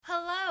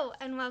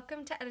and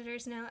welcome to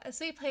Editor's Note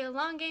as we play a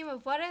long game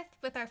of What If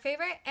with our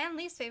favorite and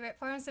least favorite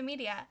forms of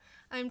media.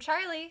 I'm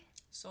Charlie.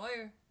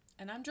 Sawyer.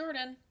 And I'm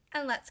Jordan.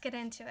 And let's get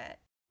into it.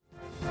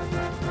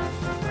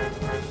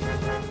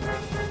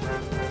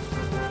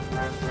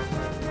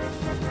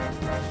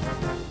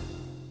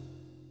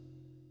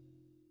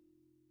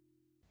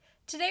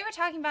 Today we're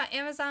talking about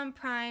Amazon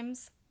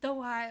Prime's The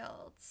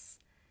Wilds.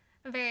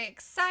 I'm very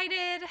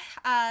excited.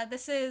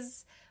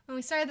 When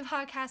we started the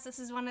podcast, this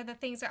is one of the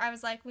things where I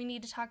was like, we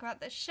need to talk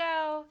about this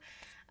show.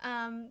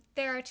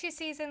 There are 2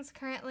 seasons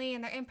currently,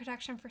 and they're in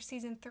production for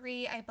season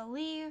 3, I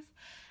believe.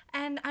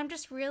 And I'm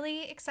just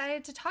really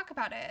excited to talk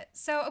about it.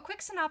 So a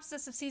quick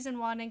synopsis of season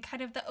 1 and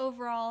kind of the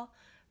overall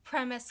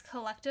premise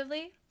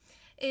collectively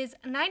is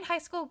 9 high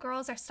school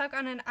girls are stuck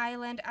on an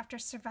island after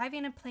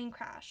surviving a plane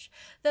crash.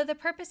 Though the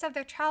purpose of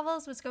their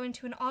travels was going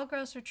to an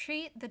all-girls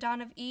retreat, the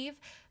Dawn of Eve,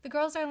 the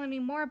girls are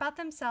learning more about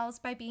themselves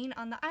by being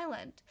on the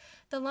island.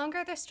 The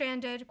longer they're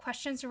stranded,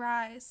 questions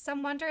arise.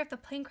 Some wonder if the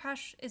plane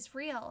crash is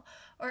real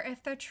or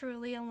if they're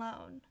truly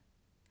alone.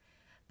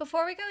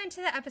 Before we go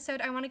into the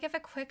episode, I want to give a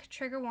quick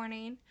trigger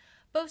warning.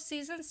 Both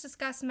seasons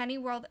discuss many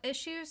world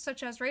issues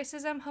such as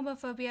racism,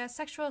 homophobia,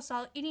 sexual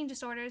assault, eating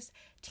disorders,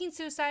 teen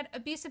suicide,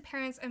 abusive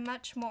parents, and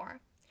much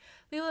more.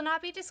 We will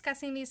not be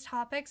discussing these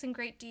topics in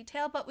great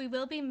detail, but we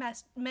will be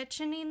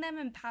mentioning them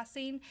in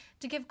passing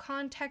to give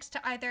context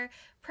to either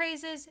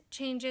praises,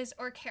 changes,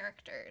 or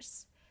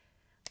characters.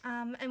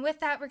 And with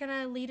that, we're going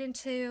to lead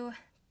into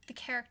the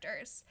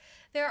characters.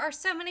 There are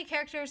so many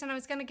characters, and I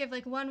was going to give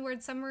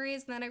one-word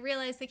summaries, and then I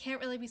realized they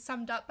can't really be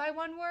summed up by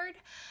one word.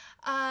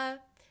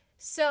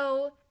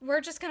 So we're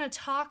just going to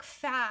talk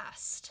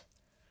fast.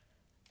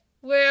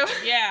 Woo.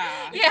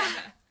 Yeah. Yeah.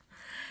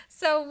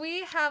 So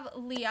we have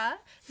Leah,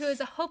 who is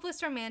a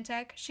hopeless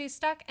romantic. She's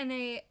stuck in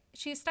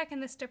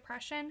this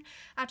depression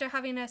after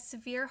having a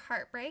severe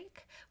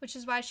heartbreak, which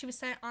is why she was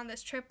sent on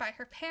this trip by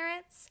her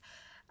parents.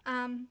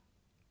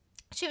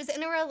 She was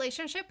in a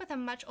relationship with a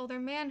much older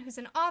man who's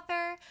an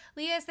author.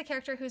 Leah is the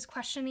character who's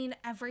questioning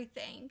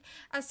everything.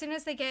 As soon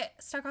as they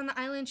get stuck on the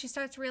island, she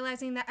starts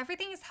realizing that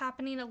everything is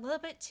happening a little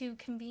bit too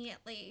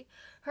conveniently.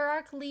 Her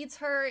arc leads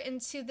her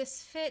into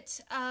this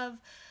fit of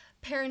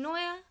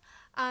paranoia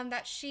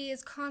that she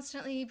is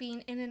constantly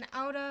being in and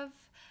out of,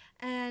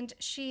 and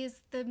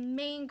she's the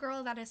main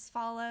girl that is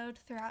followed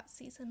throughout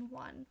season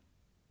 1.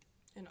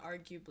 And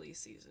arguably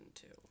season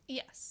 2.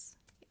 Yes.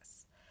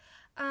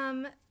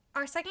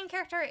 Our second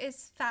character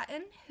is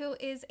Fatin, who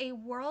is a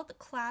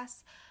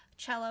world-class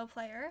cello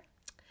player.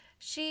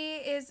 She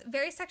is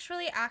very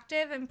sexually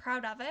active and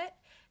proud of it.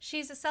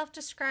 She's a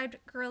self-described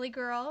girly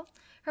girl.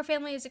 Her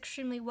family is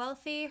extremely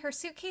wealthy. Her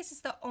suitcase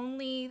is the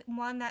only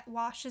one that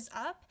washes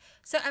up,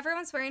 so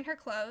everyone's wearing her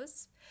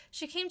clothes.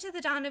 She came to the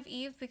Dawn of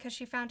Eve because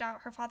she found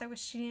out her father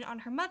was cheating on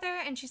her mother,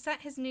 and she sent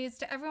his news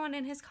to everyone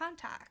in his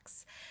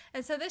contacts.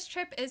 And so this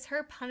trip is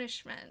her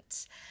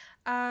punishment.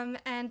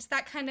 And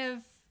that kind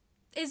of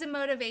is a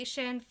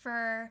motivation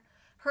for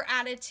her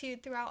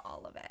attitude throughout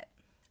all of it.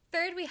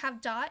 Third, we have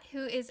Dot,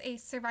 who is a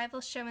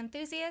survival show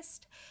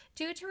enthusiast.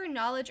 Due to her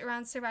knowledge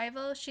around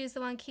survival, she is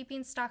the one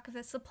keeping stock of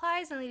the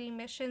supplies and leading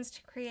missions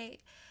to create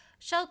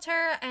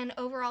shelter and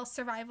overall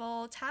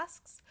survival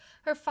tasks.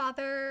 Her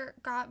father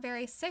got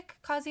very sick,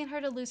 causing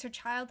her to lose her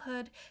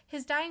childhood.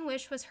 His dying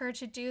wish was her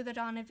to do the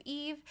Dawn of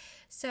Eve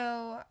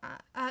so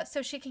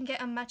she can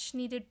get a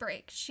much-needed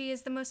break. She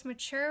is the most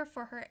mature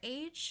for her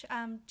age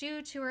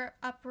due to her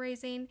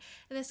upraising,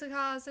 and this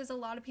causes a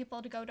lot of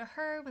people to go to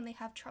her when they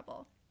have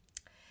trouble.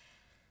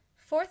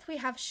 Fourth, we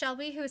have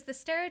Shelby, who is the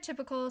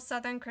stereotypical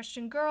Southern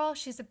Christian girl.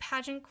 She's a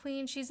pageant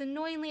queen. She's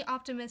annoyingly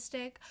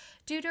optimistic.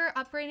 Due to her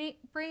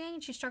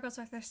upbringing, she struggles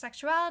with her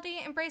sexuality,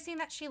 embracing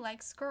that she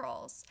likes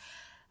girls.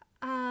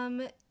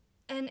 An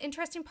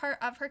interesting part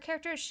of her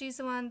character is she's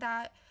the one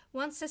that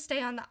wants to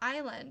stay on the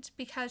island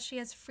because she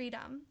has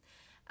freedom.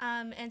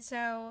 And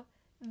so,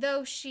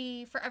 though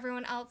she, for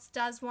everyone else,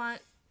 does want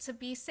to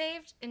be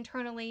saved,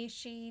 internally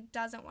she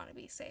doesn't want to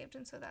be saved.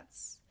 And so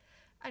that's...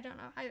 I don't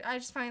know. I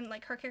just find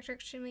her character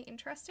extremely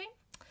interesting.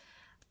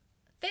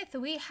 Fifth,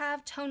 we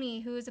have Tony,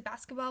 who is a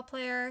basketball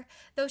player.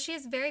 Though she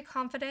is very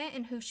confident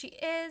in who she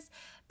is,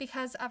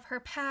 because of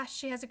her past,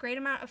 she has a great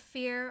amount of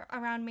fear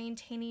around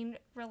maintaining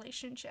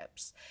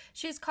relationships.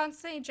 She is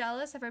constantly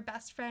jealous of her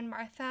best friend,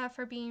 Martha,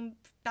 for being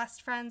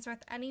best friends with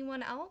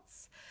anyone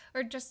else,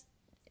 or just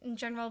in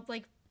general,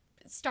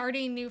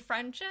 starting new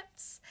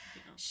friendships.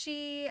 Yeah.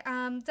 She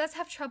does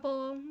have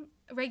trouble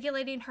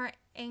regulating her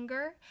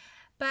anger,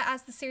 but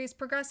as the series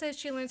progresses,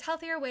 she learns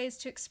healthier ways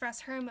to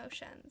express her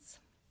emotions.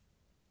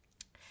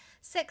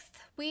 Sixth,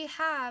 we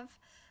have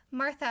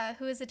Martha,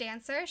 who is a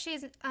dancer.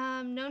 She's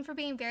known for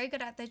being very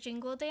good at the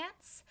jingle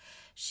dance.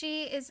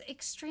 She is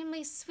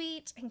extremely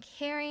sweet and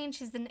caring.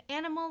 She's an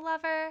animal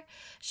lover.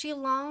 She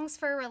longs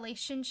for a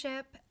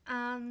relationship,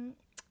 and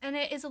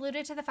it is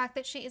alluded to the fact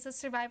that she is a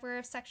survivor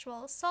of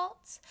sexual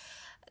assault.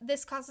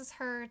 This causes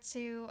her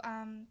to,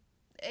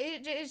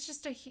 it's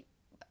just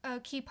a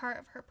key part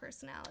of her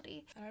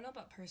personality. I don't know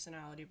about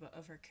personality, but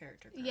of her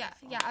character growth.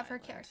 Yeah, of her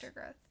character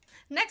growth.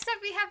 Next up,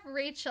 we have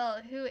Rachel,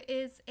 who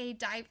is a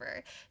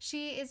diver.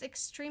 She is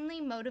extremely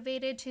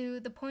motivated to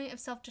the point of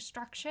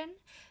self-destruction.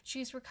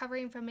 She's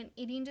recovering from an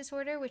eating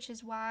disorder, which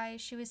is why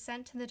she was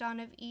sent to the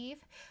Dawn of Eve.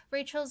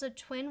 Rachel's a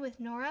twin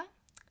with Nora.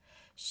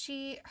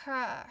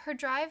 Her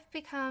drive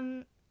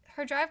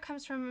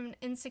comes from an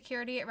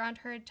insecurity around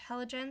her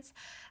intelligence,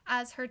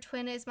 as her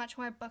twin is much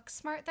more book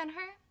smart than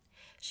her.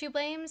 She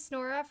blames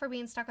Nora for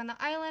being stuck on the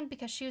island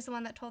because she was the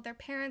one that told their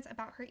parents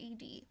about her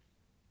ED.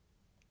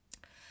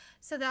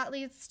 So that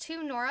leads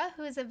to Nora,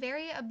 who is a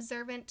very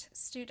observant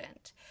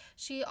student.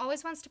 She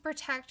always wants to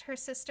protect her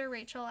sister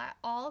Rachel at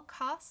all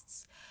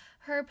costs.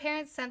 Her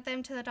parents sent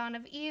them to the Dawn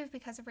of Eve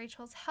because of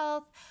Rachel's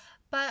health,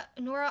 but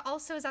Nora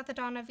also is at the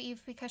Dawn of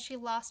Eve because she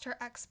lost her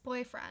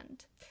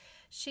ex-boyfriend.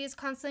 She is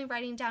constantly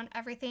writing down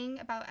everything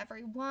about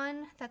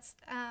everyone.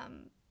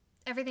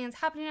 Everything that's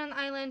happening on the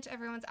island,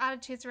 everyone's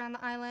attitudes around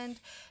the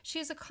island.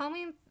 She's a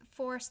calming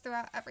force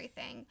throughout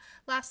everything.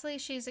 Lastly,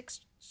 she's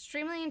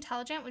extremely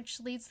intelligent, which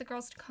leads the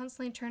girls to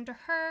constantly turn to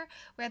her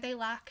where they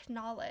lack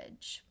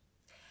knowledge.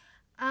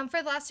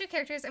 For the last two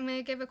characters, I'm going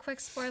to give a quick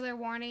spoiler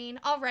warning.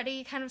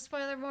 Already kind of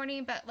spoiler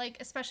warning, but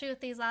especially with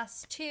these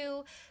last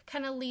two,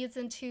 kind of leads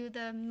into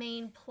the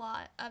main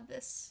plot of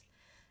this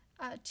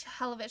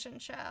television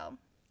show.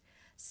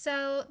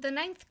 So the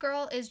ninth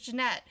girl is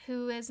Jeanette,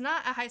 who is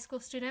not a high school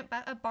student,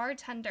 but a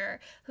bartender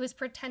who is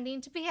pretending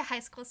to be a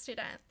high school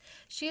student.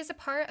 She is a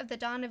part of the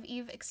Dawn of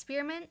Eve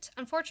experiment.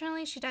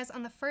 Unfortunately, she dies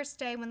on the first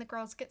day when the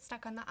girls get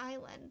stuck on the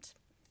island.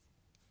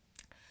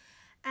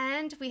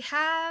 And we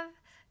have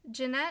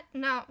Gretchen.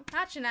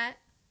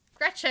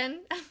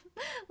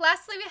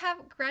 Lastly, we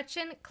have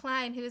Gretchen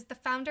Klein, who is the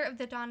founder of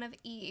the Dawn of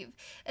Eve.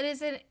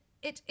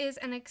 It is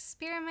an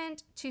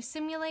experiment to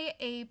simulate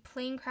a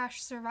plane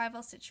crash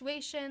survival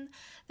situation.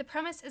 The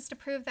premise is to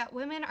prove that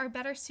women are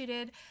better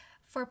suited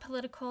for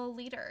political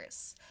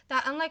leaders.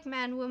 That unlike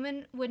men,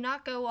 women would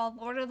not go all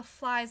Lord of the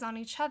Flies on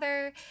each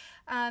other.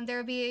 There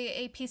would be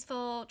a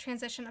peaceful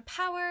transition of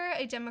power,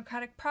 a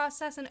democratic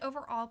process, and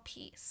overall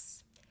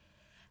peace.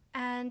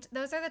 And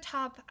those are the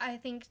top, I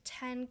think,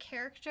 10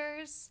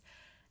 characters.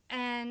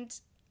 And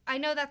I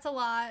know that's a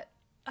lot,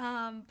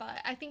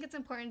 but I think it's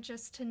important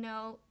just to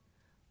know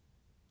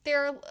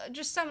there are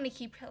just so many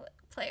key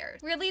players.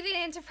 We're leading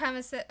into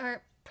premises.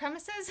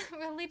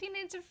 We're leading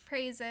into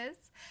phrases.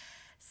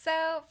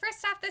 So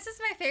first off, this is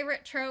my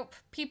favorite trope,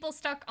 people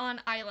stuck on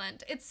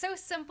island. It's so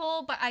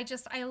simple, but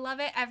I love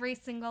it every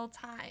single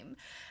time.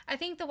 I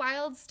think The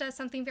Wilds does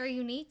something very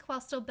unique while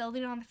still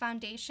building on the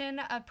foundation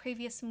of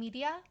previous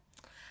media.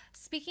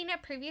 Speaking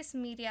of previous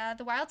media,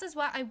 The Wilds is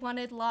what I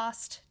wanted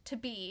Lost to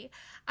be.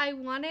 I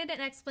wanted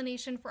an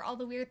explanation for all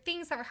the weird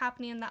things that were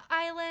happening in the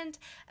island,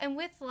 and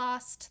with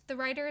Lost, the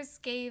writers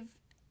gave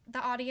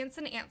the audience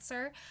an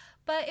answer,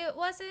 but it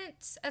wasn't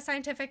a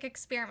scientific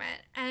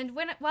experiment. And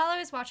while I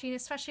was watching,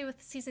 especially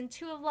with season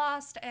 2 of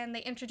Lost, and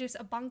they introduce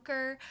a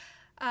bunker,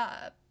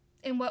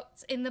 in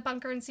what's in the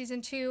bunker in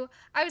season 2,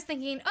 I was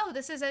thinking, oh,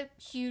 this is a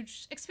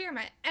huge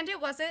experiment. And it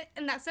wasn't,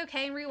 and that's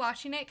okay, and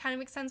rewatching it kind of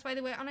makes sense why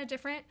they went on a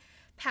different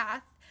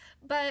path.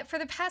 But for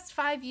the past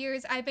 5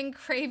 years, I've been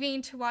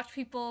craving to watch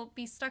people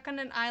be stuck on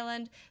an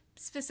island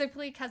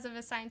specifically because of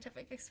a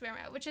scientific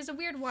experiment, which is a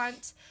weird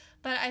want,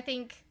 but I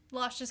think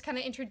Lost just kind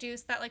of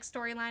introduced that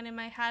storyline in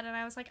my head, and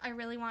I was like, I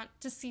really want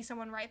to see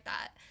someone write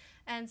that.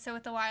 And so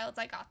with The Wilds,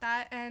 I got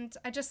that, and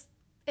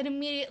it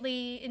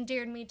immediately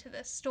endeared me to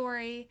this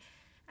story,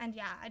 and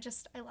yeah,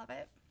 I love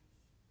it.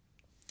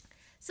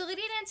 So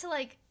leading into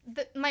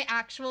my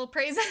actual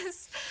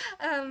praises,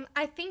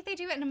 I think they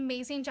do an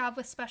amazing job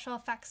with special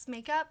effects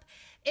makeup.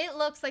 It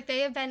looks like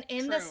they have been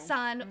in the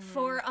sun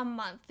for a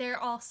month. They're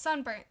all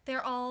sunburnt.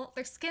 Their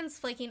skin's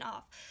flaking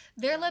off.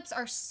 Their lips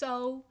are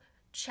so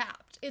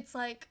chapped. It's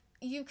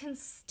you can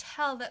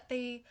tell that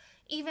they,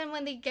 even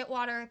when they get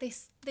water,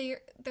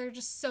 they're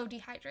just so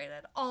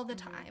dehydrated all the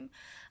time.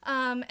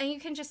 And you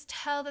can just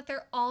tell that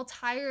they're all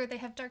tired. They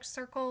have dark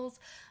circles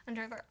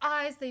under their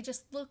eyes. They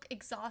just look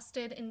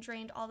exhausted and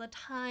drained all the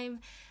time.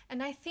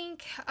 And I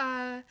think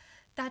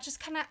that just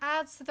kind of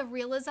adds to the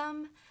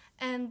realism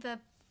and the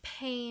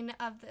pain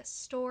of this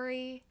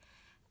story.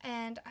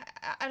 And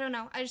I don't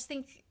know. I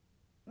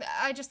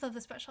just love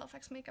the special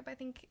effects makeup. I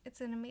think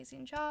it's an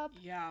amazing job.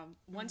 Yeah.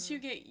 Once you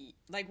get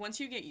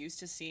used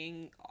to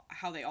seeing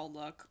how they all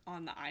look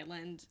on the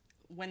island,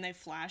 when they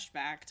flash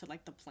back to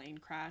the plane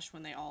crash,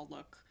 when they all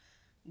look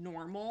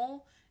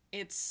normal,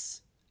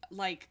 it's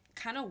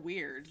kind of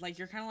weird.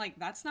 You're kind of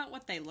that's not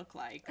what they look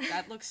like.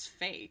 That looks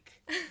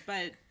fake.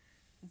 But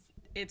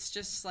it's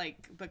just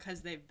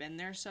because they've been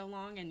there so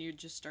long, and you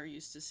just are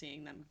used to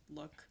seeing them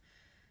look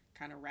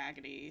kind of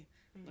raggedy,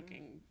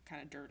 looking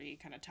kind of dirty,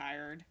 kind of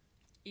tired.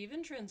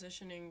 Even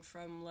transitioning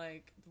from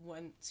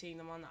when seeing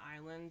them on the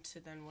island to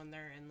then when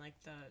they're in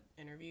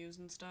the interviews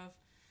and stuff,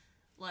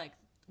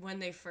 when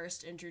they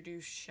first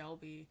introduced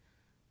Shelby,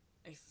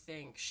 I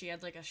think she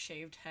had a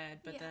shaved head,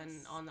 but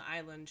then on the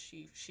island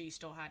she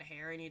still had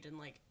hair, and you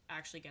didn't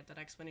actually get that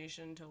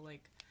explanation until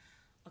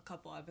a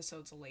couple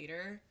episodes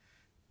later.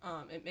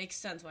 It makes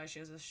sense why she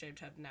has a shaved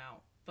head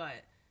now,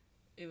 but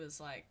it was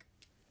like,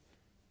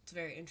 it's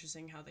very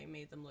interesting how they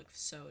made them look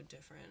so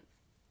different.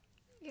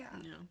 Yeah.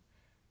 Yeah.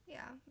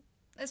 Yeah.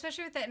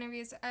 Especially with the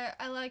interviews.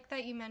 I like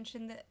that you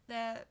mentioned that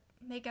the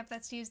makeup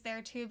that's used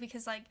there too,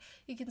 because like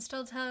you can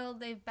still tell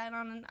they've been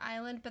on an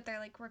island, but they're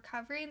like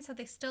recovering, so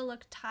they still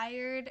look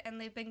tired and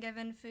they've been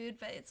given food,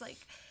 but it's like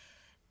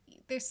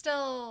they're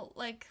still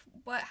like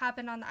what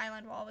happened on the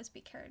island will always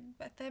be carried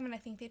with them, and I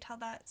think they tell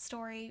that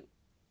story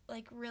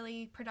like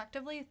really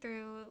productively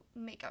through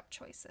makeup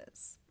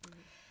choices. Mm-hmm.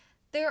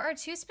 There are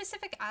two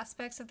specific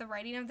aspects of the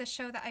writing of the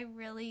show that I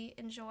really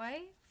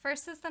enjoy.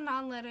 First is the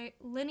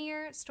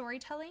non-linear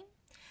storytelling.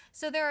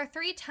 So there are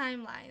 3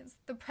 timelines: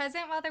 the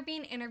present while they're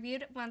being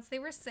interviewed once they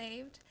were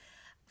saved,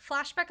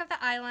 flashback of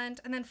the island,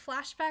 and then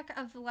flashback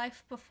of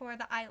life before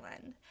the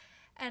island.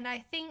 And I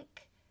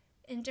think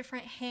in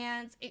different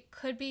hands, it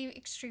could be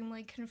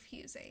extremely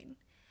confusing.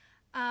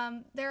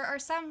 There are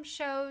some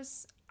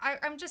shows,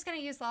 I'm just going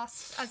to use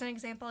Lost as an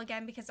example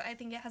again because I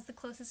think it has the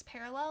closest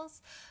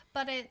parallels,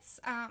 but it's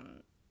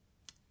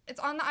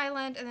on the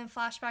island and then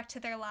flashback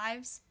to their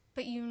lives,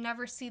 but you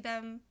never see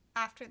them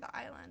after the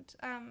island.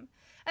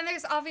 And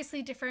there's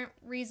obviously different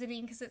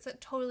reasoning because it's a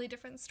totally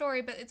different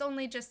story, but it's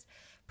only just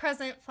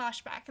present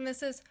flashback. And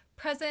this is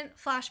present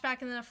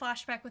flashback and then a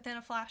flashback within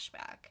a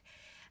flashback.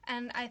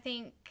 And I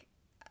think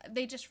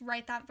they just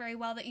write that very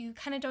well that you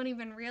kind of don't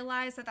even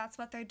realize that that's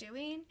what they're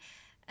doing.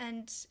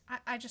 And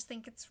I just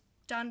think it's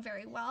done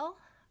very well.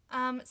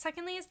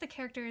 Secondly is the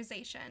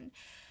characterization.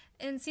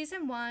 In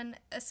season 1,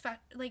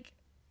 especially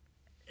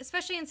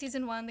in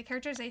season 1, the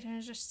characterization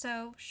is just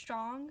so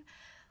strong.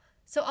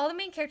 So all the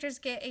main characters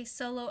get a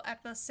solo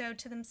episode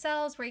to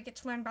themselves where you get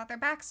to learn about their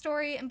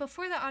backstory, and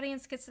before the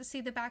audience gets to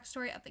see the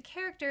backstory of the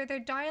character, their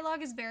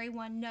dialogue is very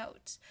one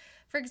note.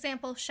 For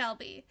example,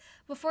 Shelby.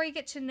 Before you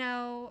get to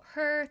know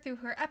her through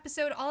her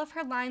episode, all of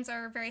her lines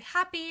are very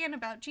happy and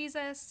about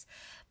Jesus,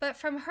 but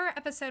from her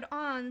episode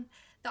on,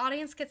 the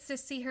audience gets to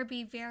see her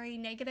be very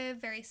negative,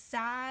 very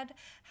sad,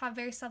 have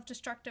very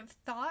self-destructive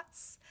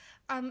thoughts,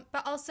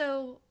 but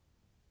also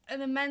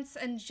an immense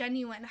and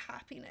genuine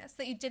happiness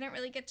that you didn't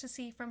really get to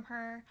see from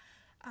her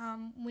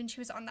when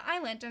she was on the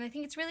island. And I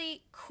think it's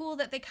really cool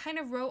that they kind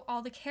of wrote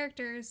all the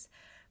characters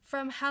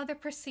from how they're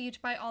perceived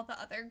by all the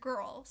other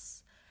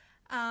girls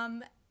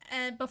and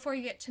before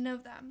you get to know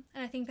them.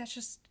 And I think that's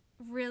just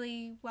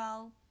really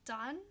well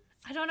done.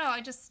 I don't know,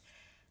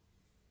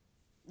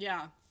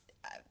 Yeah.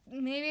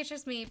 Maybe it's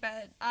just me,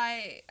 but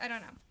I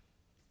don't know.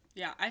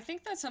 Yeah, I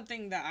think that's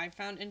something that I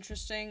found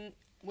interesting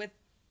with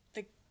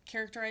the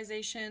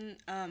characterization.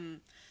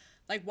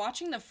 Like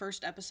watching the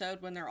first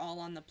episode when they're all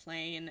on the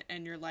plane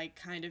and you're like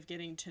kind of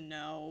getting to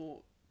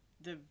know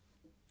the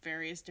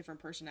various different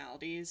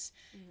personalities.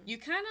 Mm-hmm. You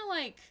kind of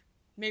like,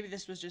 maybe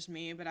this was just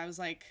me, but I was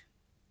like,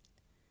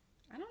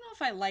 I don't know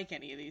if I like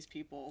any of these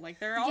people. Like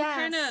they're all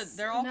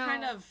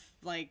kind of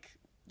like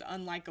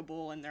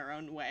unlikable in their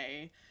own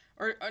way.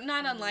 Or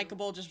not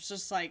unlikable,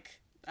 just like,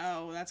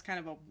 oh, that's kind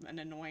of an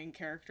annoying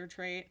character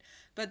trait.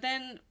 But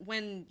then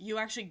when you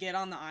actually get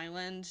on the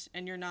island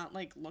and you're not,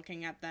 like,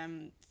 looking at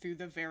them through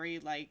the very,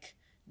 like,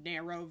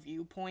 narrow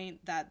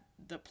viewpoint that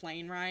the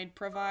plane ride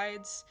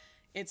provides,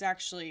 it's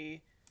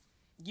actually,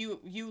 you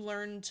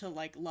learn to,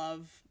 like,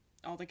 love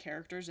all the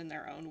characters in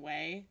their own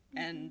way. Mm-hmm.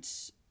 And,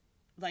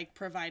 like,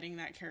 providing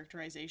that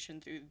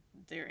characterization through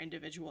their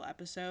individual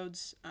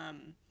episodes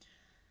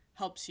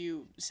helps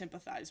you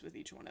sympathize with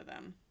each one of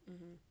them.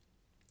 Mm-hmm.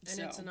 And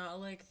so, it's not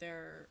like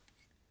they're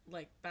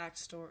like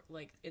backstory,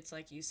 like it's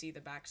like you see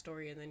the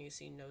backstory and then you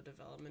see no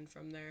development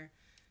from there.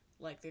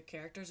 Like the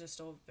characters are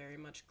still very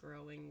much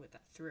growing with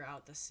that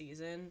throughout the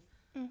season.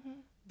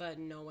 Mm-hmm. But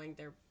knowing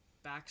their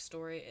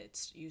backstory,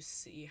 it's you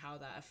see how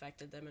that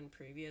affected them in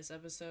previous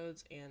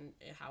episodes and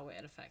how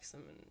it affects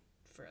them in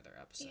further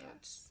episodes.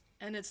 Yes.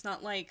 And it's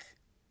not like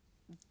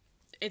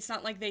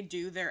they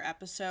do their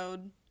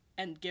episode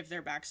and give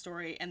their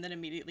backstory and then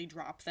immediately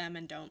drop them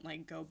and don't,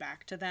 like, go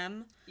back to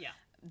them. Yeah.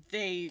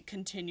 They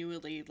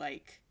continually,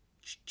 like,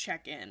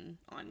 check in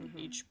on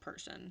each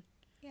person.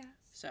 Yes.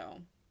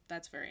 So,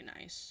 that's very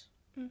nice.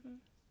 Mm-hmm.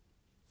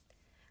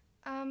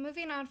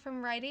 Moving on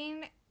from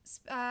writing,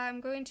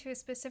 I'm going to a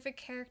specific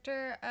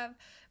character of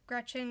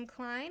Gretchen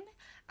Klein.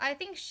 I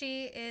think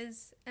she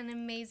is an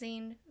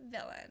amazing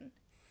villain.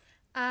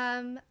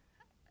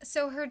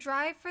 So her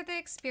drive for the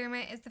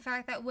experiment is the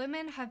fact that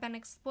women have been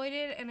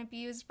exploited and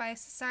abused by a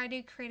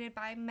society created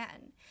by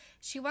men.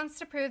 She wants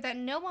to prove that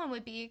no one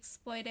would be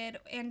exploited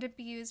and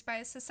abused by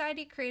a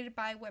society created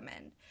by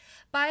women,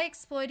 by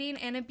exploiting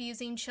and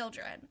abusing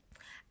children.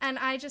 And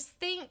I just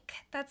think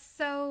that's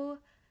so...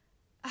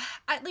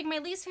 like, my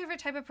least favorite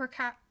type of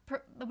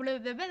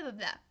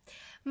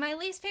my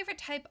least favorite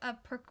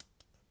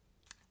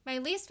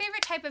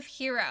type of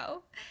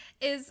hero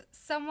is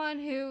someone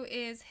who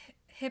is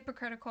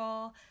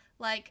hypocritical,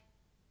 like,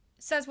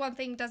 says one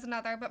thing, does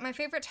another. But my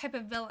favorite type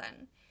of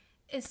villain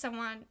is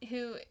someone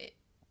who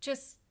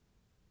just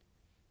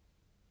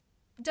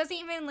doesn't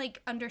even,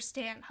 like,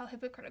 understand how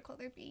hypocritical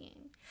they're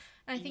being.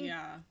 And I think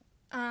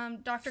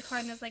Dr.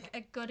 Klein is, like,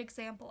 a good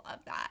example of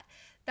that.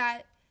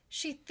 That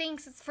she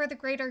thinks it's for the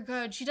greater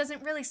good. She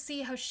doesn't really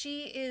see how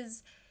she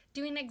is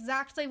doing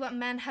exactly what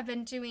men have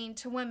been doing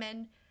to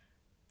women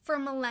for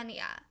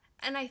millennia.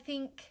 And I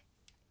think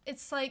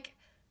it's, like,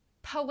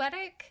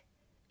 poetic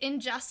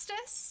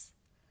injustice.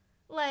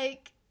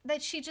 Like,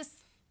 that she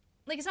just,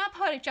 like, it's not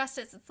poetic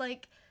justice. It's,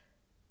 like,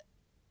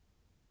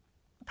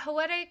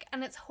 poetic,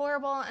 and it's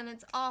horrible, and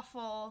it's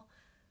awful.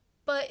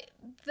 But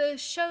the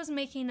show's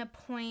making a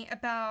point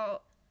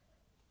about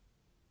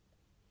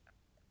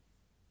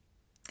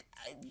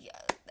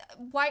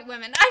white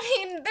women. I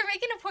mean, they're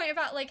making a point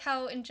about, like,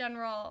 how, in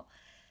general,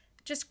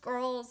 just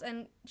girls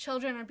and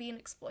children are being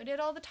exploited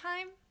all the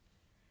time.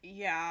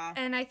 Yeah.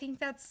 And I think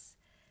that's,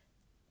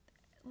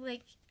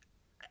 like,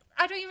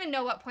 I don't even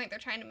know what point they're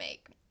trying to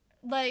make.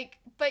 Like,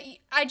 but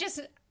I just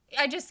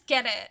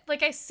get it.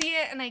 Like, I see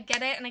it, and I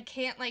get it, and I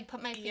can't, like,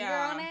 put my finger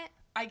on it.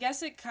 I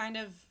guess it kind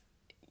of,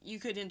 you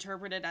could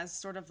interpret it as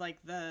sort of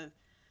like the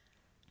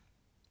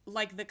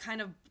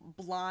kind of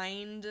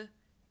blind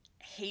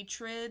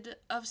hatred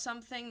of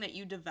something that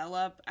you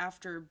develop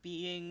after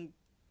being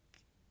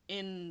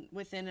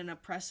within an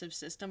oppressive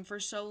system for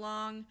so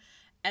long,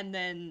 and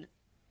then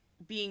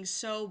being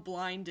so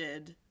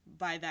blinded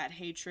by that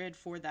hatred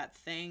for that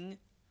thing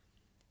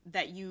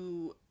that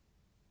you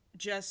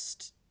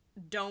just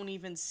don't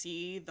even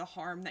see the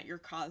harm that you're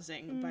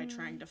causing by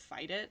trying to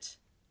fight it,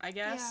 I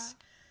guess.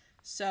 Yeah.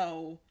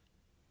 So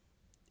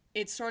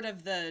it's sort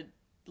of that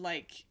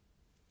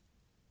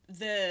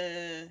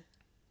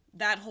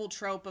whole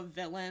trope of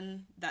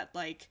villain that,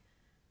 like,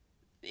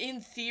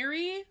 in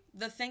theory,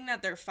 the thing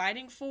that they're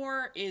fighting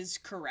for is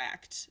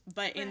correct,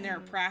 but in their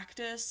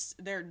practice,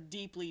 they're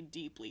deeply,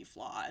 deeply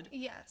flawed.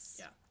 Yes.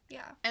 Yeah.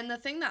 Yeah. And the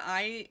thing that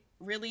I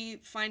really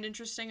find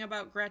interesting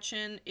about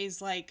Gretchen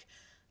is, like,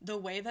 the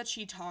way that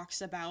she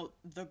talks about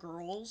the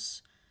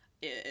girls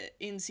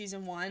in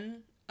season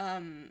 1,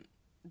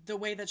 the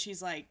way that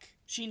she's, like,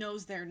 she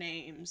knows their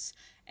names,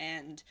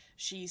 and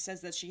she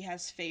says that she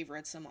has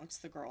favorites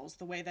amongst the girls,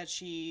 the way that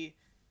she,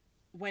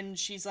 when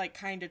she's, like,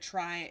 kind of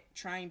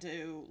trying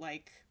to,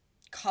 like,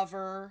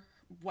 cover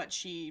what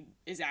she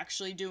is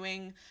actually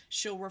doing,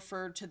 she'll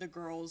refer to the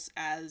girls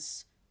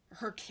as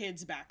her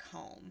kids back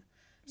home.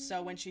 Mm-hmm.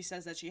 So when she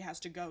says that she has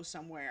to go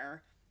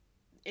somewhere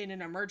in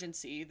an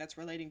emergency that's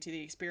relating to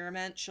the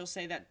experiment, she'll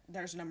say that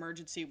there's an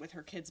emergency with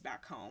her kids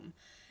back home.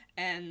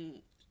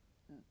 And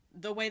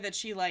the way that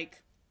she,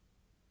 like,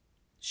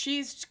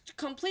 she's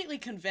completely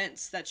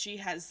convinced that she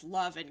has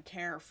love and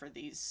care for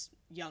these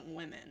young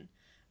women,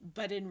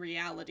 but in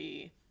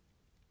reality,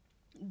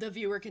 the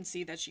viewer can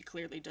see that she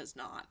clearly does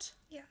not.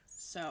 Yes.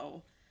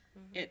 So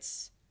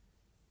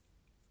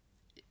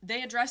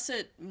they address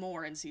it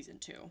more in season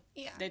 2.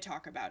 Yeah. They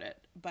talk about it,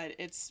 but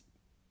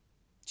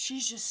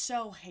she's just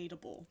so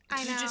hateable.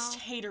 I know. You just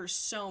hate her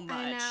so much.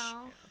 I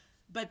know.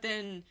 But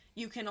then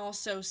you can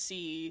also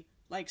see,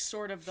 like,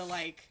 sort of the,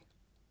 like,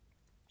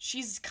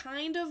 she's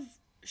kind of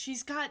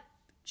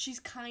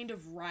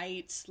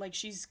right. Like,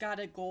 she's got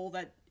a goal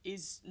that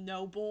is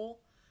noble,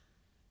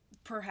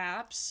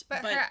 perhaps,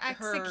 but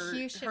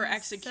her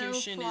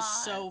execution is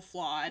so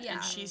flawed, yeah.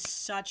 And she's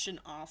such an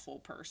awful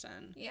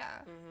person. Yeah.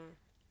 Mm-hmm.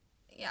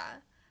 Yeah.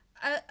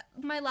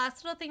 My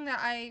last little thing that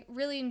I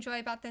really enjoy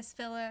about this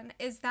villain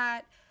is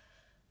that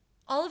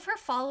all of her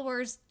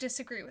followers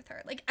disagree with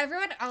her. Like,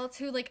 everyone else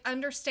who, like,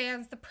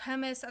 understands the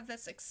premise of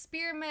this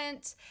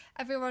experiment,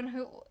 everyone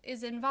who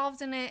is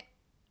involved in it,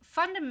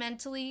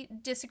 fundamentally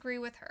disagree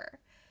with her.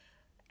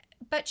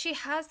 But she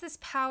has this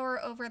power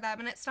over them,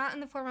 and it's not in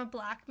the form of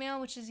blackmail,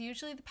 which is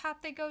usually the path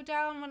they go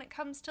down when it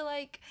comes to,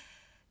 like,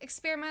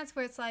 experiments,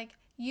 where it's like,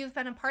 you've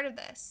been a part of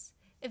this.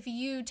 If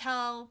you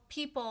tell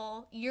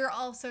people, you're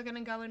also going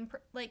to go and,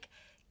 like,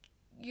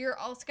 you're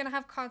also going to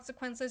have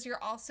consequences,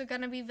 you're also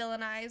going to be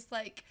villainized,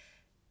 like,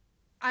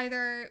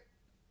 either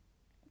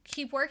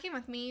keep working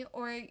with me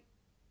or,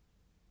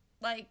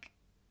 like,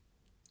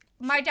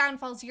 my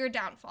downfall's your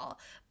downfall.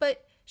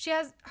 But she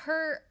has,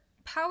 her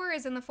power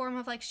is in the form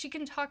of, like, she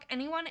can talk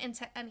anyone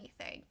into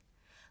anything.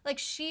 Like,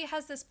 she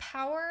has this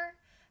power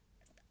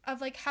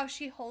of, like, how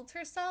she holds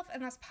herself,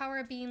 and this power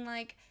of being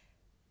like,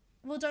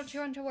 well, don't you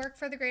want to work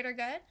for the greater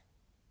good?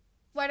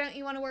 Why don't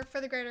you want to work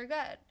for the greater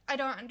good?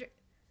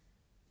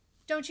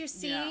 Don't you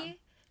see? Yeah.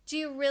 Do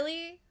you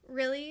really,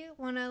 really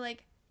want to,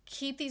 like,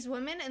 keep these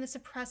women in this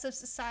oppressive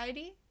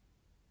society?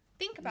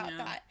 Think about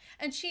that.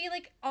 And she,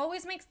 like,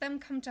 always makes them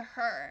come to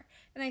her.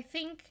 And I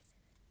think,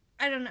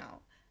 I don't know,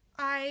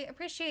 I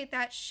appreciate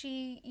that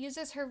she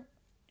uses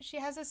she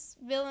has this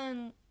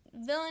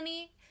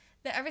villainy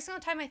that every single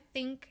time I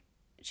think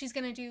she's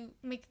going to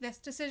make this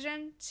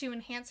decision to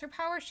enhance her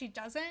power, she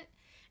doesn't.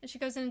 And she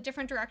goes in a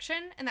different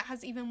direction, and that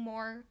has even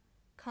more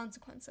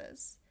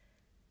consequences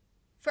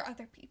for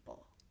other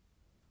people.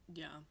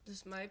 Yeah.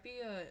 This might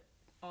be a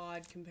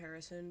odd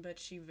comparison, but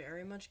she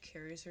very much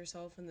carries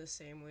herself in the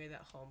same way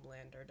that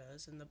Homelander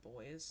does in The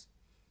Boys.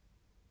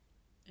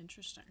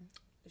 Interesting.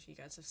 If you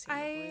guys have seen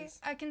The Boys.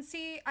 I can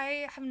see,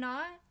 I have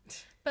not,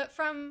 but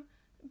from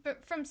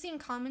seeing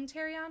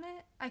commentary on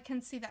it, I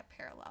can see that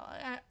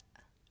parallel.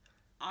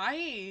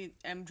 I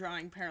am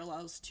drawing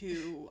parallels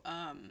to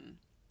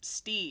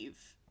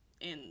Steve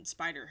in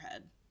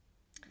Spiderhead.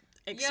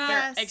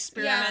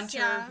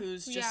 Experimenter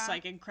who's just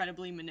like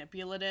incredibly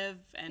manipulative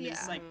and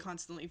is like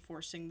constantly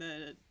forcing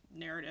the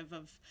narrative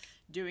of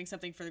doing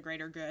something for the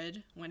greater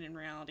good when in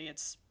reality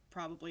it's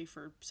probably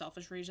for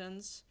selfish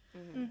reasons.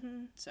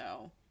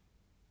 So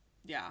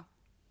yeah,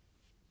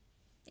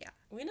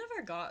 we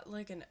never got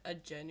like a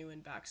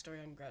genuine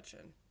backstory on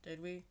Gretchen,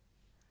 did we?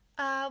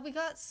 We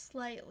got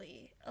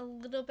a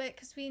little bit,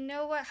 because we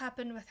know what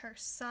happened with her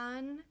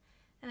son,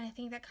 and I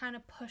think that kind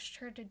of pushed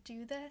her to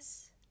do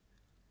this.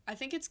 I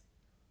think it's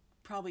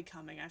probably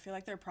coming. I feel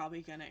like they're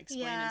probably going to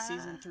explain in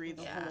season 3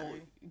 the whole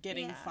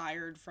getting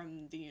fired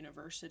from the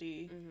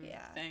university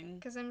thing.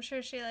 Because I'm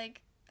sure she,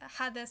 like,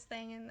 had this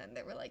thing, and then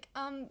they were like,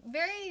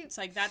 It's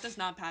like, that does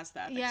not pass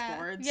the ethics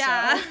board,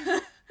 yeah.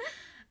 so...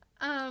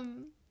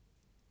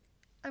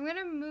 I'm going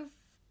to move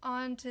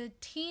on to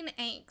teen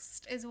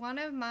angst is one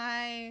of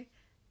my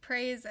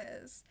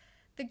praises.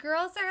 The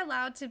girls are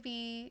allowed to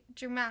be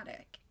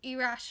dramatic,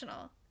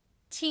 irrational,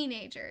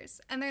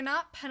 teenagers, and they're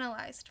not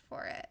penalized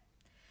for it.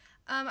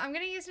 I'm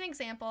going to use an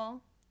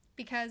example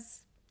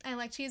because I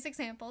like to use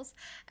examples.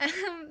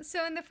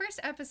 So in the first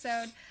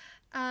episode,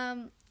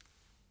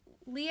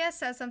 Leah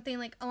says something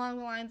like along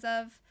the lines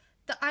of,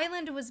 "The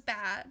island was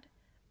bad,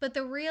 but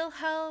the real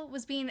hell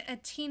was being a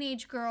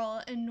teenage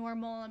girl in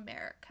normal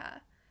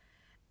America."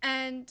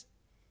 And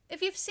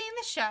if you've seen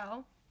the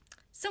show,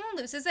 someone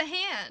loses a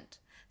hand.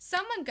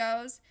 Someone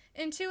goes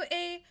into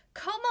a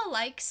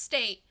coma-like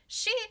state.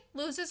 She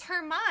loses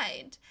her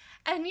mind.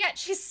 And yet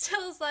she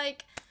still's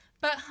like,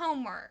 but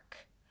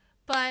homework.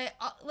 But,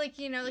 like,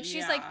 you know, like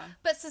she's like,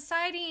 but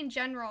society in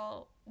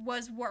general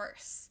was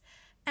worse.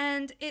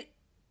 And it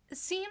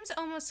seems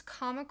almost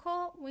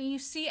comical when you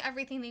see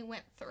everything they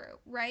went through,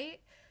 right?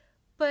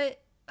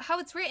 But how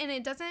it's written,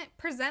 it doesn't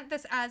present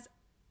this as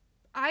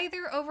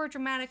either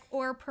overdramatic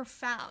or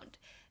profound.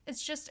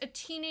 It's just a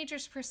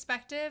teenager's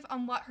perspective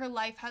on what her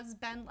life has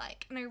been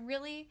like. And I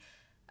really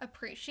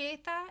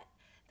appreciate that.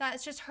 That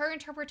it's just her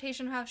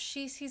interpretation of how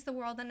she sees the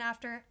world, and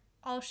after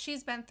all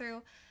she's been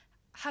through,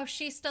 how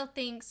she still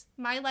thinks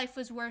my life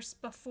was worse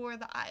before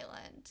the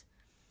island.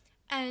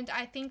 And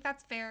I think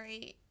that's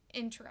very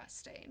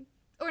interesting.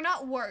 Or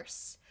not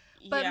worse,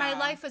 but my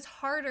life was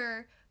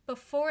harder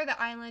before the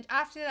island.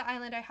 After the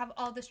island, I have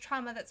all this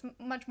trauma that's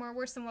much more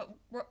worse than what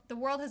the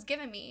world has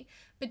given me.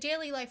 But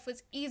daily life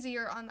was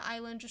easier on the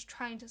island, just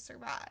trying to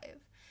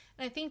survive.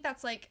 And I think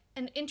that's like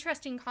an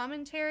interesting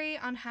commentary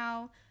on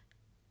how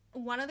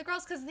one of the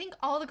girls, because I think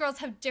all the girls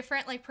have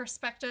different like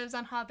perspectives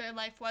on how their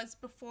life was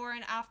before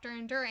and after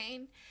and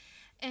during.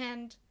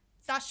 And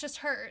that's just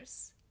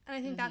hers. And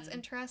I think that's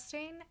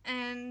interesting.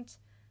 And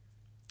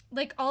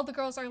like all the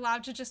girls are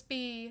allowed to just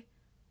be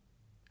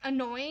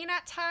annoying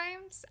at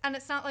times, and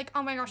it's not like,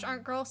 oh my gosh,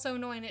 aren't girls so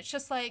annoying? It's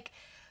just like,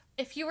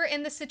 if you were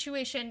in this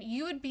situation,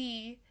 you would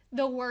be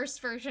the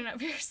worst version of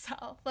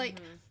yourself.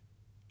 Like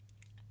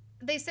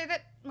they say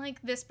that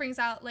like this brings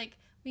out, like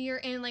when you're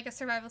in like a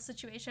survival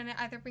situation, it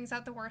either brings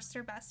out the worst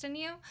or best in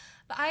you,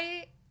 but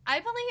I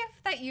believe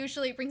that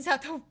usually brings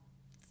out the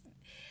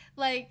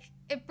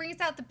it brings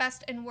out the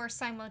best and worst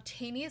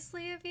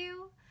simultaneously of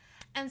you.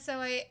 And so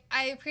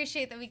I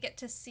appreciate that we get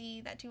to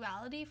see that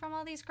duality from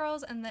all these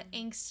girls and the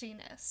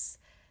angstiness.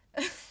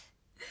 And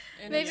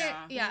maybe,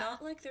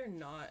 not like they're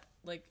not,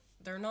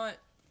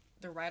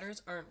 the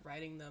writers aren't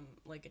writing them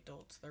like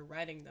adults. They're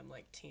writing them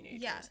like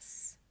teenagers.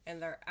 Yes.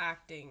 And they're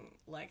acting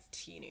like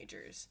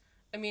teenagers.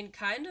 I mean,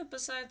 kind of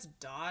besides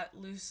Dot,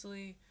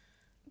 loosely.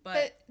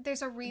 But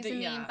there's a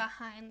reasoning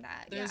behind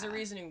that. There's a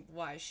reasoning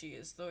why she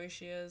is the way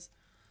she is.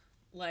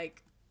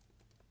 Like,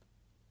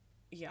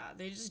 yeah,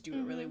 they just do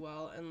it really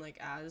well, and like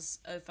as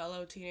a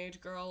fellow teenage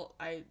girl,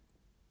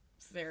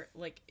 it's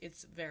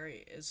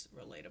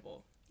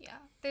relatable. Yeah,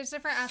 there's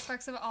different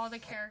aspects of all the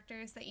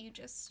characters that you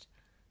just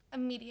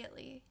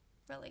immediately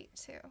relate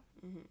to.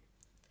 Do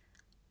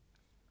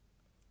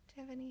you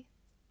have any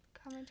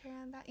commentary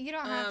on that? You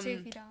don't have to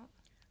if you don't.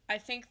 I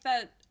think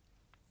that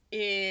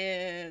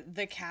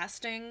the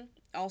casting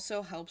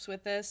also helps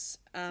with this,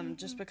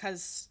 just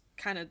because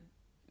kind of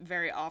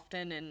very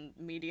often in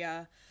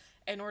media,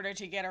 in order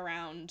to get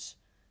around,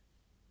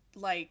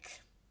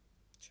 like,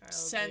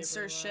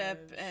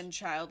 censorship and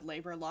child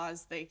labor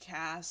laws, they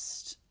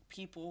cast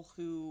people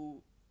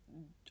who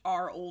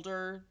are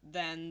older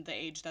than the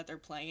age that they're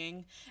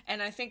playing.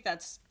 And I think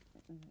that's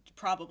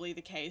probably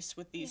the case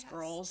with these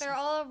girls. They're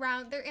all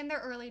around, they're in their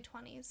early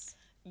 20s.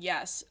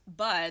 Yes,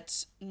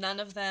 but none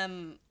of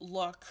them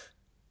look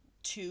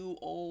too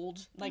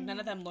old. Like, none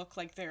of them look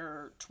like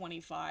they're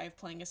 25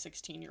 playing a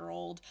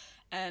 16-year-old.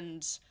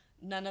 And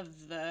none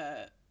of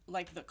the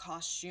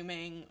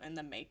costuming and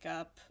the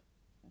makeup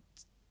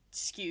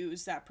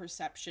skews that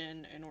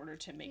perception in order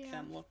to make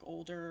them look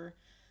older.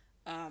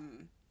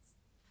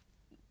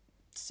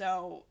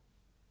 So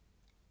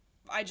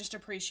I just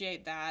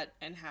appreciate that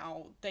and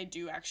how they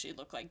do actually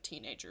look like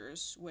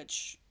teenagers,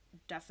 which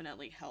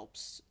definitely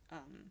helps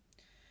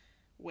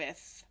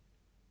with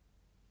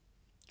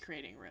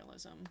creating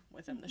realism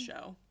within the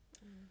show.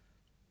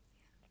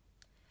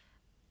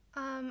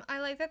 I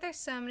like that there's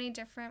so many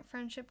different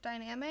friendship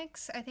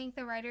dynamics. I think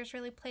the writers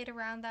really played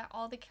around that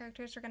all the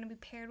characters are going to be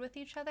paired with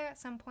each other at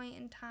some point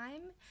in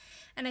time.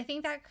 And I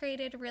think that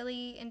created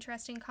really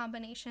interesting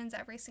combinations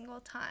every single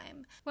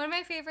time. One of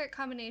my favorite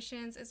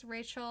combinations is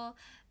Rachel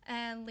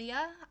and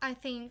Leah. I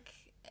think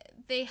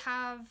they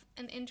have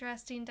an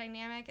interesting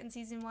dynamic in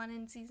season 1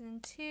 and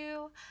season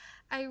 2.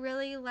 I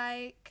really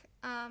like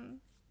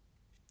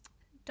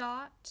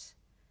Dot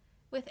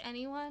with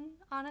anyone,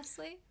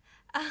 honestly.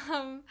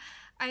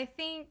 I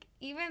think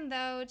even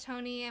though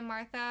Tony and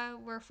Martha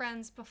were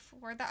friends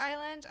before the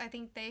island, I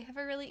think they have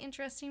a really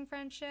interesting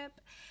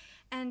friendship.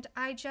 And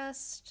I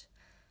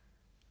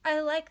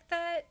like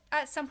that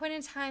at some point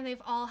in time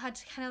they've all had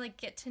to kind of like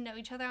get to know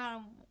each other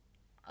on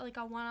like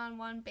a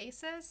one-on-one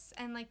basis,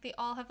 and like they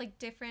all have like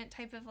different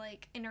type of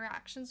like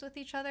interactions with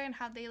each other and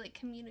how they like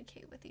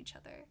communicate with each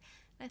other.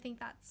 And I think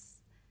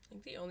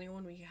the only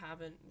one we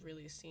haven't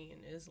really seen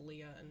is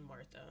Leah and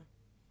Martha.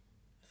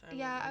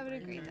 Yeah, I would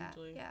agree that.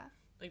 Yeah.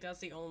 Like, that's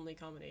the only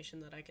combination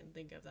that I can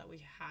think of that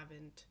we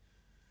haven't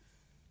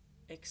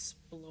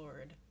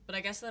explored. But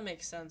I guess that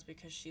makes sense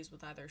because she's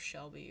with either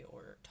Shelby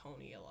or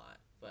Tony a lot.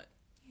 But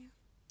yeah.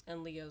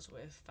 And Leah's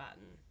with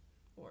Fatten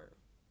or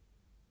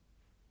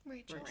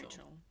Rachel.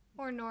 Rachel.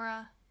 Or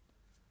Nora.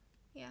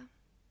 Yeah.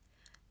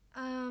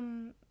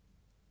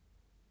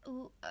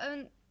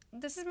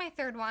 This is my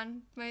third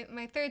one.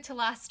 My third to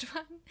last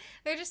one.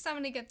 There are just so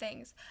many good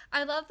things.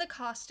 I love the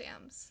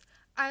costumes.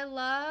 I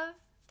love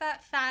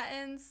that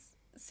Fatten's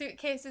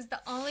suitcase is the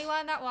only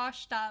one that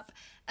washed up,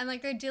 and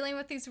like they're dealing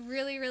with these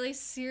really, really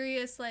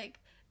serious like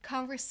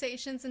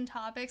conversations and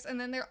topics, and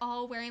then they're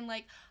all wearing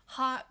like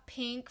hot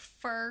pink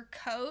fur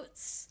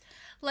coats.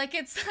 Like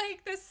it's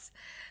like this,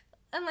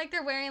 and like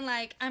they're wearing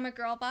like I'm a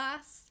girl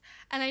boss,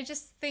 and I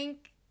just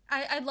think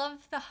I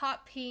love the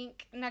hot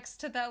pink next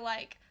to the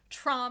like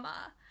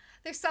trauma.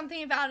 There's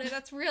something about it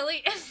that's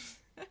really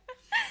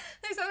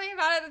there's something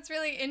about it that's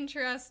really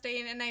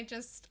interesting, and they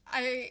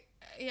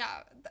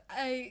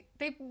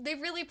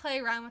really play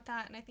around with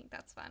that, and I think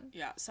that's fun.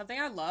 Yeah, something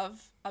I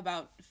love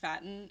about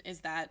Fatten is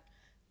that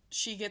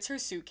she gets her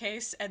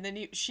suitcase, and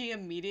then she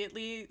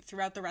immediately,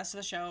 throughout the rest of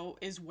the show,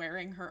 is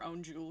wearing her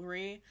own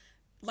jewelry.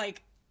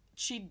 Like,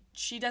 she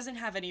doesn't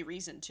have any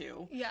reason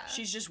to. Yeah.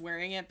 She's just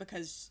wearing it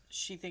because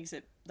she thinks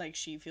it, like,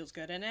 she feels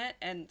good in it.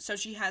 And so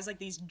she has, like,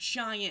 these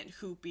giant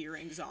hoop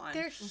earrings on.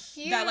 They're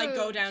huge. That, like,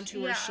 go down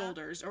to her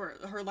shoulders. Or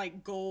her,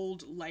 like,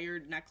 gold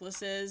layered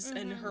necklaces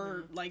and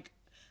her, like,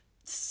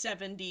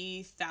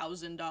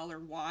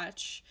 $70,000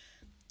 watch.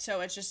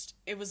 So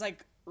it was,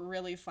 like,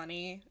 really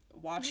funny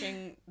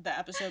watching the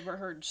episode where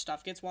her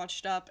stuff gets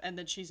washed up and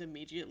then she's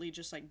immediately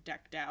just like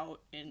decked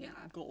out in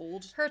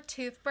gold. Her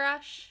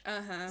toothbrush.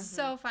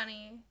 So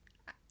funny.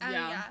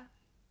 Yeah.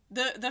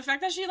 The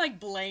fact that she like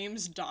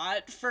blames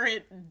Dot for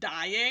it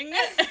dying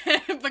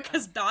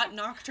because Dot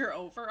knocked her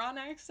over on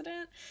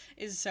accident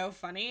is so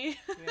funny.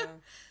 Yeah.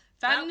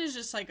 Fatten is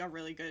just like a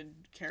really good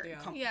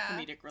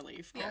comedic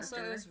relief character. Also,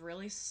 it was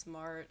really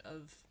smart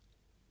of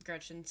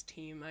Gretchen's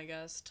team, I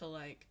guess, to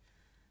like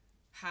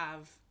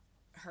have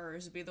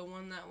hers be the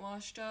one that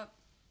washed up,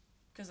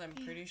 because I'm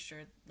pretty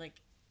sure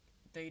like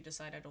they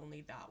decided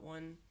only that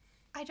one.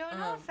 I don't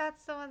know if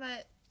that's the one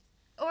that,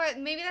 or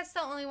maybe that's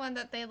the only one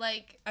that they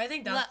like. I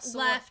think that's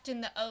left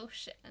in the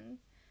ocean.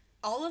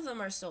 All of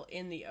them are still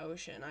in the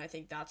ocean. I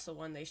think that's the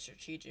one they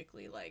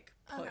strategically like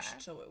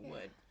pushed so it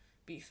would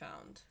be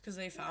found, because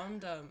they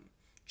found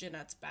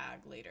Jeanette's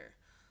bag later,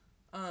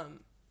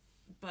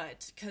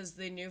 but because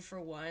they knew for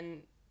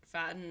one,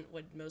 Fatten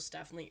would most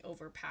definitely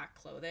overpack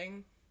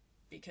clothing,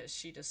 because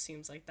she just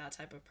seems like that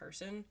type of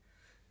person.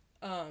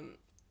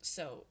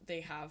 So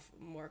they have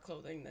more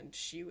clothing than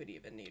she would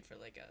even need for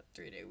like a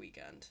 3-day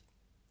weekend.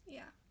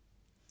 Yeah.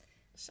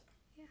 So.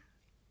 Yeah.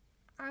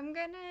 I'm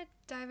gonna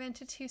dive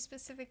into 2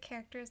 specific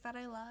characters that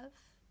I love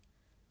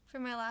for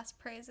my last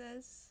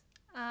praises.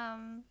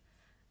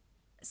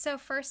 So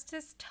first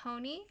is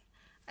Tony.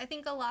 I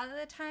think a lot of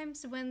the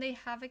times when they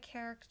have a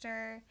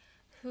character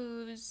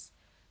whose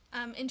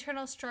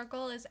internal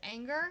struggle is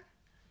anger,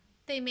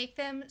 they make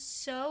them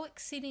so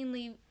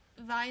exceedingly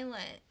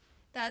violent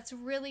that it's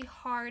really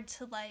hard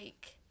to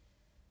like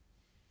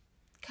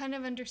kind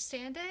of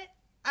understand it.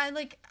 I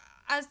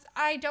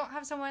don't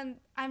have someone,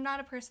 I'm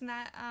not a person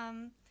that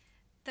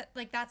that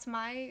like that's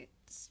my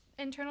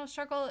internal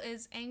struggle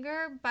is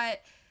anger,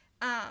 but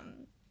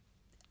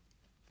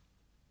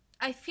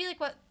I feel like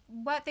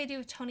what they do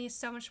with Tony is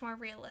so much more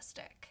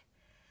realistic.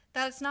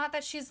 That it's not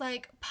that she's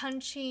like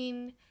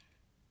punching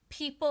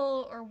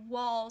people or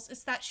walls,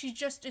 it's that she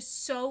just is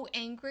so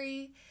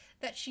angry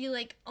that she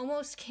like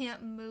almost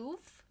can't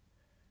move,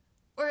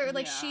 or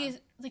like she's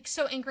like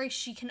so angry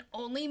she can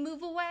only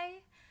move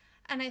away.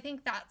 And I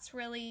think that's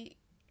really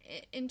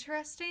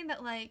interesting,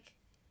 that like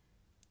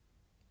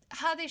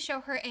how they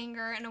show her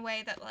anger in a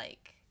way that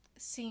like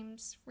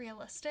seems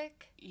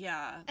realistic.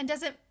 Yeah. And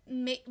doesn't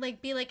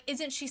make be like,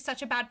 isn't she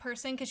such a bad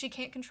person because she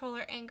can't control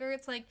her anger?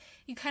 It's like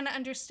you kind of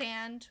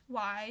understand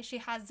why she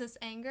has this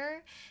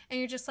anger, and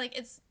you're just like,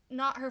 it's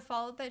not her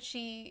fault that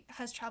she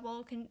has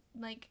trouble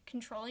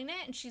controlling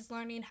it, and she's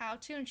learning how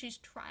to, and she's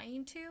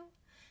trying to.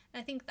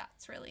 And I think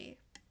that's really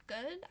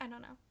good. I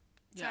don't know.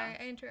 Sorry,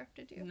 I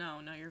interrupted you. No,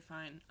 you're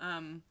fine.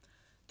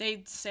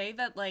 They say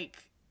that I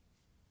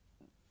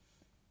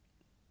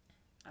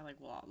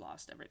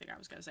lost everything I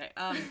was gonna say.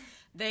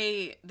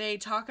 They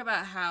talk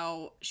about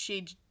how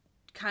she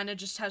kind of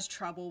just has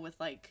trouble with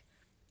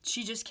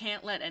she just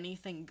can't let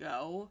anything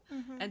go,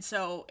 and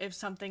so if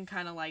something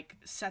kind of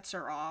sets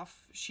her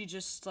off, she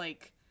just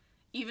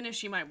even if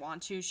she might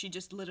want to, she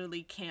just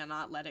literally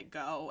cannot let it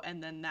go,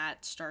 and then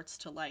that starts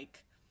to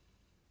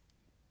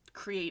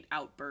create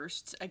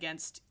outbursts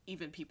against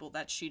even people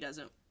that she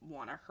doesn't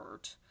want to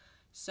hurt.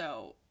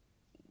 So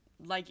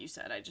like you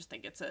said, I just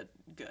think it's a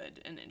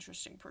good and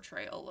interesting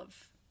portrayal of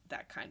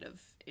that kind of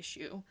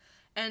issue.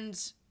 And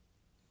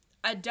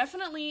I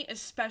definitely,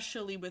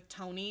 especially with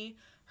Tony,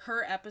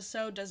 her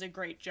episode does a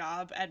great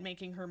job at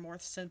making her more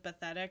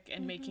sympathetic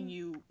and making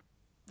you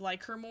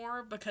like her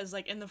more, because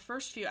in the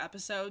first few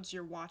episodes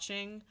you're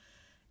watching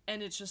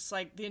and it's just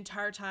the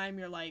entire time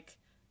you're like,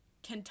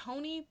 can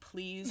Tony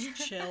please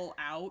chill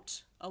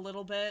out a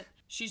little bit?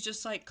 She's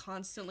just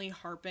constantly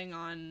harping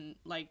on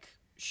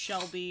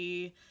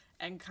Shelby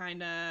and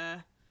kind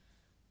of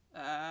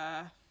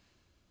I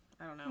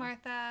don't know,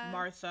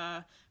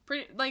 Martha,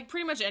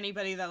 pretty much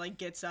anybody that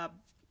gets up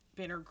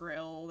in her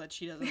grill that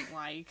she doesn't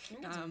like. I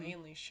think it's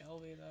mainly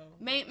Shelby though.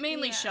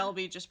 Mainly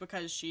Shelby, just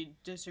because she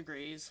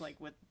disagrees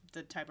with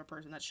the type of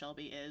person that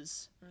Shelby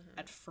is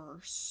at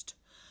first.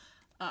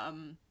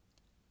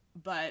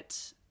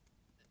 But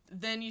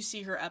then you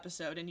see her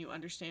episode and you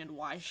understand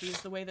why she's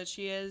the way that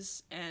she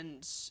is,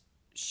 and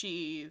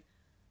she's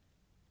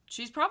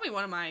probably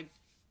one of my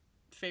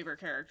favorite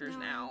characters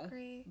now. I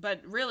agree.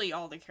 But really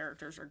all the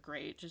characters are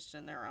great, just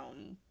in their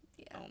own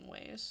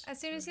ways. As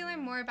soon as you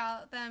learn more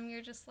about them,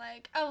 you're just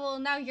like, oh, well,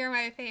 now you're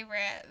my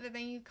favorite. But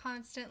then you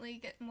constantly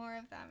get more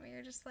of them, and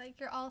you're just like,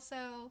 you're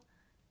also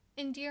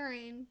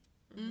endearing.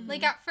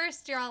 At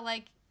first you're all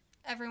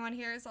everyone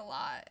here is a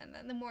lot, and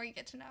then the more you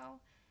get to know,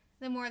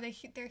 the more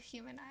they're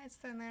humanized,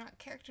 and they're not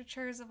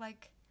caricatures of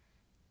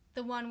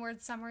the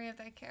one-word summary of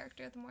their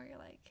character. The more you're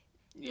like,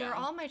 you're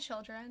all my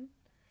children,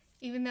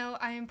 even though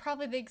I am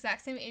probably the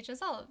exact same age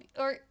as all of you,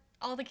 or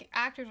all the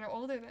actors are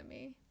older than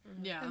me.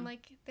 Yeah. I'm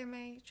they're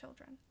my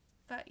children.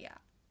 But yeah.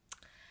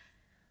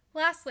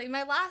 Lastly,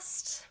 my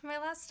last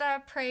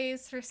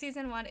praise for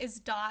season 1 is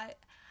Dot.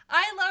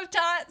 I love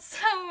Dot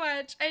so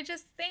much. I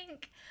just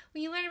think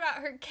when you learn about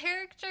her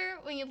character,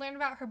 when you learn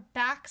about her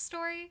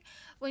backstory,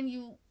 when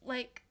you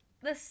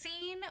the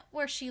scene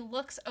where she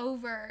looks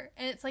over,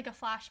 and it's a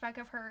flashback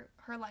of her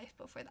life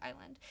before the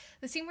island.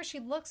 The scene where she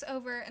looks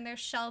over and there's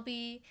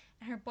Shelby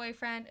and her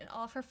boyfriend and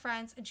all of her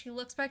friends, and she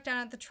looks back down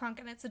at the trunk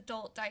and it's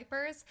adult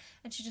diapers,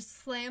 and she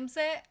just slams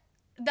it.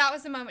 That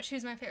was the moment she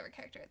was my favorite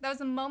character. That was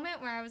the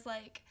moment where I was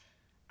like,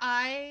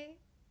 I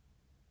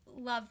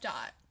love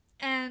Dot.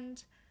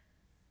 And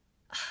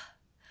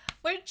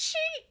when she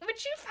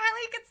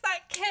finally gets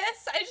that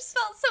kiss, I just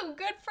felt so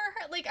good for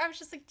her. I was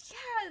just like,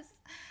 yes.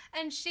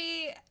 And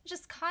she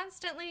just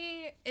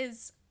constantly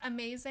is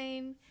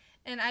amazing.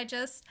 And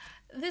this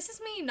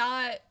is me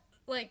not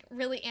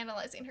really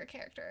analyzing her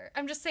character.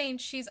 I'm just saying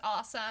she's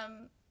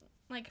awesome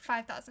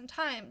 5,000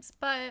 times,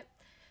 but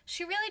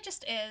she really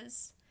just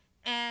is.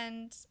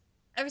 And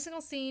every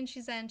single scene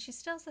she's in, she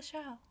steals the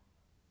show.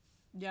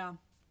 Yeah.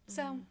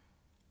 So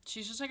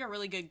she's just a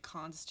really good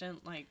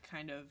constant,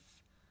 kind of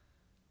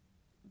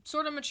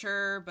sort of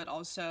mature, but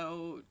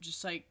also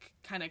just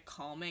kind of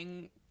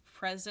calming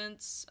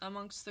presence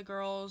amongst the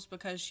girls,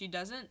 because she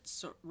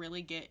doesn't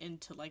really get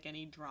into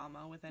any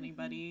drama with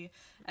anybody.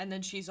 And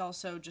then she's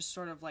also just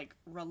sort of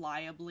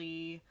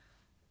reliably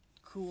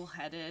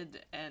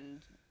cool-headed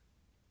and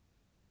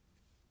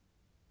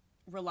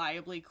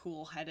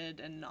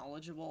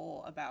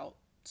knowledgeable about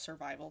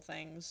survival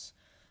things.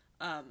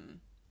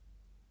 Can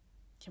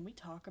we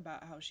talk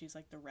about how she's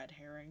the red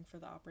herring for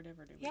the operative,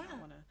 or do we not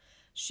want to?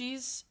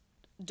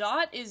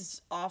 Dot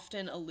is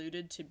often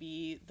alluded to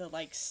be the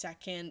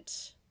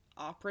second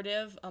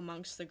operative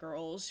amongst the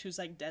girls, who's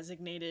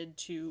designated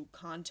to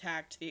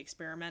contact the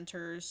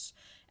experimenters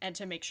and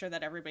to make sure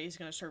that everybody's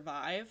going to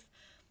survive.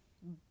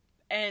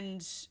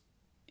 And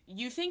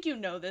you think you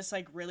know this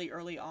really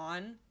early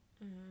on,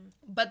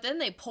 but then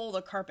they pull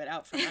the carpet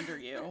out from under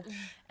you,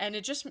 and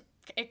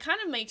it kind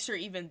of makes her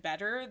even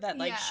better that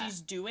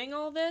she's doing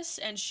all this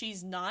and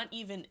she's not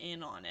even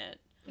in on it.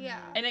 Yeah.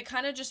 And it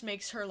kind of just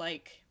makes her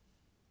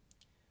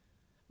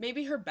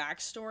maybe her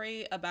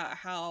backstory about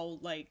how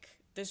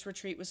this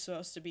retreat was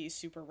supposed to be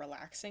super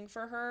relaxing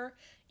for her,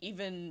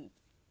 even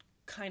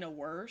kind of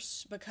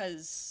worse,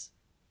 because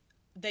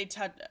they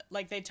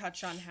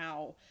touch on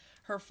how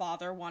her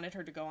father wanted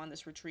her to go on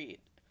this retreat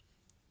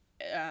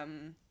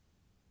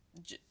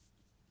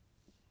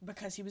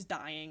because he was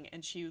dying,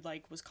 and she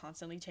was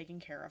constantly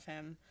taking care of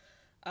him,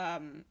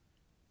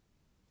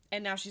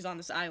 And now she's on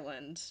this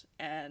island,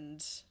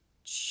 and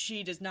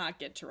she does not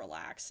get to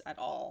relax at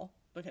all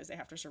because they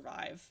have to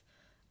survive.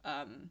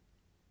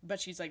 But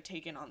she's, like,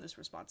 taken on this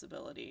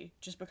responsibility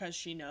just because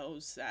she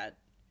knows that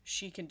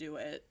she can do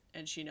it,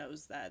 and she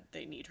knows that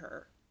they need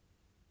her.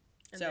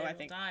 And so they I will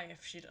think die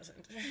if she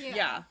doesn't.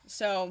 yeah.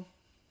 So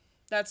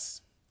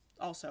that's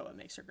also what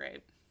makes her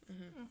great.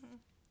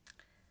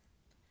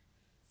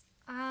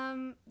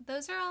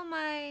 Those are all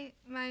my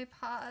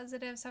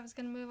positives. I was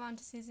gonna move on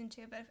to season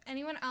 2, but if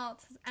anyone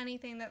else has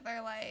anything that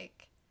they're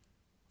like,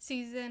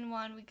 season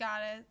 1, we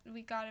gotta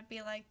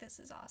be like, this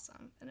is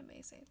awesome and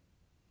amazing.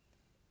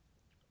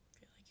 I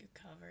feel like you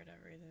covered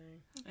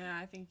everything. Yeah,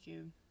 I think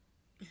you.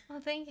 Well,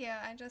 thank you.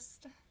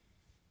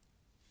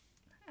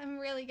 I'm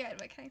really good.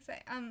 What can I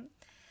say?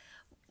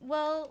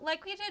 Well,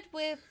 like we did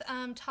with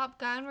Top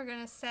Gun, we're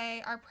gonna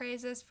say our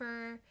praises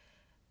for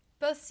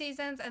both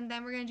seasons, and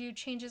then we're going to do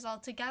changes all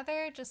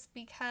together just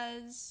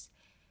because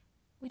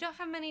we don't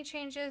have many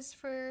changes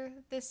for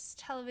this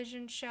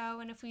television show,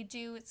 and if we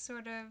do, it's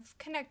sort of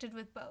connected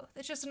with both.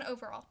 It's just an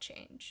overall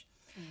change.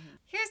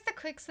 Here's the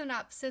quick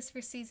synopsis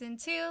for season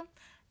 2.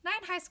 9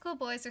 high school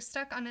boys are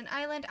stuck on an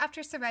island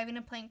after surviving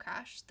a plane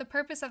crash. The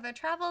purpose of their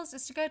travels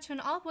is to go to an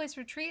all-boys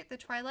retreat, the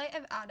Twilight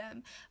of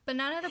Adam, but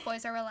none of the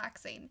boys are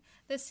relaxing.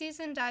 This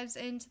season dives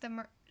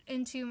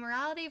into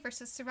morality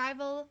versus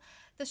survival.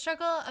 The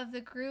struggle of the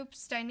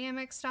group's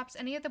dynamic stops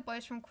any of the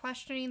boys from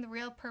questioning the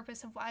real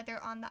purpose of why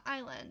they're on the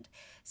island.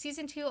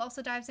 Season 2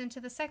 also dives into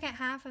the second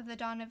half of the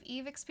Dawn of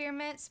Eve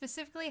experiment,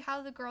 specifically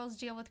how the girls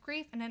deal with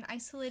grief in an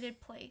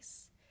isolated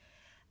place.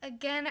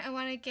 Again, I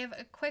want to give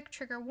a quick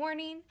trigger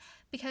warning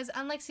because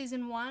unlike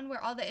season 1,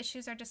 where all the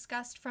issues are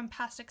discussed from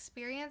past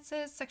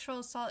experiences, sexual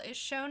assault is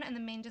shown in the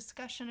main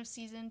discussion of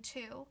season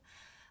 2.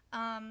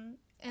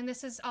 And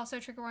this is also a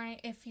trigger warning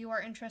if you are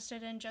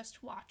interested in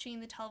just watching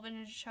the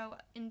television show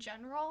in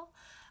general.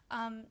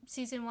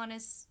 Season 1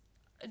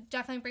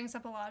 definitely brings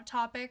up a lot of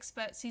topics,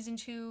 but season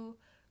 2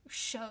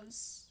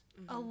 shows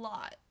a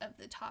lot of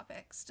the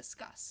topics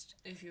discussed.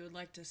 If you would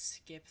like to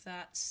skip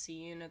that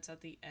scene, it's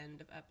at the end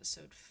of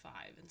episode 5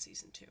 in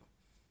season 2.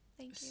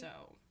 Thank you.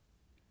 So,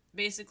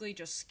 basically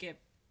just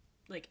skip,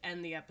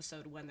 end the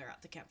episode when they're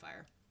at the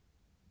campfire.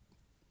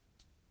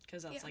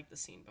 Because that's, the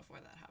scene before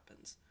that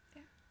happens.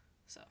 Yeah.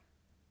 So.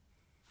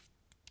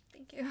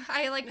 Thank you.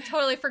 I,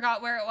 totally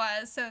forgot where it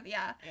was, so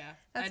yeah. Yeah.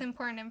 That's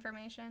important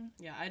information.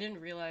 Yeah, I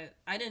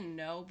didn't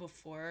know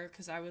before,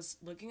 because I was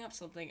looking up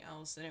something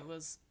else, and it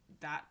was,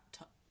 that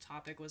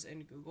topic was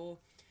in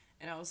Google,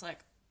 and I was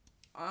like,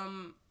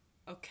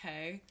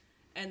 okay.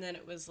 And then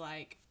it was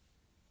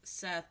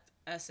Seth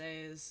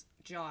essays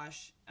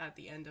Josh at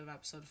the end of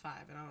episode 5,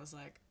 and I was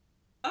like,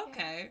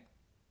 okay.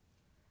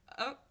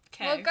 Yeah.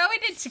 Okay. Well, going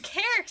into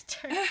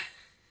character.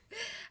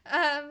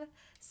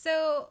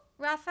 So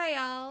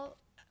Raphael,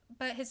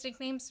 but his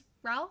nickname's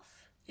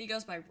Ralph? He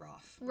goes by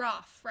Rolf.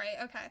 Rolf, right,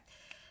 okay.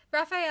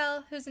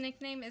 Raphael, whose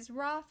nickname is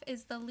Rolf,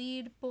 is the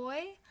lead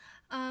boy.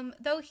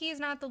 Though he is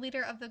not the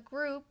leader of the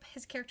group,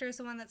 his character is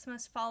the one that's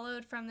most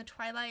followed from the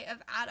Twilight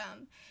of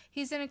Adam.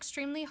 He's an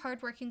extremely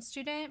hardworking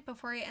student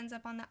before he ends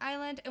up on the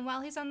island, and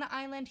while he's on the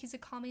island, he's a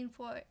calming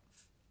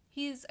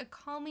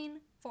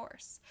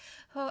force.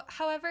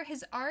 However,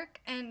 his arc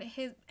and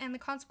the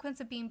consequence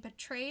of being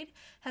betrayed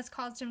has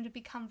caused him to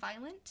become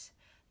violent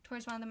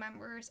towards one of the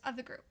members of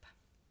the group.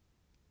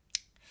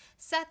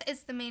 Seth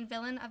is the main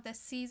villain of this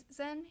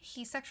season.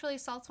 He sexually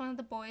assaults one of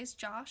the boys,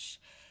 Josh.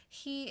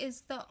 He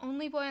is the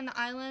only boy on the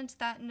island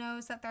that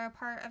knows that they're a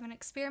part of an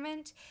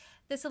experiment.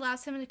 This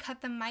allows him to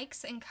cut the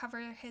mics and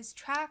cover his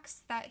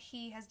tracks that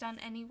he has done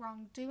any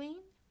wrongdoing.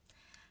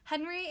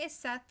 Henry is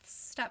Seth's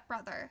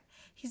stepbrother.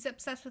 He's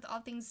obsessed with all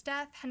things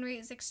death. Henry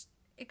is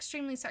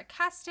extremely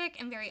sarcastic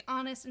and very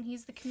honest, and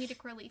he's the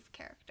comedic relief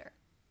character.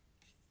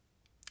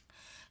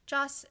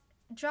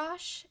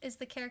 Josh is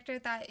the character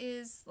that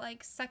is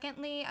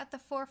secondly at the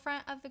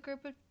forefront of the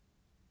group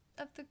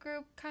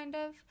kind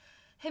of.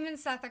 Him and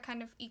Seth are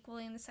kind of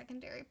equally in the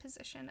secondary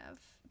position of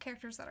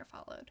characters that are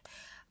followed.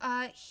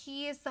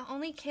 He is the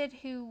only kid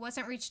who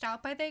wasn't reached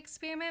out by the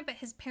experiment, but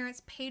his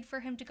parents paid for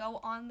him to go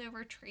on the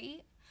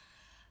retreat.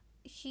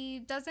 He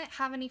doesn't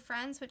have any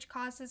friends, which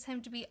causes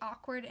him to be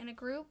awkward in a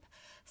group.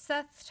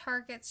 Seth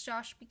targets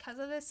Josh because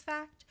of this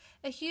fact.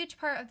 A huge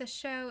part of the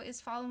show is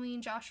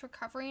following Josh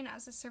recovering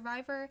as a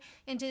survivor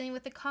and dealing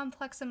with the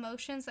complex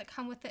emotions that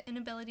come with the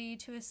inability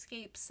to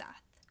escape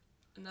Seth.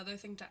 Another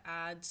thing to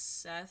add,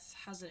 Seth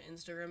has an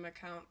Instagram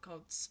account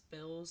called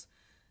Spills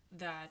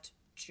that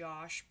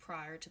Josh,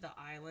 prior to the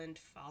island,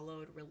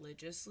 followed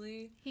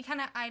religiously. He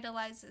kind of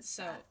idolizes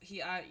Seth.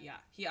 He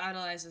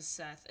idolizes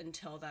Seth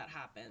until that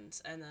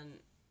happens, and then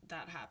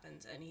that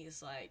happens, and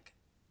he's like,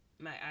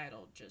 my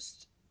idol,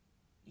 just,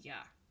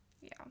 yeah.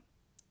 Yeah.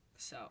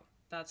 So,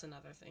 that's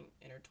another thing,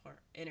 inner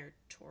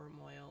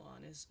turmoil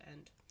on his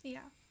end.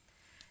 Yeah.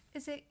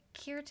 Is it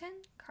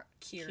Kieran?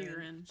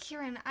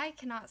 Kieran. I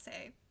cannot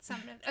say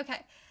something.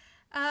 Okay.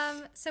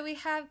 So we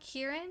have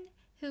Kieran,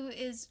 who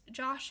is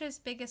Josh's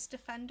biggest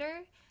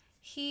defender.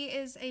 He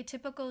is a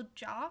typical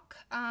jock.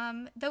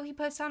 Though he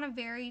puts on a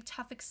very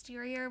tough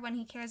exterior, when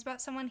he cares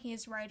about someone, he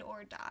is ride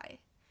or die.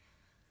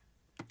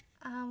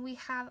 We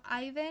have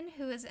Ivan,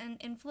 who is an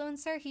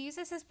influencer. He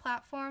uses his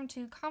platform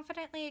to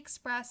confidently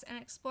express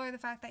and explore the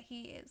fact that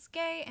he is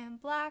gay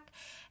and black,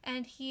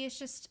 and he is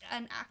just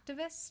an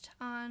activist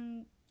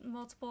on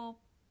multiple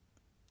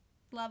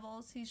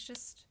levels.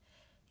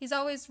 He's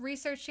always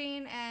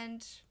researching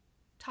and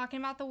talking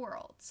about the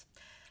world.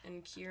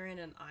 And Kieran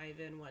and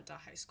Ivan went to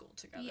high school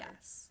together.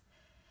 Yes.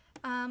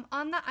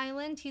 On the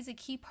island, he's a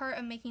key part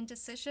of making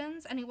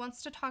decisions, and he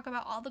wants to talk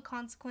about all the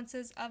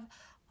consequences of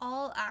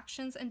all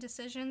actions and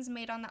decisions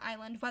made on the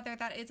island, whether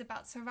that is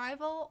about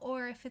survival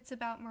or if it's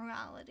about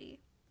morality.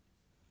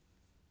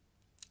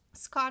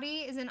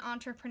 Scotty is an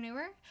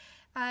entrepreneur.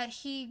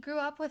 He grew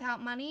up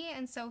without money,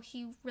 and so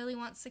he really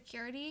wants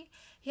security.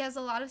 He has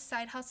a lot of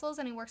side hustles,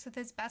 and he works with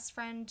his best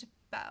friend,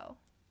 Bo.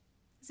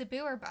 Is it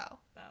Boo or Bo?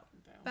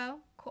 Bo?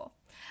 Cool.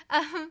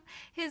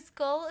 His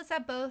goal is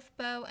that both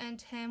Bo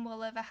and him will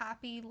live a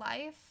happy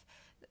life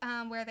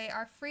where they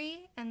are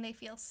free and they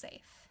feel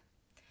safe.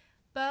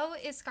 Bo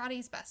is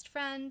Scotty's best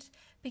friend.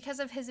 Because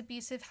of his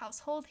abusive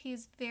household, he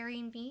is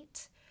very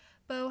neat.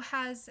 Bo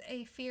has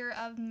a fear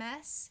of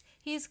mess.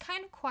 He's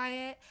kind of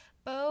quiet.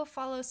 Bo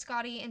follows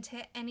Scotty into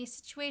any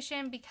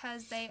situation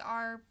because they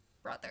are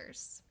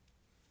brothers.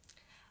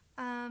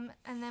 And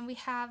then we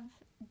have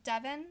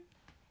Devin,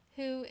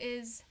 who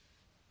is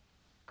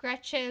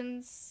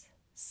Gretchen's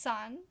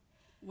son.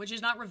 Which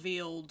is not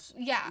revealed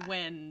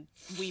when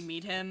we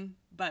meet him,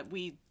 but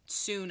we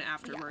soon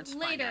afterwards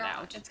find that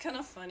out. It's kind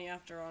of funny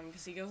after on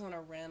because he goes on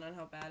a rant on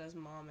how bad his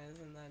mom is,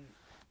 and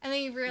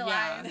then you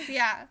realize,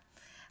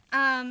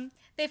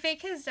 they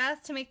fake his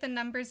death to make the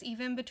numbers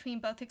even between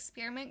both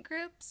experiment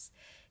groups.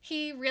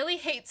 He really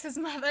hates his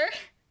mother.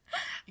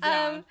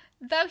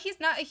 Though he's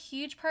not a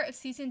huge part of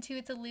season 2,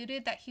 it's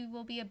alluded that he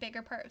will be a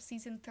bigger part of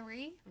season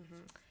 3.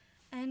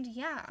 And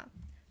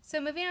so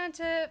moving on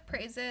to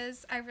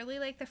praises, I really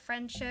like the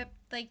friendship,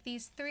 like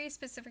these 3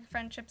 specific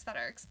friendships that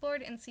are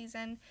explored in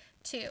season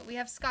 2. We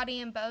have Scotty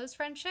and Bo's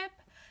friendship.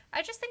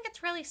 I just think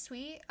it's really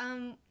sweet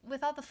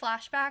with all the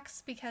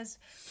flashbacks, because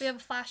we have a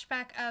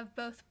flashback of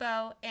both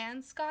Bo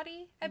and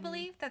Scotty, I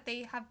believe, that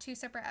they have 2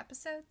 separate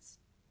episodes.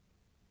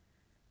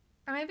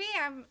 Or maybe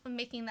I'm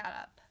making that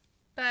up.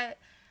 But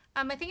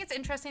I think it's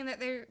interesting that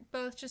they're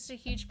both just a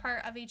huge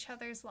part of each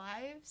other's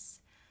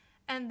lives,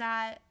 and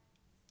that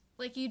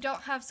like you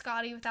don't have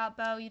Scotty without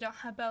Bo, you don't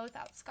have Bo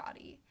without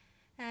Scotty.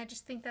 And I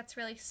just think that's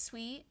really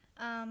sweet.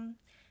 And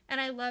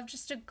I love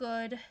just a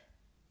good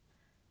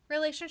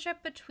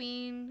relationship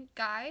between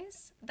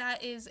guys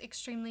that is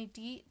extremely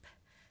deep,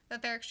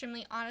 that they're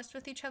extremely honest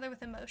with each other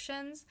with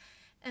emotions,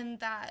 and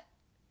that,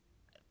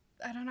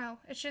 I don't know,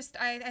 it's just,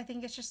 I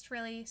think it's just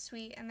really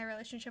sweet, and their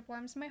relationship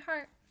warms my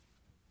heart.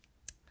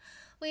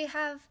 We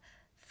have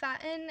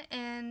Fatin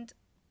and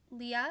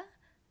Leah,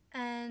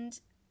 and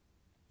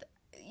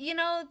you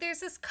know, there's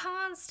this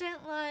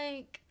constant,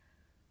 like,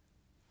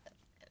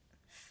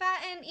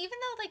 Fatin, even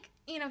though, like,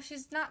 you know,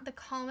 she's not the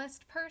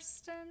calmest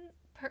person,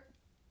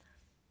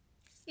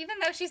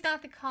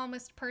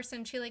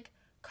 she, like,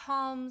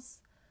 calms,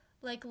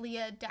 like,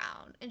 Leah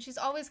down, and she's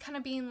always kind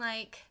of being,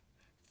 like,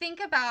 think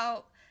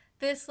about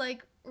this,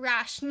 like,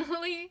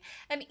 rationally,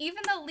 and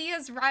even though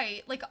Leah's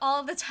right, like,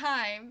 all the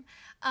time,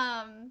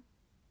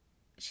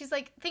 she's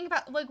like, think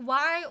about, like,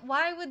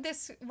 why would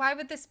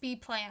this be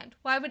planned?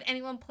 Why would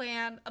anyone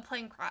plan a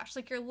plane crash?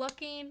 Like, you're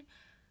looking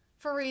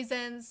for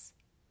reasons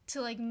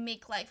to, like,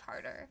 make life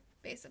harder,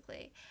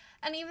 basically.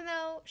 And even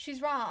though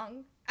she's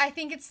wrong, I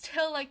think it's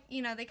still, like,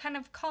 you know, they kind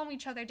of calm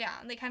each other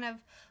down. They kind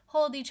of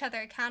hold each other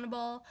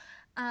accountable.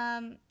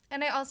 And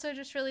I also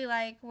just really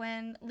like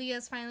when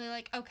Leah's finally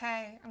like,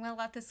 okay, I'm gonna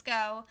let this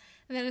go.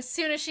 And then as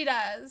soon as she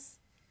does,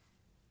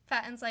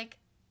 Fatin's, like,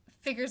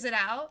 figures it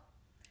out.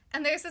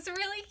 And there's this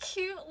really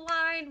cute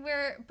line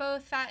where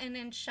both Fatin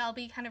and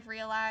Shelby kind of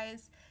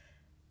realize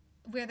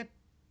where the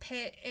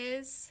pit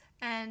is,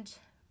 and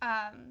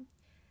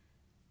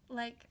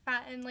like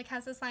Fatin like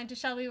has this line to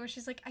Shelby where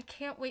she's like, I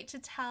can't wait to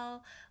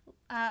tell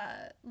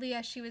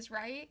Leah she was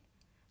right.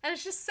 And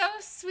it's just so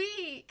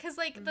sweet, because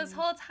like this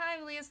whole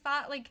time Leah's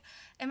thought, like,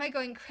 am I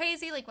going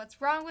crazy? Like,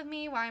 what's wrong with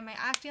me? Why am I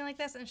acting like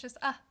this? And it's just,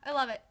 I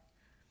love it.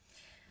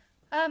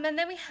 And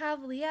then we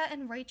have Leah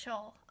and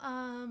Rachel.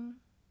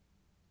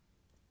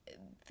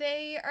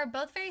 They are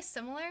both very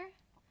similar,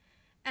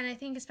 and I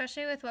think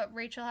especially with what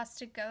Rachel has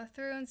to go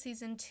through in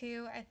season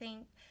 2, I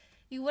think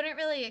you wouldn't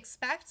really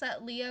expect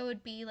that Leah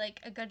would be,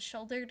 like, a good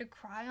shoulder to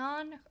cry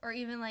on, or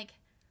even, like,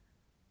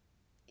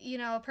 you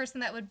know, a person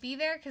that would be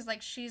there, because,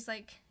 like, she's,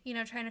 like, you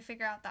know, trying to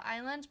figure out the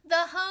island.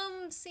 The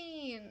home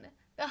scene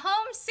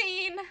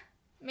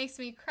makes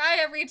me cry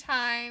every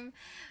time.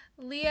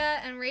 Leah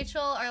and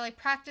Rachel are, like,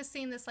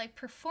 practicing this, like,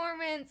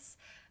 performance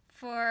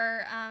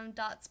for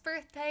Dot's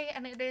birthday,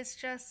 and it is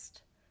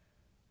just,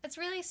 it's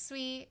really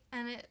sweet,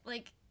 and it,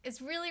 like,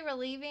 is really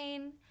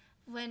relieving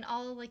when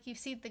all, like, you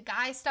see the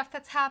guy stuff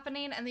that's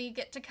happening, and then you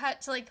get to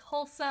cut to, like,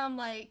 wholesome,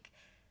 like,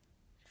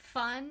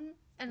 fun,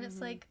 and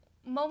it's like,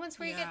 moments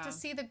where you get Yeah. to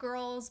see the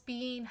girls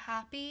being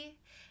happy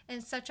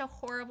in such a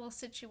horrible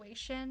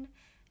situation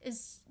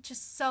is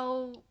just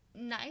so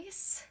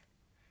nice.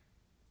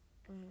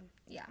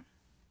 Yeah.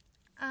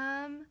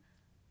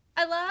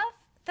 I love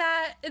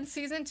that in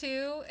season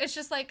 2, it's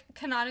just like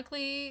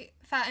canonically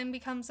Fatin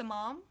becomes a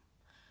mom.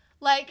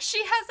 Like,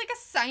 she has like a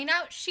sign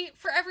out sheet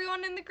for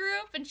everyone in the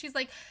group, and she's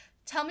like,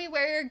 tell me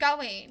where you're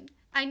going.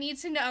 I need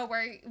to know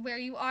where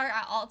you are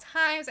at all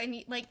times. I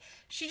need, like,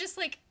 she just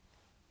like,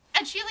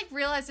 and she like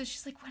realizes,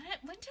 she's like, when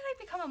did I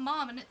become a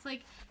mom? And it's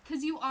like,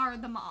 because you are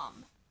the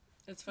mom.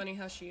 It's funny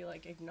how she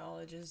like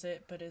acknowledges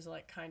it, but is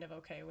like kind of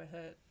okay with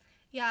it.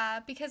 Yeah,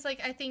 because like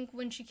I think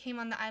when she came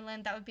on the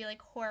island, that would be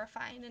like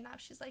horrifying, and now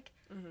she's like,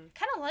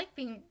 kind of like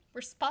being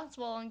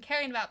responsible and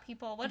caring about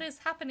people. What is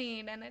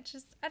happening? And it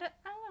just, I don't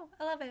know.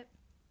 I love it.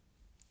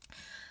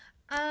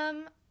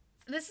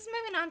 This is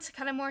moving on to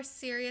kind of more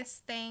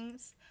serious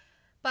things,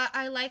 but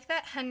I like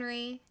that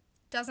Henry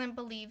doesn't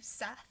believe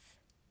Seth.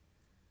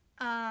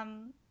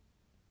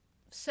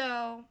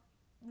 So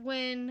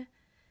when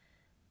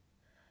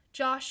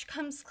Josh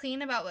comes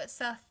clean about what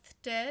Seth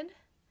did,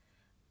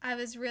 I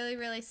was really,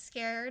 really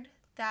scared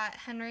that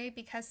Henry,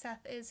 because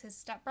Seth is his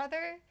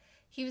stepbrother,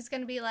 he was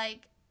going to be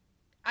like,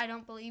 I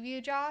don't believe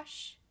you,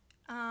 Josh.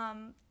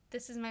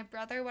 This is my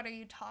brother. What are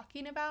you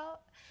talking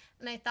about?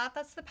 And I thought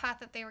that's the path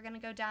that they were going to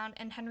go down.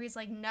 And Henry's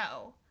like,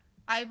 no,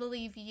 I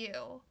believe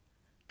you.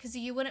 Because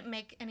you wouldn't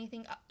make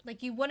anything up.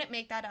 Like, you wouldn't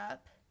make that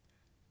up.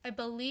 I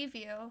believe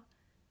you.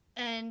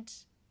 And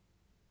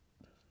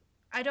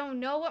I don't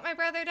know what my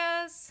brother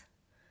does,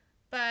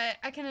 but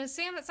I can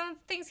assume that some of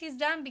the things he's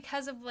done,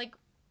 because of, like,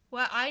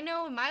 what I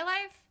know in my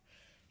life,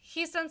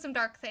 he's done some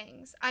dark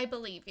things. I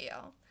believe you.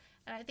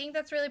 And I think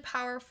that's really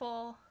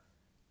powerful.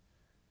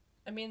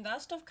 I mean,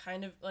 that stuff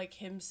kind of, like,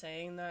 him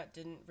saying that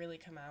didn't really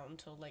come out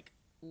until, like,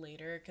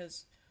 later,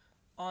 because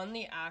on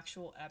the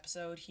actual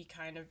episode, he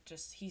kind of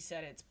just, he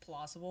said it's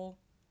plausible.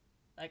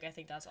 Like, I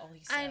think that's all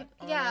he said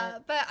on yeah,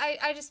 it. but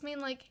I just mean,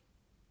 like,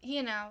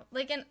 you know,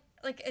 like,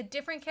 a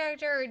different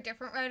character or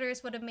different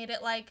writers would have made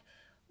it like,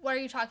 what are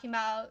you talking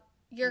about?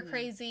 You're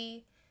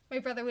crazy. My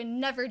brother would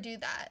never do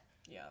that.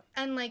 Yeah.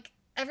 And, like,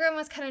 everyone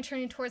was kind of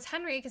turning towards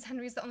Henry because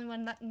Henry's the only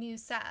one that knew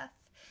Seth.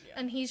 Yeah.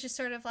 And he's just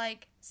sort of,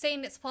 like,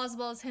 saying it's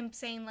plausible as him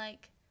saying,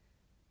 like,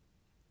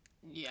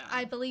 Yeah.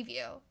 I believe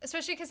you.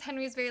 Especially because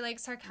Henry's very, like,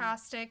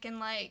 sarcastic and,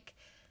 like,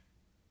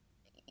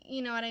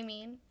 you know what I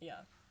mean?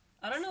 Yeah.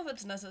 I don't know if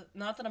it's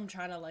not that I'm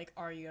trying to, like,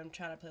 argue. I'm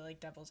trying to play, like,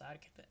 devil's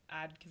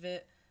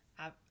advocate.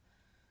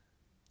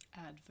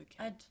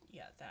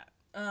 Yeah, that.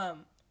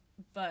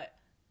 But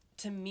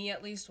to me,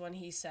 at least, when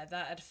he said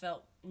that, it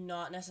felt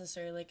not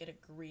necessarily like it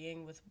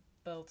agreeing with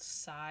both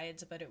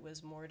sides, but it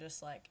was more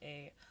just like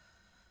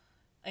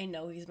I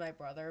know he's my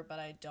brother, but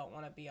I don't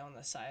want to be on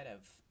the side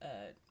of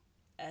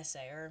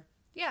essayer,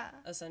 Yeah.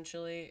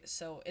 essentially.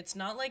 So it's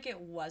not like it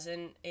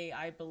wasn't a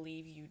I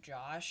believe you,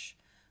 Josh,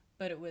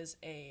 but it was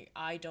a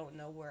I don't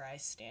know where I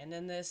stand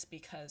in this,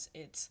 because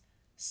it's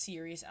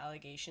serious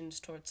allegations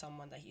towards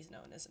someone that he's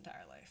known his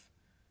entire life.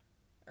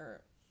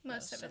 Or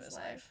Most of his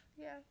life.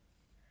 Yeah.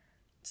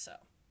 So.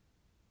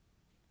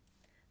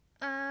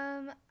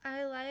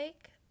 I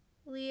like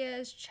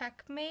Leah's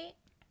checkmate.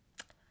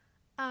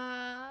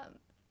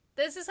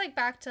 This is, like,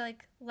 back to,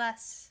 like,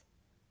 less,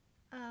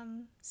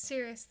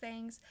 serious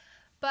things.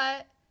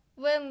 But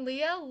when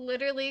Leah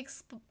literally,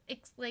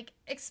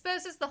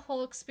 exposes the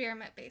whole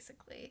experiment,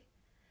 basically,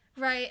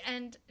 right?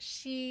 And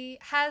she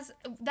has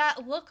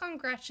that look on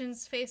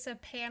Gretchen's face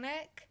of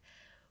panic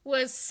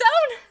was so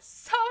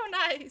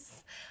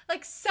nice.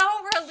 Like, so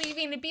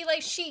relieving to be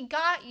like, she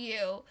got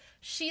you.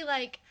 She,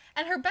 like,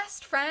 and her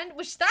best friend,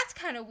 which that's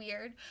kind of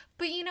weird.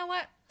 But you know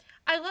what?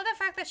 I love the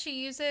fact that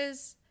she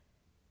uses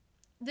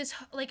this,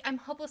 like, I'm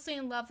hopelessly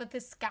in love with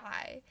this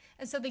guy.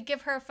 And so they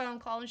give her a phone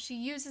call, and she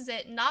uses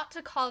it not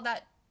to call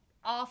that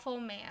awful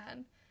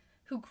man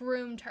who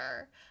groomed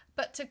her,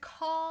 but to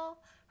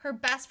call her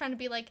best friend to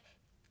be like,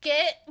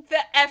 get the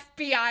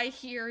FBI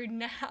here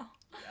now.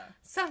 Yeah.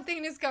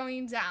 Something is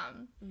going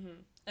down.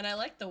 Mm-hmm. And I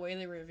like the way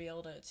they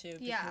revealed it, too,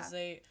 because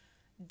they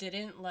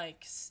didn't,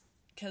 like,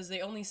 because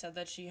they only said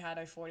that she had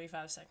a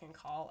 45-second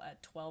call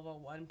at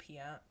 12:01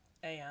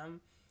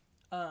 a.m.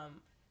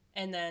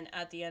 And then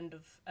at the end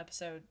of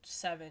episode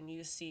 7,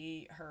 you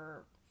see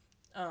her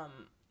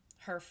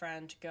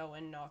friend go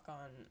and knock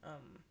on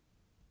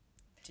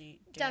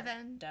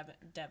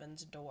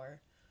Devin's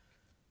door.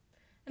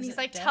 And he's it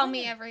like, Devin tell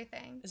me or-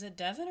 everything. Is it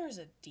Devin or is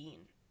it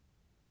Dean?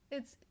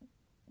 It's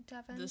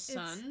Devin. The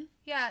son?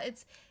 Yeah,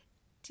 it's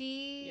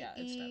D-E... Yeah,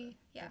 it's Devin.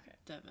 Yeah. Okay.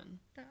 Devin.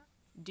 Yeah.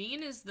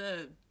 Dean is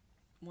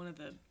one of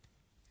the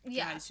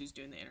guys who's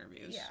doing the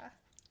interviews. Yeah.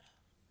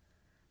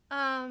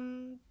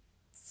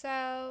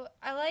 So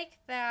I like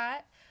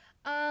that.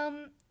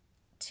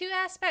 Two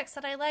aspects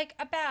that I like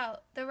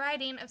about the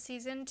writing of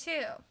season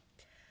 2.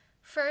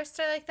 First,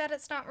 I like that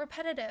it's not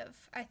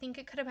repetitive. I think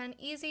it could have been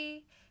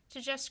easy to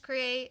just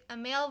create a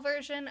male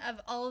version of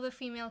all of the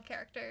female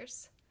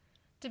characters.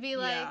 To be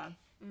like, Yeah.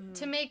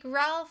 to make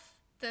Ralph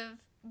the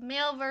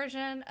male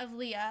version of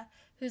Leah,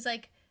 who's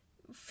like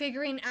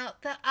figuring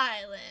out the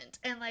island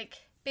and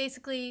like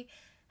basically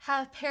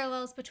have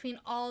parallels between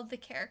all of the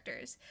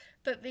characters.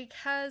 But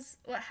because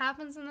what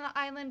happens in the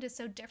island is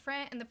so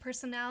different and the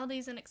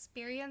personalities and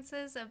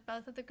experiences of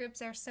both of the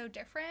groups are so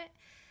different,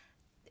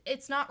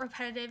 it's not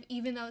repetitive,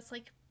 even though it's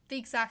like the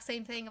exact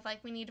same thing of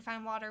like, we need to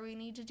find water, we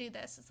need to do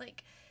this. It's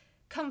like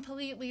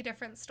completely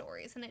different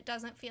stories, and it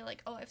doesn't feel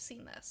like, oh, I've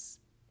seen this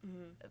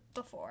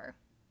before.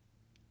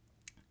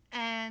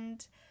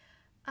 And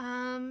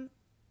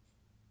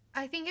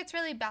I think it's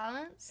really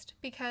balanced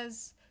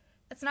because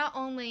it's not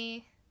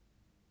only...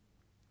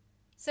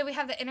 So we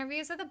have the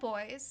interviews of the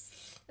boys,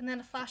 and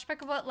then a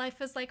flashback of what life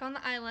was like on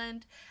the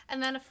island,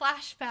 and then a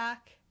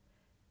flashback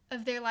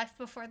of their life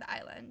before the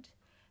island.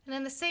 And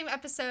in the same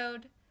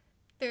episode,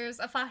 there's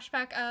a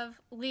flashback of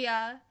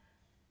Leah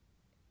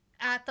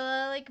at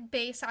the like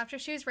base after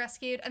she was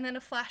rescued, and then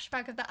a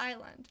flashback of the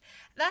island.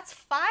 That's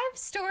 5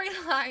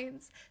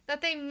 storylines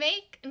that they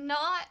make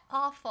not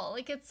awful.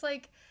 Like, it's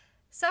like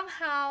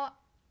somehow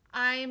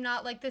I'm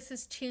not like, this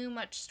is too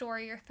much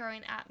story you're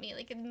throwing at me.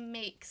 Like, it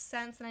makes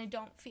sense and I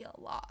don't feel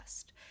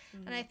lost.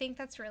 And I think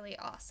that's really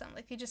awesome.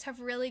 Like, they just have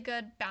really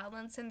good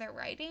balance in their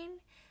writing.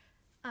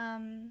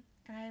 And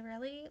I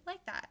really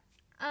like that.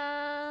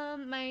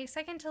 My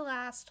second to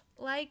last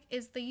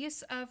is the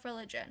use of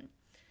religion.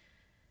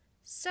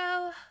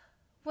 So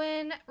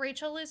when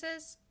Rachel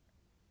loses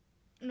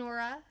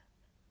Nora,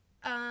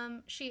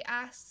 she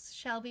asks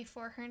Shelby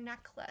for her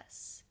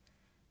necklace.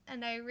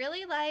 And I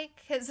really like,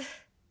 because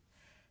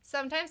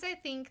sometimes I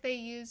think they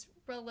use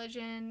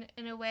religion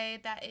in a way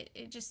that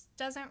it just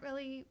doesn't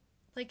really,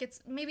 like, it's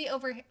maybe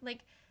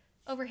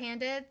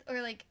overhanded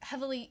or like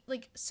heavily,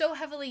 like so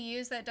heavily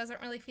used that it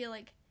doesn't really feel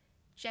like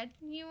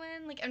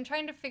genuine. Like, I'm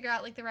trying to figure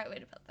out like the right way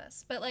to put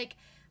this, but like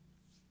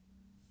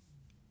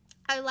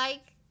I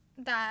like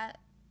that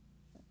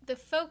the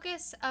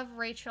focus of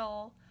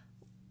Rachel,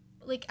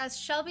 like as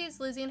Shelby is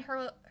losing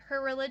her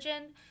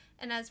religion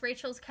and as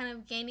Rachel's kind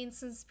of gaining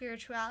some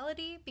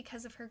spirituality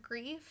because of her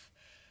grief,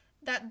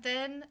 that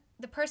then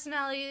the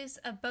personalities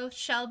of both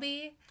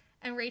Shelby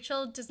and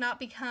Rachel does not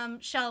become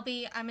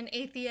Shelby, I'm an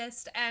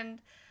atheist,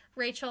 and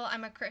Rachel,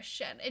 I'm a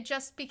Christian. It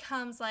just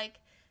becomes like,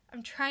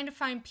 I'm trying to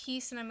find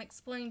peace and I'm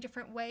exploring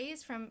different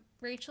ways from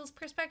Rachel's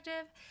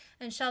perspective.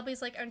 And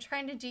Shelby's like, I'm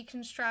trying to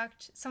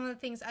deconstruct some of the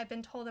things I've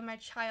been told in my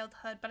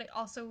childhood, but I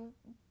also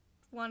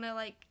want to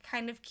like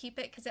kind of keep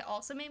it because it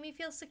also made me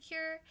feel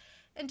secure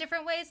in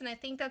different ways. And I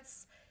think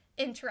that's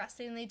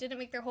interesting. They didn't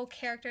make their whole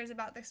characters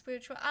about their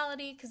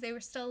spirituality because they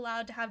were still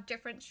allowed to have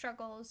different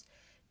struggles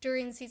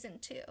during season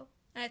 2.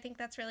 And I think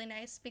that's really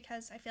nice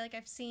because I feel like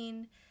I've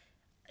seen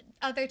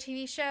other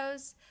TV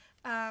shows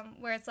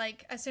where it's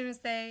like as soon as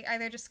they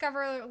either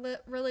discover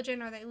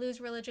religion or they lose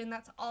religion,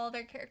 that's all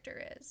their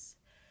character is.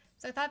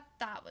 So I thought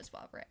that was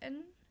well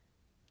written.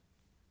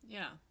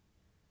 Yeah.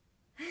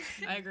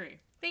 I agree.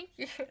 Thank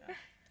you. Yeah.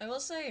 I will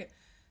say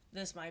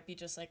this might be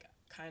just like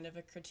kind of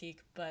a critique,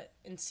 but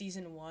in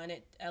season 1,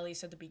 it, at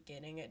least at the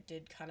beginning, it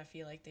did kind of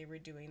feel like they were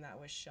doing that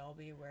with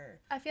Shelby, where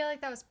I feel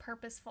like that was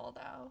purposeful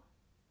though.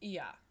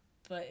 Yeah,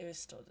 but it was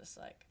still just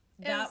like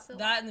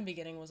that in the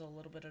beginning was a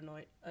little bit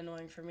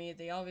annoying for me.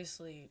 They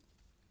obviously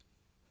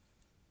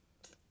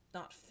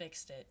not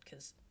fixed it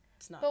because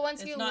it's not. But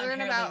once you learn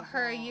about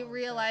her, you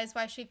realize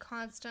why she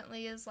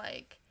constantly is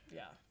like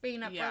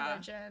bringing up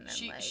religion.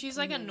 And she's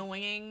like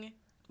annoying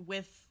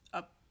with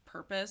a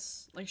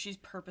purpose. Like she's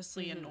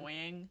purposely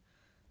annoying.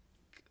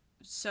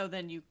 So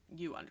then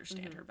you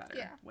understand her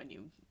better when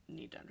you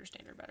need to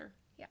understand her better.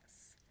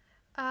 Yes.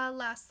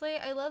 Lastly,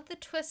 I love the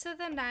twist of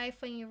the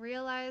knife when you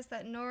realize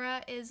that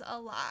Nora is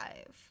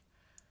alive.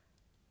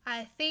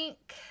 I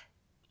think...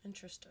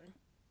 Interesting.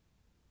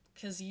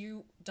 Because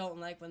you don't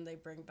like when they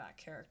bring back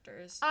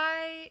characters.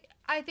 I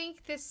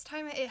think this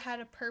time it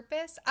had a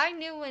purpose. I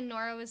knew when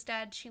Nora was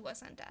dead, she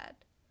wasn't dead.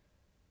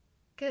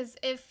 Because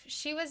if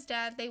she was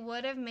dead, they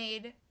would have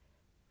made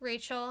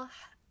Rachel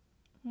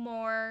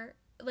more...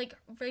 Like,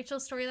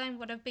 Rachel's storyline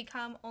would have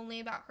become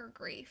only about her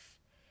grief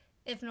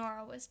if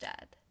Nora was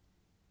dead.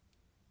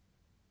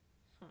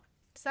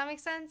 Does that make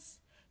sense?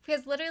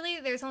 Because literally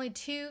there's only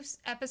 2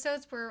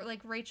 episodes where, like,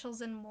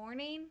 Rachel's in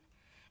mourning.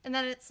 And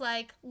then it's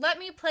like, let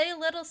me play a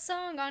little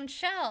song on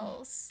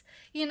shells.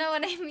 You know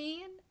what I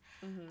mean?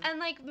 Mm-hmm. And,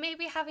 like,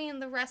 maybe having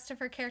the rest of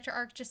her character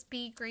arc just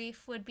be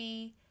grief would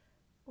be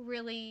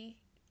really,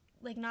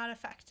 like, not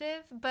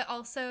effective. But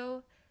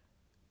also...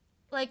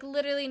 Like,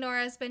 literally,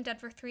 Nora's been dead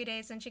for 3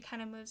 days, and she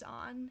kind of moves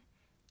on.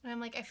 And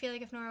I'm like, I feel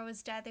like if Nora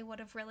was dead, they would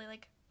have really,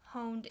 like,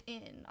 honed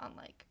in on,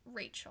 like,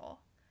 Rachel.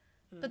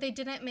 But they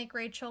didn't make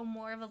Rachel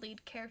more of a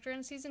lead character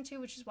in season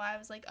 2, which is why I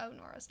was like, oh,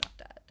 Nora's not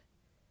dead.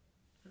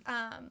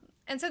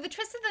 And so the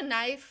twist of the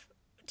knife,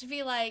 to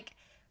be like,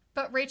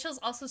 but Rachel's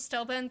also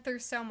still been through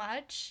so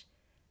much.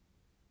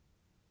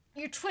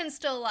 Your twin's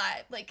still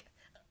alive. Like,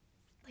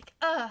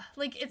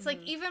 it's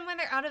like, even when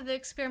they're out of the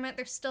experiment,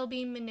 they're still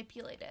being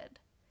manipulated.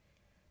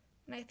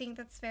 And I think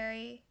that's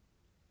very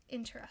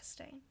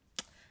interesting.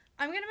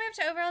 I'm going to move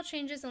to overall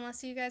changes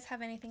unless you guys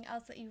have anything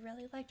else that you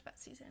really liked about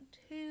season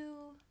 2.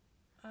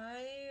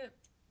 I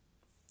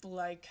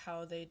like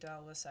how they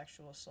dealt with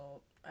sexual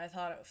assault. I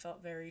thought it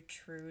felt very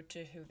true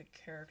to who the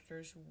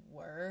characters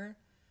were,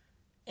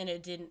 and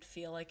it didn't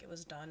feel like it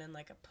was done in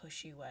like a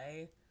pushy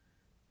way,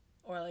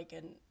 or like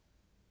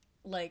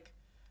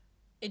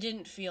it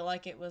didn't feel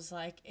like it was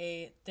like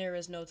there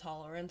is no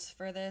tolerance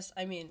for this.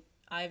 I mean,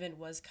 Ivan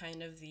was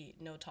kind of the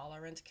no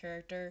tolerance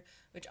character,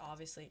 which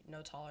obviously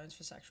no tolerance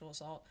for sexual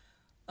assault.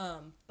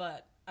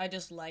 But I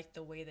just liked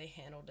the way they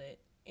handled it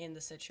in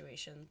the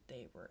situation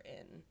they were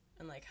in,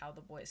 and like how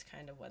the boys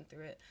kind of went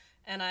through it.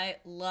 And I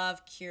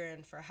love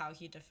Kieran for how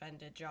he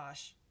defended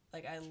Josh.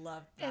 Like, I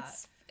love that.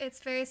 It's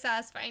very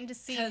satisfying to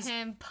see 'Cause-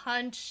 him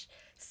punch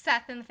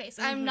Seth in the face.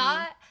 Mm-hmm.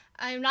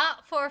 I'm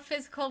not for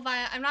physical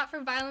violence. I'm not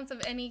for violence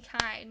of any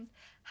kind.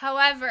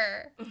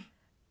 However,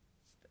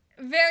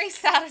 very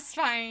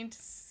satisfying to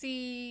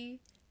see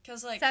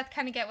 'Cause, like, Seth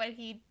kind of get what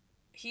he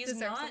he's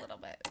deserves not a little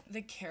bit.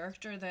 the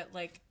character that,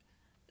 like,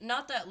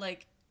 not that,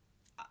 like,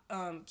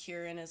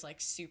 Kieran is, like,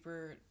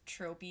 super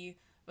tropey,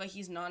 but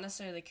he's not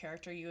necessarily the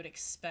character you would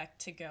expect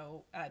to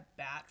go at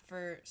bat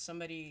for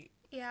somebody.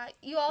 Yeah,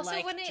 you also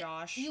Like wouldn't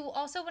Josh. you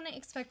also wouldn't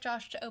expect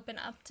Josh to open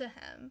up to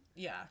him,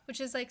 Yeah. which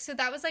is like, so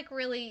that was like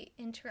really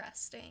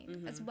interesting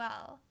Mm-hmm. as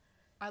well.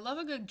 I love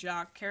a good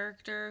jock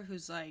character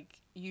who's like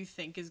you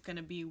think is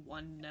gonna be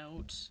one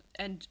note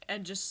and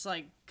just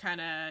like kind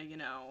of, you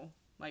know,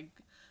 like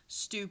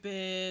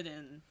stupid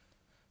and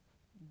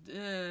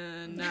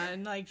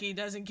and like he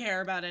doesn't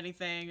care about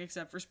anything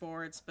except for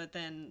sports, but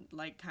then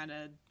like kind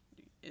of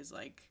is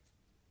like,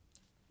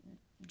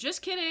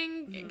 just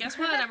kidding. Guess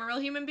what? I'm a real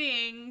human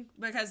being,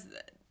 because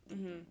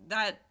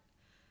that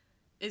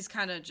is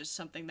kind of just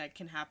something that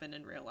can happen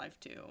in real life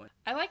too.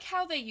 I like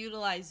how they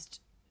utilized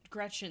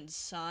Gretchen's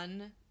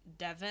son,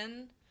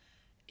 Devin.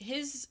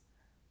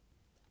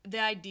 The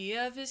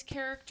idea of his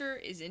character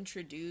is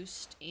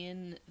introduced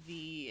in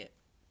the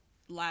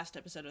last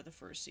episode of the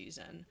first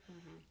season,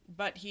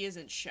 but he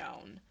isn't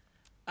shown.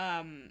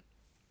 And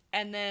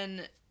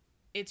then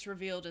it's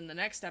revealed in the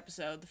next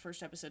episode, the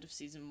first episode of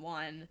season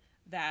 1,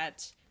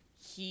 that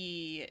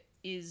he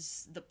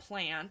is the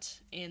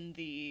plant in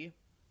the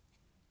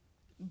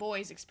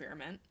boys'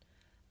 experiment,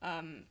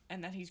 and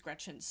that he's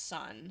Gretchen's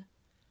son,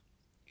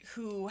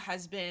 who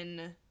has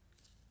been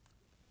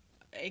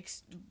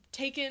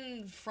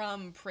taken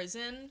from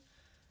prison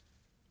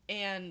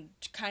and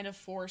kind of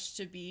forced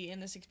to be in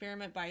this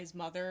experiment by his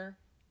mother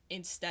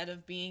instead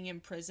of being in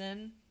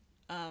prison.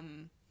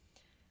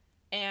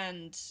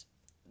 And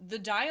the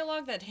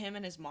dialogue that him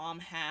and his mom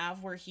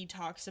have, where he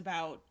talks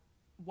about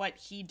what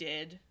he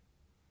did,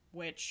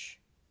 which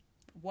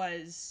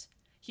was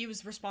he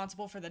was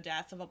responsible for the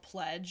death of a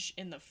pledge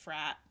in the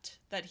frat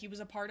that he was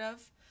a part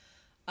of.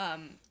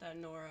 That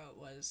Nora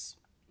was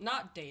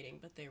not dating,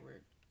 but they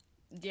were.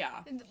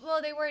 Yeah.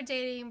 Well, they were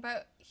dating,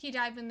 but he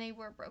died when they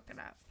were broken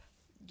up.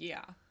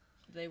 Yeah.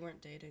 They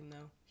weren't dating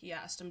though. He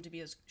asked him to be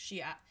his.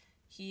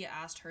 He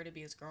asked her to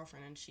be his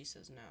girlfriend, and she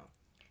says no.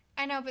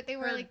 I know, but they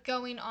were Her- like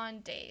going on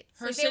dates.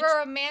 her Like, they sit- were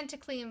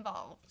romantically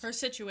involved. Her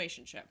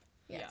situationship.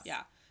 Yes.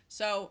 Yeah.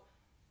 So,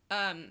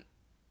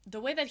 the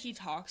way that he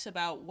talks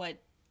about what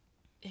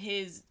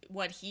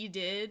he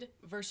did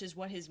versus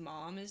what his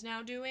mom is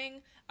now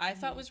doing, I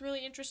thought was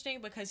really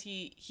interesting, because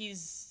he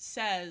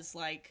says,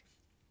 like,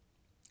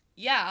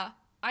 yeah,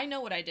 I know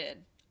what I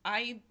did.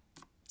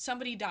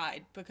 Somebody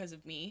died because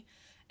of me,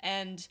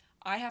 and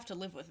I have to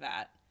live with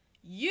that.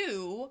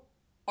 You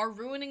are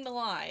ruining the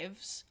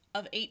lives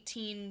of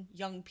 18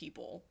 young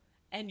people,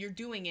 and you're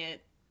doing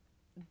it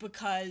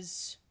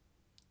because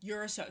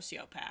you're a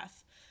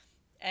sociopath.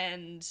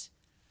 And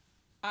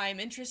I'm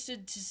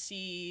interested to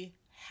see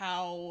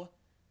how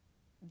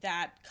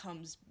that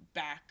comes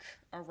back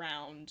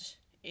around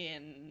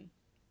in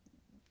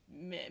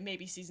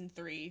maybe season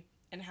 3,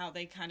 and how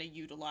they kind of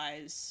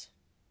utilize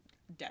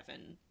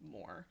Devin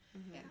more.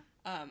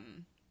 Yeah.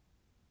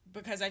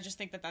 Because I just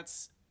think that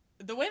that's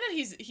the way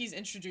that he's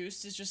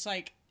introduced is just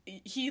like,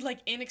 he like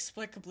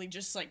inexplicably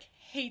just like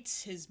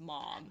hates his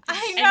mom.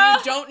 I And know.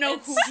 you don't know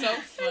who So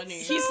funny.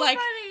 He's So like,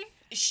 funny.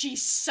 she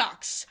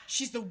sucks.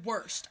 She's the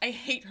worst. I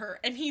hate her.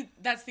 And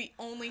that's the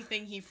only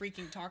thing he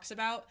freaking talks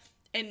about.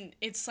 And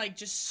it's like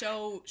just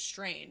so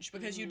strange,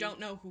 because you don't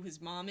know who his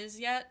mom is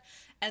yet.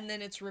 And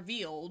then it's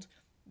revealed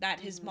that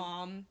his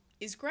mom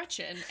is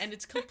Gretchen, and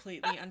it's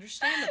completely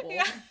understandable.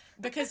 Yeah.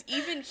 Because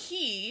even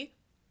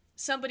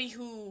somebody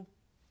who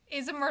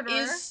Is a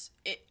murderer.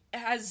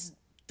 has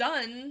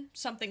done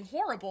something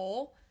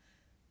horrible,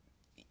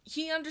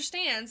 he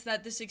understands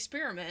that this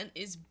experiment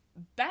is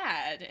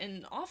bad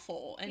and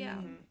awful, and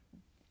Yeah.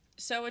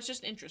 so it's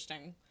just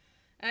interesting.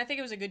 And I think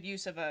it was a good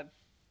use of a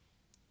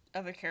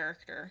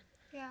character.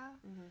 Yeah.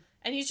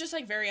 And he's just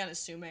like very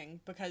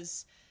unassuming,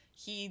 because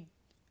he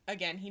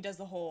does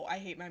the whole I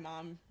hate my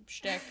mom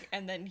shtick,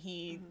 and then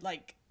he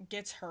like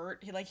gets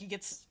hurt. He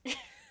gets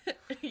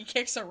he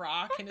kicks a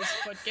rock and his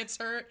foot gets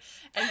hurt,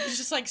 and he's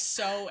just like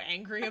so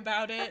angry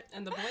about it.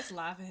 And the boys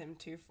laugh at him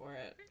too for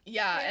it.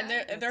 Yeah, and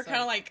they're It's kind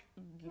of like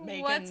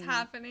making What's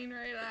happening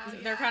right now?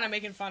 they're kind of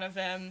making fun of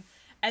him.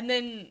 And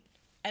then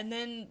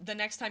the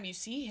next time you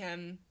see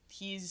him,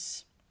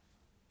 he's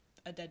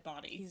a dead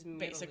body. He's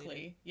basically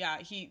mutilated. Yeah,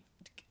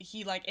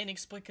 he like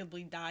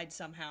inexplicably died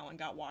somehow and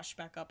got washed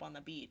back up on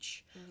the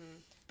beach.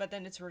 But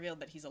then it's revealed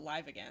that he's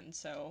alive again,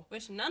 so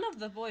Which none of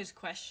the boys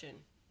question.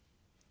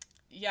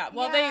 yeah,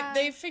 well, Yeah.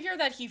 they figure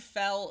that he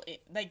fell,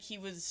 like, he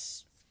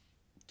was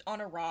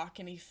on a rock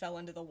and he fell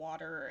into the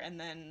water and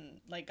then,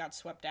 like, got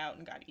swept out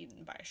and got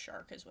eaten by a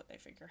shark is what they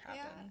figure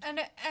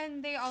happened.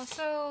 And they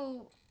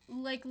also,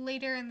 like,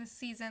 later in the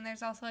season,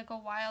 there's also, like, a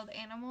wild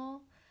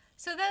animal.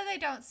 So though they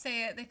don't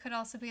say it, they could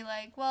also be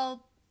like,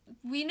 well,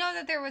 we know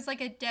that there was,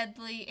 like, a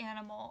deadly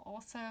animal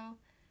also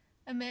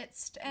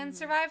amidst. And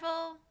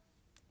survival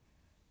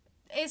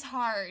is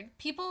hard.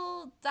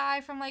 People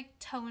die from, like,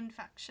 toe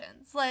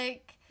infections.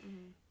 Like,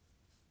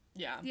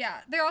 Yeah.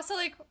 yeah. They're also,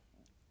 like,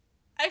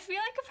 I feel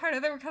like a part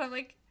of them were kind of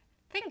like,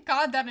 thank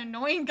God that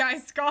annoying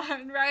guy's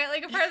gone, right?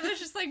 Like, a part of them is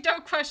just like,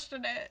 don't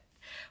question it.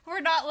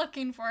 We're not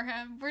looking for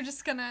him. We're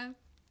just gonna,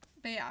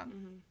 but yeah.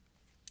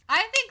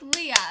 I think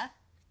Leah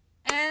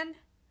and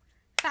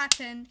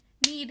Fatin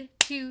need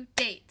to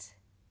date.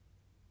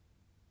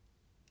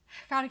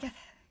 Glad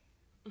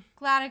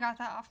I got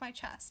that off my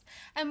chest.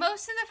 And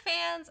most of the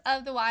fans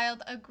of The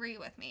Wild agree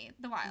with me.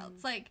 The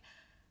Wilds. Like,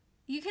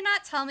 you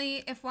cannot tell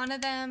me if one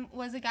of them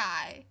was a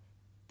guy,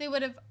 they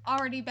would have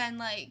already been,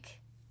 like,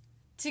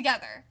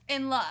 together,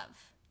 in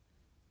love.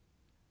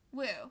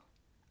 Woo.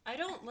 I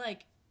don't,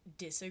 like,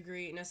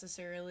 disagree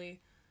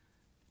necessarily,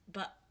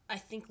 but I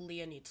think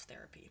Leah needs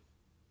therapy.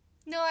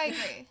 No, I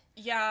agree.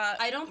 Yeah.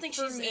 I don't think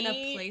for she's in a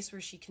me, place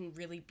where she can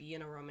really be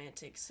in a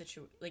romantic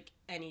like,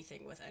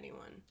 anything with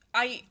anyone.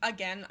 I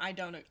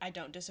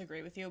don't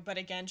disagree with you, but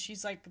again,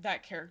 she's like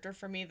that character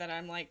for me that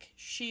I'm like,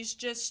 she's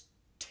just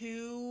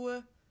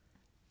too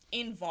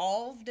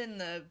involved in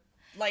the,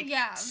 like,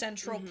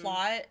 central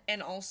plot,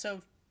 and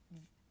also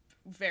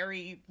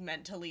very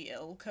mentally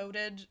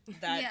ill-coded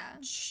that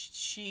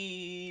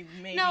she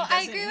maybe doesn't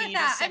I agree with need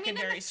that. a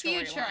secondary in the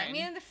future. storyline. I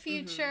mean, in the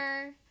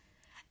future,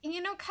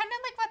 you know, kind of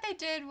like what they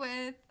did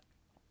with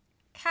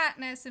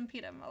Katniss and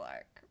Peeta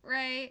Mellark,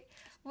 right?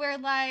 Where,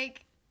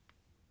 like,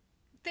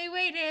 they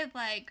waited,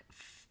 like,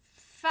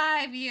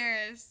 5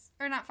 years,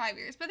 or not 5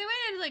 years, but they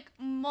waited, like,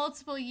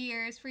 multiple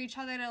years for each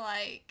other to,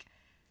 like,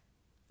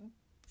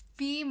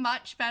 be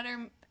much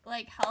better,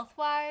 like,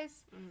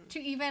 health-wise, to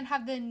even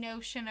have the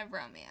notion of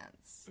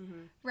romance,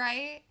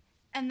 right?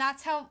 And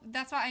that's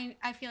why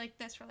I feel like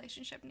this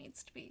relationship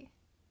needs to be.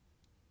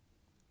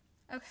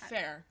 Okay.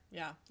 Fair.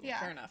 Yeah.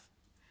 Fair enough.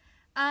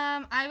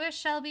 I wish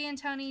Shelby and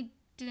Tony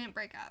didn't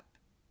break up.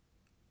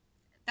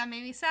 That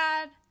made me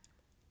sad.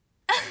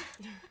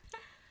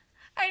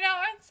 I know,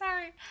 I'm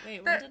sorry.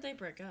 Wait, when did they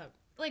break up?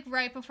 Like,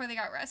 right before they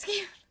got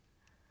rescued.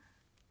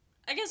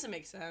 I guess it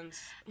makes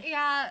sense.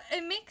 Yeah,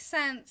 it makes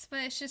sense, but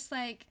it's just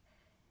like,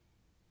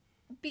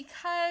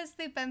 because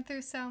they've been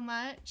through so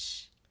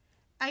much,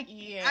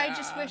 I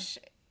just wish.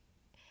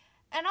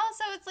 And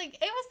also, it's like,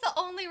 it was the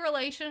only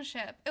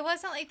relationship. It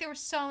wasn't like there were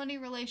so many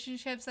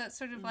relationships that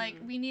sort of like,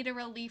 we need a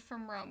relief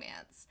from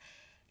romance.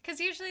 Because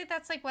usually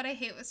that's like what I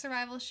hate with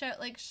survival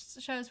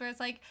shows where it's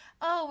like,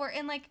 oh, we're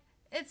in like,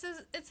 it's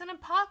an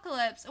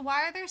apocalypse.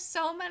 Why are there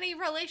so many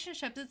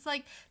relationships? It's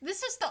like,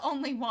 this is the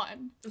only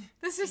one.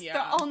 This is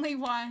the only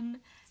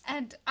one.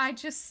 And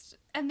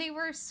and they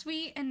were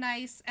sweet and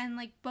nice and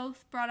like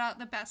both brought out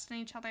the best in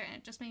each other, and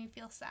it just made me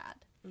feel sad.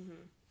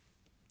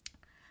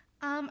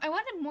 I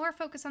wanted more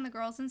focus on the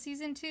girls in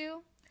season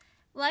 2.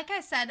 Like I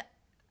said,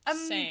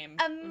 Same.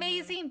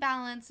 amazing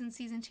balance in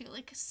season 2.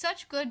 Like,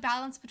 such good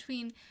balance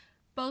between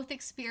both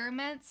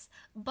experiments,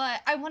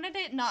 but I wanted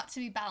it not to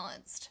be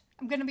balanced.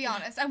 I'm gonna be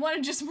honest. I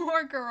wanted just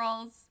more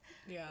girls.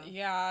 Yeah.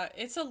 Yeah,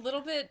 it's a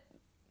little bit...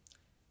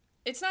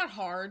 It's not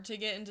hard to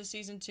get into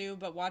season 2,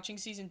 but watching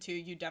season 2,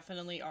 you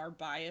definitely are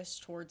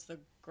biased towards the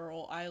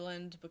girl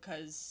island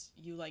because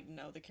you, like,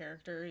 know the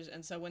characters.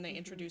 And so when they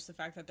introduce the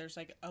fact that there's,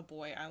 like, a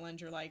boy island,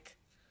 you're like,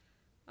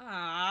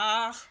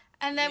 ah,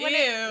 And then when ew,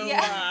 it,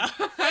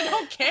 I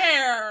don't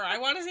care. I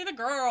want to see the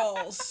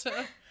girls.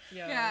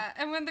 yeah,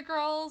 and when the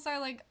girls are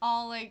like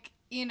all like,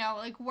 you know,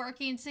 like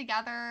working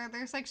together,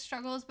 there's like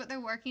struggles, but they're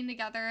working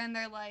together and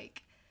they're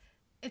like,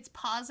 it's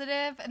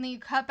positive. And then you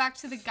cut back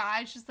to the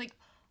guys just like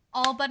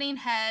all butting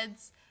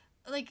heads,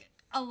 like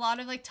a lot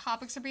of like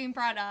topics are being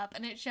brought up,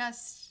 and it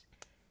just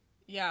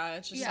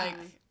it's just like,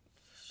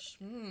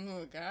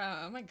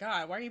 oh my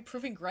god, why are you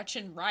proving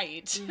Gretchen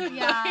right?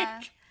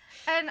 Yeah.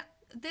 And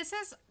this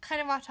is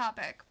kind of off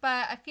topic,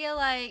 but I feel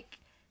like,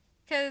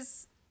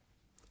 because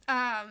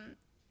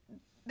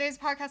there's a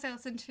podcast I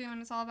listen to,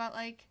 and it's all about,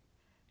 like,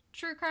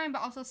 true crime,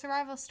 but also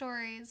survival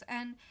stories,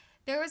 and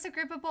there was a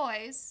group of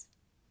boys,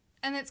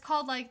 and it's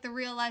called, like, the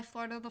Real Life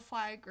Lord of the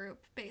Fly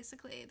group,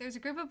 basically. There's a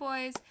group of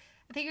boys,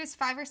 I think it was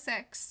 5 or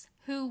 6,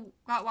 who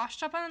got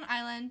washed up on an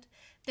island.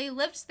 They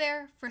lived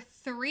there for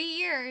 3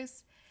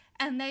 years,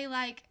 and they,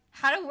 like,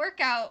 had a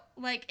workout,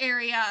 like,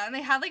 area, and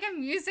they had, like, a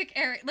music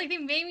area, like, they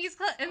made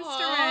musical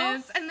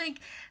instruments, and, like,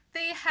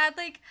 they had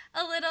like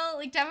a little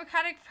like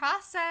democratic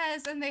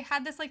process, and they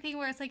had this like thing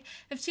where it's like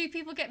if two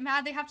people get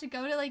mad, they have to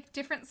go to like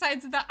different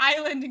sides of the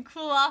island and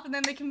cool off, and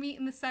then they can meet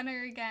in the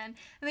center again.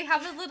 And they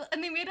have a little,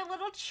 and they made a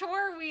little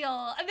chore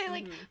wheel, and they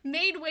like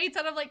made weights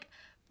out of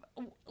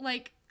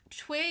like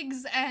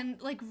twigs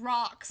and like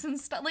rocks and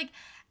stuff. Like,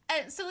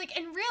 and so like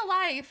in real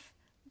life,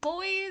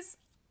 boys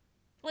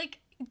like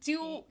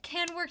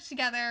can work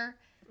together.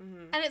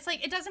 And it's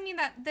like, it doesn't mean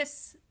that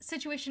this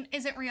situation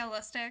isn't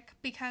realistic,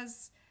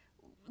 because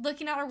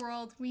looking at our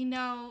world, we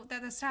know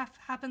that this stuff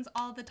happens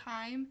all the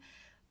time.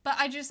 But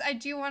I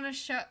do want to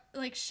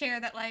share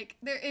that like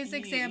there is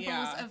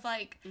examples of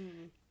like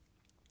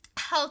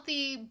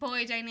healthy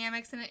boy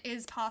dynamics, and it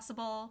is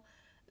possible.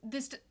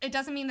 It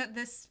doesn't mean that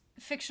this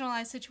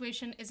fictionalized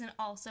situation isn't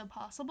also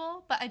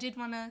possible, but I did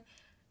want to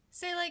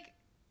say, like,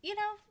 you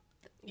know.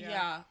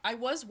 Yeah, I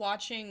was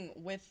watching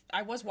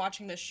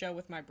this show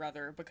with my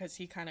brother because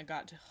he kind of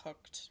got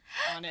hooked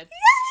on it,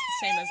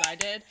 same as I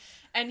did,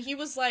 and he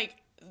was like,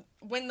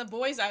 when the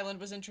Boys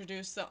Island was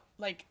introduced,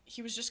 like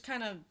he was just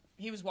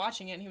he was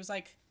watching it and he was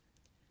like,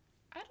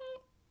 I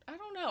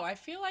don't know, I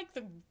feel like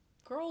the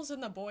girls in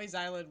the Boys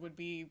Island would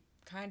be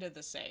kind of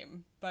the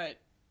same, but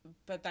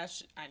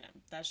that's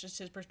just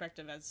his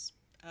perspective as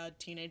a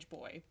teenage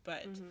boy,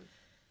 but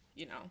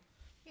you know,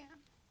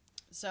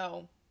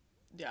 so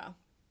yeah.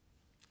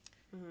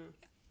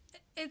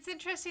 It's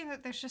interesting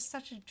that there's just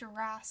such a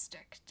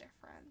drastic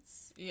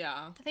difference.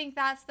 Yeah. I think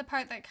that's the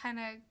part that kind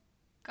of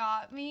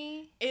got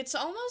me. It's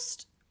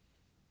almost,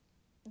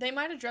 they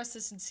might address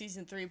this in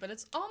season 3, but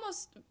it's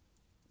almost,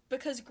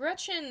 because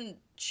Gretchen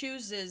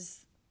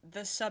chooses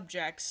the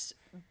subjects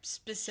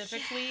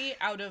specifically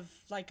out of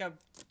like a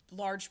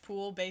large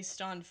pool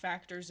based on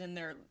factors in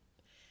their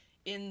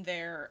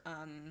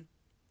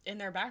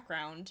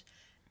background,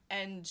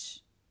 and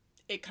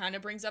it kind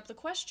of brings up the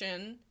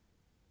question,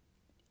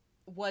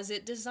 was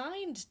it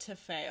designed to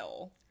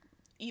fail?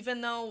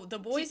 Even though the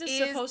boys is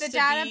supposed to be...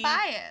 Is the data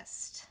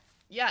biased?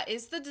 Yeah,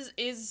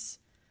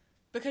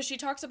 because she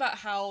talks about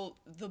how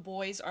the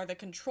boys are the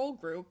control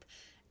group,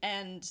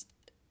 and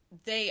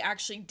they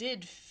actually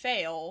did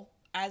fail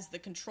as the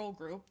control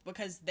group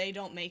because they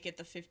don't make it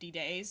the 50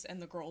 days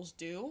and the girls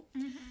do.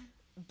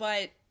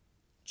 But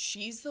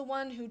she's the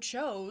one who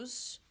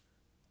chose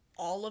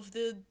all of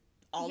the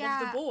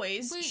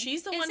boys.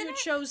 She's the one who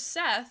chose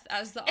Seth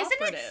as the operative.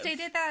 Isn't it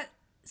stated that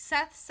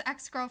Seth's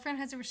ex-girlfriend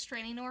has a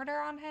restraining order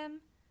on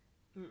him?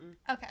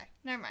 Okay,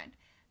 never mind.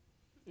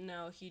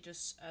 No, he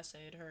just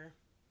essayed her.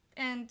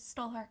 And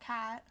stole her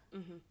cat.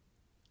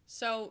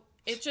 So,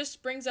 it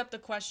just brings up the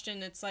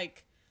question, it's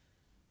like,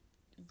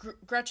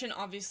 Gretchen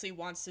obviously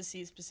wants to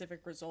see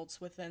specific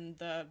results within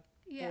the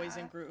boys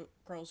and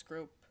girls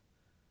group.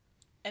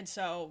 And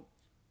so,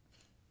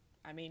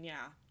 I mean,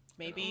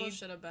 maybe... It almost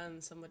should have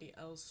been somebody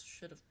else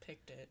should have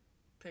picked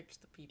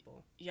the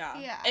people.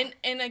 Yeah.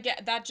 And again,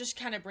 that just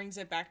kind of brings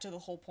it back to the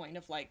whole point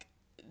of, like,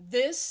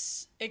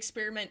 this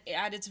experiment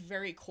at its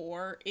very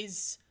core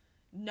is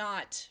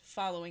not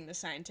following the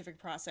scientific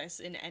process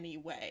in any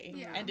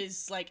way. And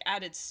is, like,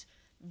 at its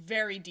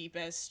very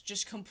deepest,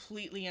 just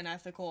completely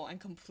unethical and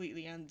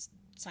completely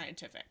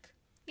unscientific.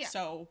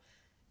 So,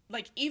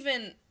 like,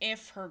 even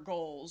if her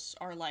goals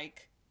are,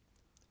 like,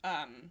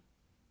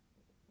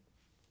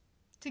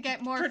 to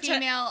get more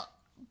female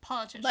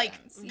politicians.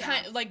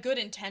 Like good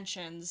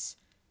intentions,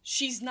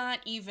 she's not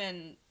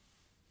even,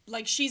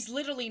 like, she's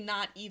literally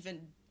not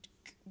even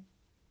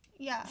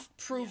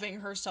proving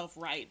herself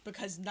right,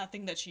 because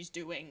nothing that she's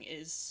doing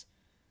is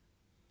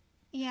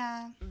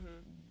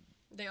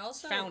they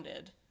also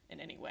founded in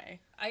any way.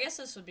 I guess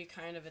this would be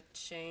kind of a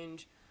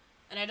change,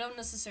 and I don't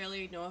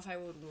necessarily know if I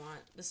would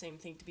want the same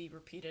thing to be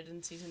repeated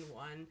in season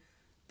 1,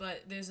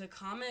 but there's a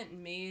comment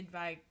made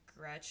by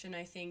Gretchen,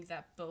 I think,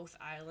 that both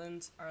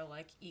islands are,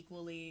 like,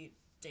 equally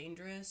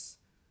dangerous.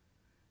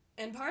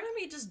 And part of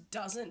me just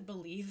doesn't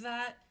believe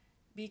that,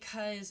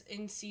 because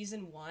in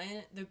season 1,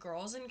 the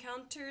girls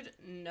encountered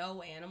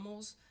no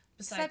animals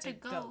besides a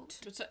goat.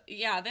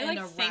 They, like,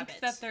 think rabbits.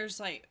 That there's,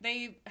 like,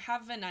 they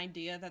have an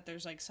idea that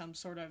there's, like, some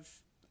sort of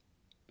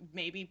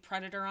maybe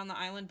predator on the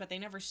island, but they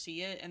never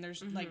see it, and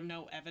there's, like,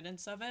 no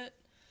evidence of it.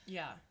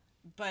 Yeah.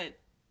 But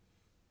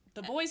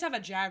the boys have a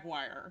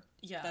jaguar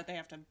that they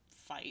have to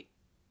fight.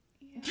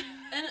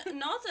 And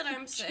not that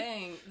I'm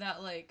saying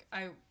that, like,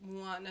 I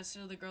want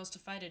necessarily the girls to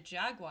fight a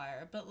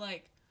jaguar, but,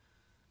 like,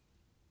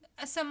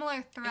 a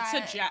similar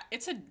threat.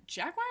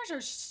 Jaguars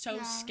are so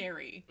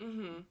scary.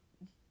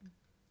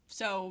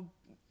 So,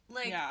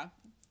 like,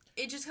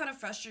 it just kind of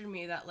frustrated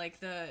me that, like,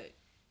 the,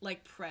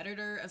 like,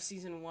 predator of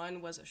season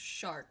 1 was a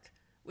shark,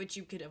 which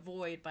you could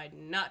avoid by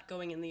not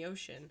going in the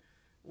ocean,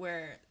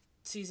 where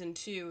season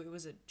 2, it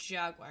was a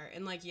jaguar.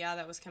 And, like,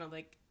 that was kind of,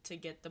 like, to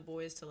get the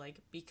boys to, like,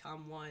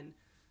 become one.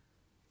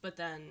 But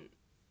then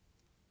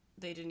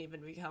they didn't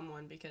even become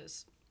one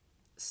because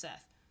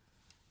Seth.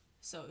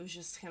 So it was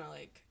just kind of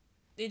like,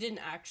 they didn't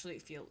actually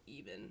feel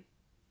even.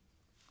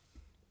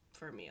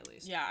 For me, at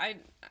least. Yeah,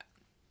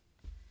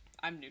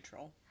 I'm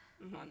neutral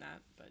on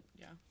that, but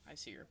yeah, I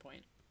see your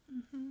point.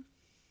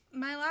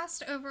 my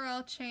last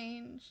overall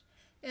change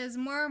is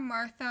more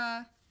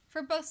Martha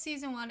for both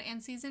season 1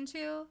 and season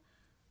 2,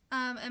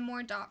 and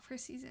more Dot for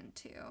season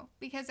 2.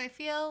 Because I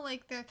feel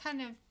like they're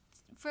kind of,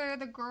 for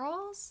the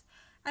girls,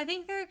 I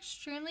think they're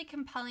extremely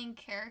compelling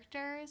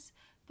characters,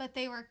 but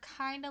they were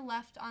kind of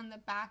left on the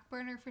back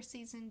burner for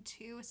season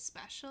 2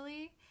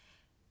 especially.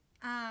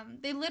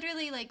 They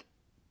literally, like,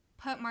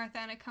 put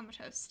Martha in a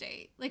comatose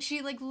state. Like,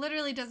 she, like,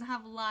 literally doesn't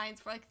have lines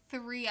for, like,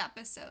 3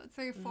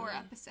 or 4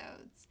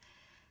 episodes.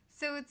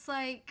 So it's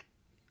like,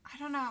 I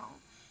don't know.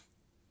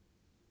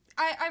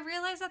 I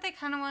realized that they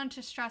kind of wanted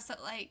to stress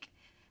that, like,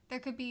 there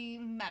could be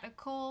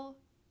medical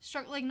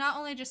struggle, like, not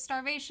only just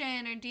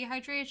starvation or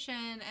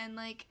dehydration and,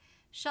 like,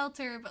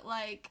 shelter, but,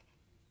 like,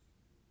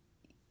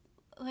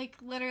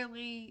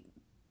 literally,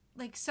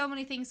 like, so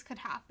many things could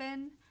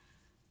happen.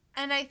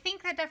 And I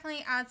think that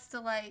definitely adds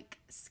to, like,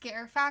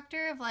 scare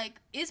factor of,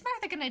 like, is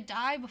Martha gonna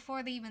die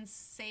before they even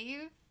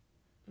save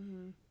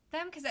them?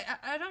 Because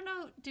I don't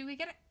know, do we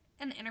get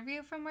an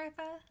interview from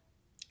Martha?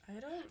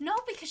 I don't No,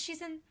 because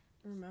she's in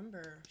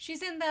remember.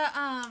 She's in the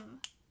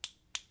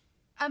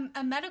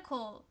a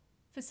medical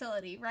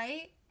facility,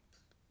 right?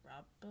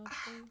 Probably.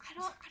 I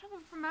don't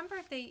remember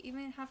if they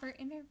even have her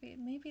interviewed.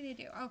 Maybe they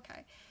do.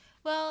 Okay.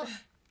 Well,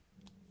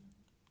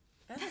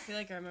 I don't feel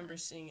like I remember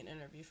seeing an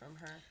interview from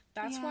her.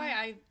 That's Yeah.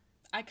 why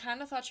I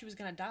kind of thought she was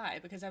gonna die,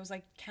 because I was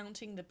like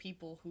counting the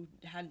people who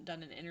hadn't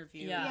done an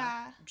interview.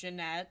 yeah.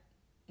 Jeanette,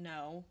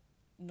 no.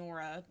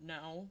 Nora,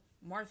 no.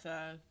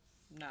 Martha,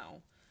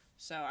 no.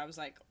 So I was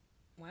like,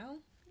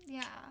 well,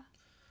 Yeah.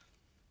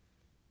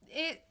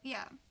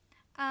 Yeah.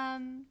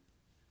 I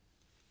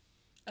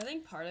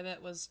think part of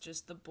it was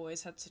just the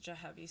boys had such a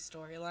heavy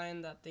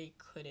storyline that they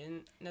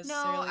couldn't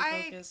necessarily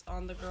focus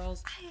on the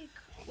girls. I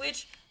agree.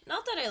 Which,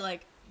 not that I,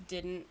 like,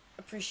 didn't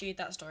appreciate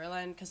that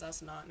storyline, because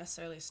that's not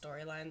necessarily a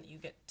storyline that you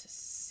get to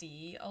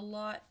see a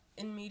lot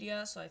in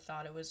media, so I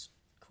thought it was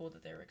cool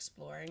that they were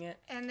exploring it.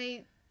 And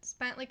they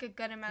spent, like, a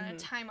good amount of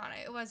time on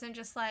it. It wasn't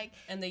just like,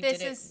 And they this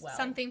did it is well.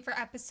 something for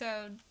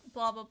episode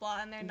blah, blah,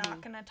 blah, and they're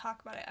not going to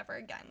talk about it ever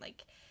again.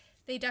 Like,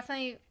 they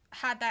definitely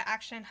had that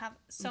action have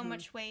so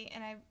much weight,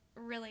 and I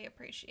really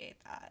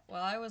appreciate that.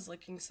 While I was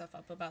looking stuff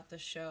up about the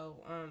show,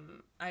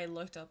 I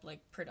looked up, like,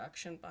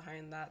 production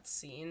behind that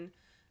scene,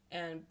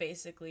 and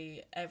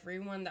basically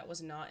everyone that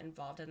was not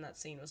involved in that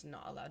scene was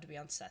not allowed to be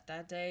on set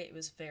that day. It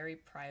was very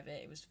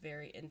private, it was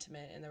very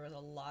intimate, and there was a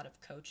lot of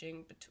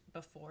coaching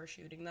before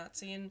shooting that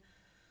scene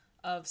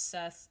of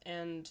Seth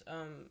and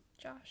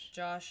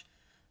Josh.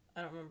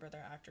 I don't remember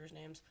their actors'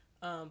 names,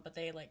 but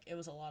they, like, it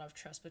was a lot of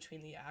trust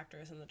between the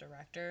actors and the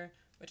director,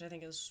 which I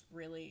think is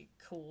really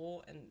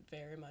cool and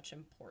very much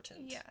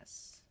important.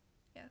 Yes.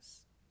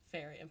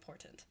 Very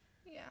important.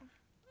 Yeah.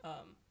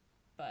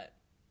 But,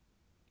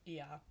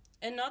 yeah.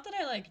 And not that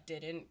I, like,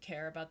 didn't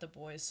care about the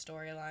boys'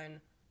 storyline,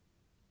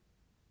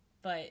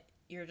 but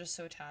you're just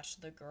so attached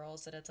to the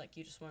girls that it's like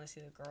you just want to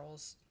see the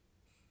girls.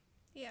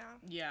 Yeah.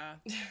 yeah.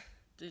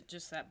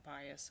 Just that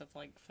bias of,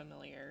 like,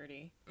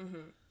 familiarity.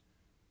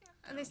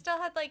 And they still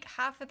had, like,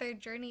 half of their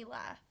journey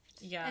left.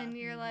 Yeah. And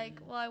you're like,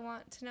 well, I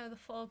want to know the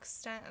full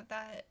extent of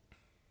that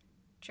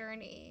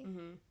journey.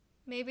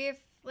 Maybe if,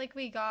 like,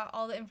 we got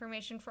all the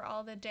information for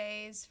all the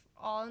days,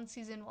 all in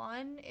season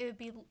 1, it would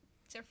be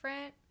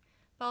different.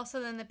 But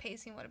also then the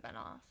pacing would have been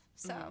off.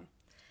 So.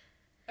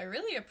 I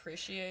really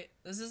appreciate,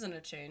 this isn't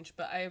a change,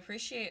 but I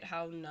appreciate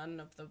how none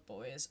of the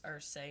boys are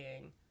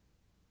saying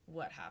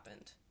what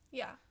happened.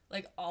 Yeah.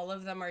 Like, all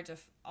of them are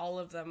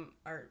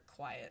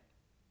quiet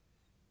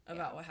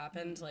about what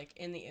happened. Like,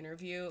 in the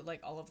interview, like,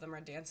 all of them are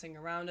dancing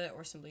around it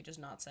or simply just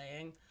not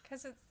saying.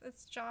 Because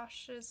it's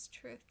Josh's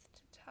truth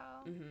to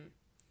tell.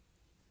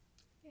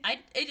 I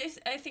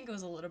think it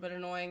was a little bit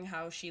annoying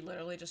how she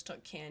literally just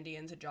took candy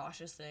into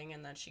Josh's thing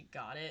and then she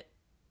got it.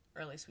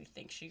 Or at least we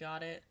think she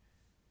got it.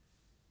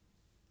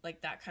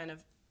 Like, that kind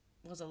of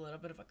was a little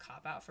bit of a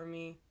cop-out for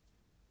me.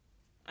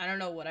 I don't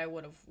know what I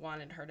would have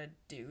wanted her to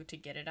do to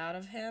get it out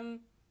of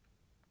him.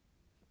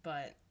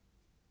 But...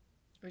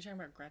 Are we talking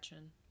about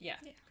Gretchen? Yeah.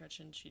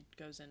 Gretchen, she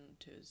goes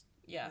into his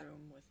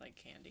room with, like,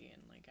 candy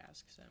and, like,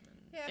 asks him. And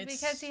Yeah,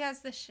 because he has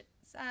the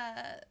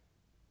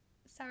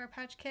Sour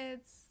Patch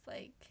Kids,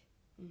 like...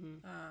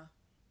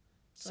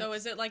 So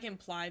is it, like,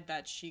 implied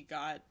that she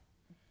got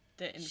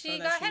the info She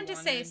that got she him to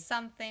say wanted?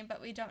 something, but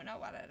we don't know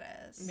what it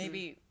is.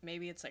 Maybe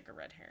it's, like, a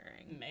red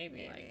herring.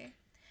 Maybe. Like,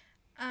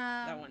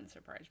 that wouldn't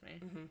surprise me.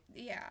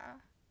 Yeah.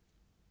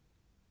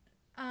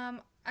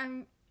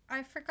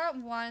 I forgot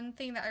one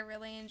thing that I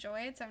really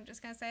enjoyed, so I'm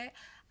just gonna say it.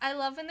 I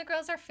love when the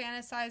girls are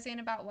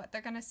fantasizing about what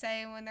they're gonna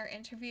say when they're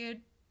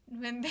interviewed,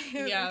 when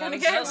they're gonna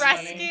get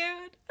rescued.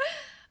 Funny.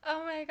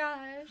 Oh my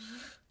gosh.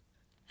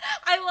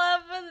 I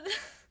love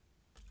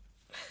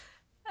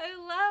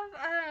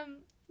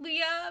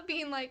Leah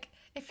being like,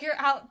 if you're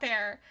out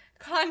there,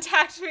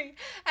 contact me.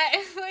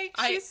 And like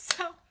she's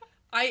so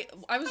I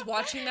was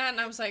watching that and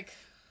I was like,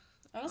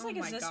 is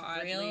this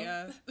real?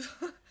 Leah?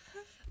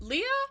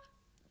 Leah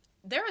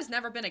there has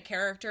never been a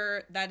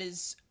character that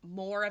is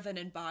more of an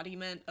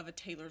embodiment of a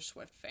Taylor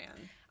Swift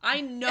fan. I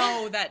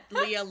know that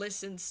Leah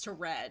listens to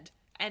Red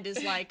and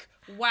is like,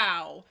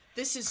 wow,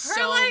 this is Her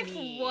so life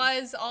me.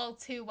 was all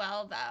too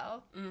well,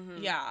 though.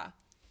 Mm-hmm. Yeah.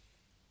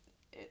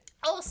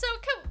 Also,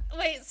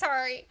 wait,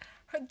 sorry.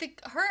 Her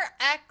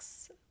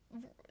ex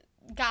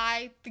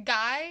guy, the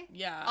guy,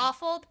 Yeah.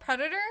 awful, the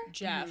predator,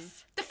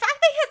 Jeff. the fact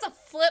that he has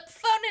a flip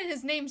phone and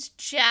his name's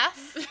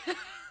Jeff.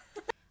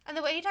 And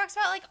the way he talks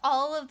about, like,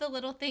 all of the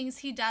little things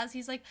he does,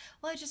 he's like,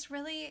 well, I just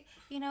really,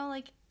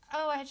 like,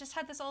 oh, I just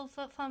had this old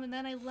flip phone, and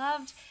then I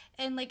loved,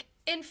 and, like,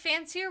 in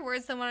fancier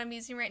words than what I'm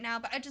using right now,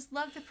 but I just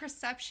love the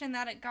perception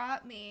that it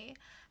got me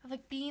of,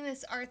 like, being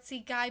this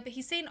artsy guy, but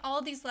he's saying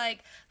all these,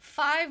 like,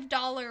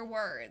 $5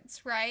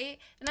 words, right?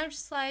 And I'm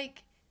just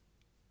like,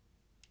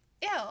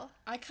 ew.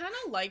 I kind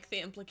of like the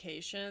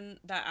implication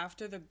that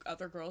after the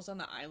other girls on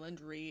the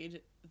island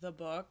read the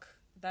book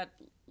that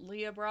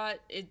Leah brought,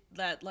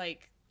 that,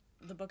 like,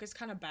 the book is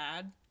kind of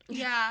bad.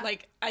 Yeah.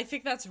 Like, I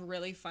think that's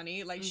really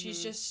funny. Like,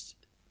 she's just,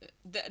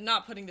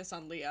 not putting this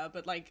on Leah,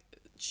 but, like,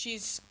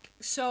 she's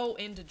so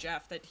into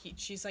Jeff that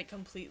she's, like,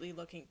 completely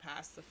looking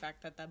past the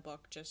fact that that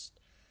book just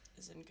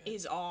Isn't good.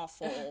 is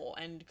awful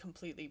and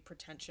completely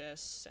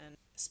pretentious. And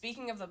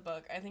Speaking of the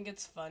book, I think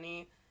it's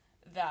funny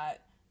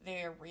that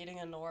they're reading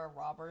a Nora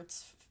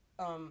Roberts,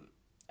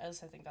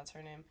 as I think that's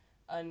her name,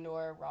 a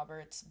Nora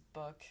Roberts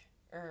book,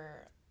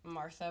 or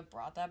Martha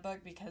brought that book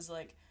because,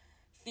 like,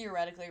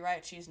 theoretically,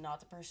 right, she's not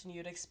the person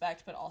you'd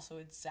expect, but also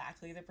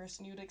exactly the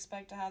person you'd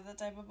expect to have that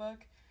type of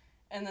book.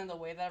 And then the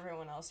way that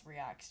everyone else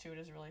reacts to it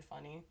is really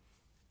funny.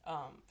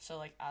 So,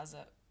 like,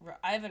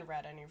 I haven't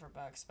read any of her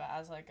books, but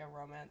as, like, a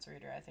romance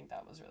reader, I think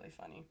that was really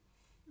funny.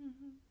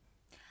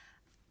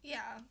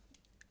 Yeah.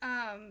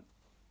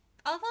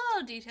 All the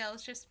little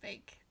details just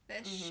make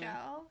this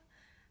show.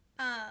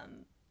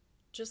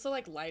 just the,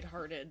 like,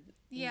 lightheartedness.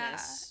 Yeah,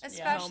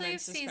 especially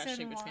moments, season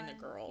especially one. between the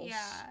girls.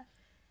 Yeah.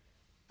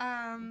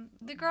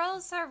 The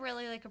girls are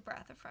really like a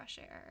breath of fresh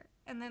air.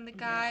 And then the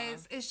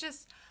guys, it's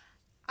just,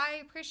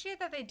 I appreciate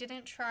that they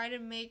didn't try to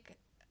make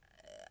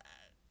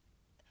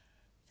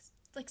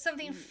like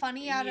something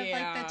funny out of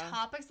like the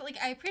topics. Like,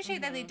 I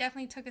appreciate that they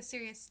definitely took a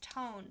serious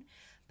tone.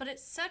 But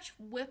it's such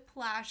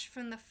whiplash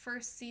from the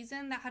first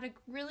season that had a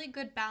really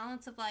good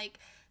balance of, like,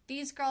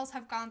 these girls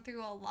have gone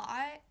through a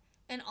lot,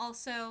 and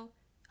also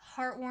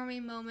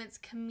heartwarming moments,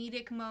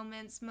 comedic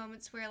moments,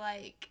 moments where,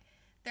 like,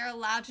 they're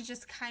allowed to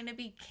just kind of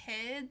be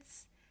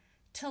kids,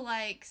 to,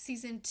 like,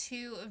 season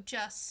 2 of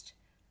just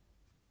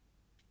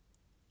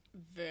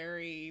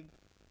very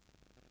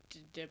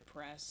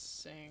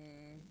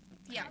depressing.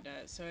 Yeah. Kinda.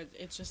 So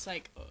it's just,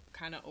 like,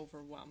 kind of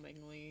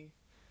overwhelmingly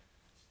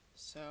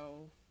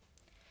so.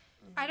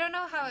 I don't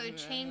know how it would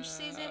change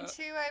season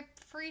 2. I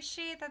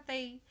appreciate that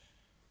they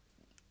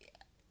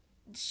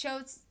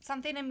showed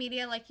something in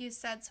media, like you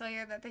said,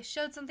 Sawyer, that they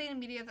showed something in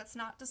media that's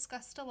not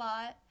discussed a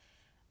lot.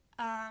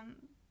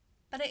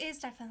 But it is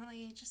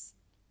definitely just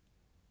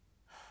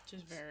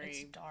very...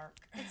 It's dark.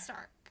 It's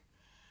dark.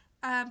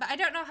 But I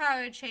don't know how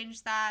I would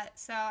change that,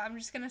 so I'm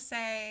just going to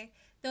say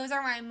those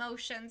are my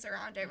emotions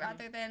around it,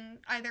 rather than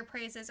either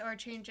praises or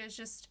changes,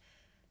 just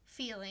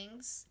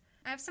feelings.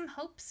 I have some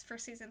hopes for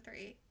season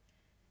 3.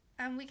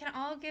 We can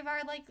all give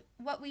our, like,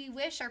 what we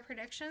wish, our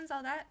predictions,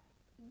 all that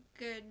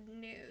good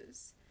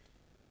news.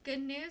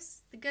 Good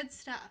news? The good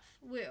stuff.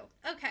 Woo.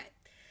 Okay.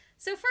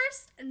 So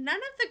first, none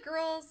of the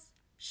girls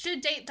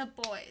should date the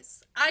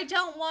boys. I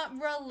don't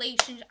want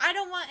relationship. I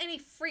don't want any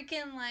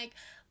freaking, like,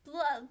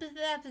 blah, blah,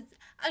 blah,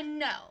 blah.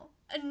 No.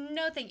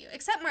 No, thank you.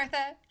 Except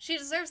Martha. She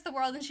deserves the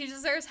world, and she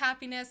deserves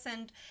happiness,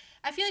 and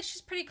I feel like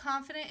she's pretty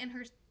confident in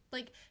her,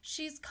 like,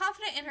 she's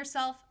confident in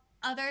herself,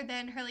 other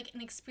than her, like,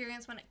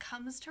 inexperience when it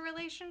comes to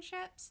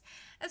relationships.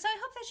 And so I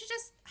hope that she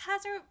just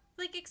has her,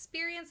 like,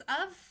 experience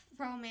of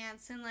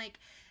romance and, like,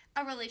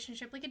 a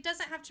relationship. Like, it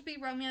doesn't have to be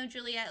Romeo and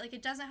Juliet. Like,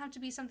 it doesn't have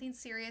to be something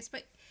serious.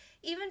 But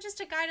even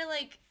just a guy to,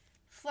 like,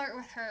 flirt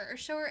with her or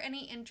show her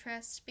any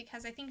interest,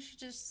 because I think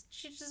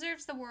she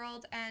deserves the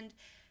world. And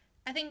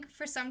I think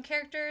for some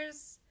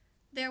characters,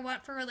 their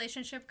want for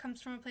relationship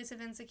comes from a place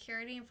of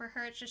insecurity, and for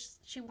her it's just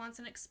she wants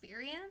an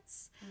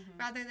experience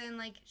rather than,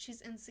 like,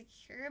 she's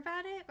insecure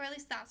about it, or at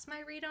least that's my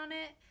read on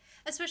it.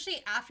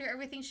 Especially after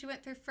everything she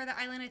went through for the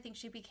island, I think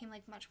she became,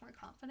 like, much more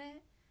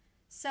confident.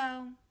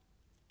 So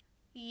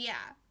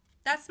yeah,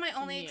 that's my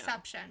only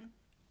exception.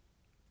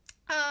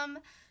 My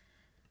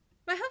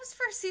hopes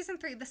for season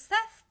 3, the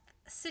Seth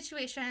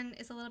situation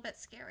is a little bit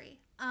scary.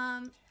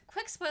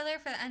 Quick spoiler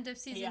for the end of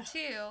season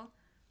 2,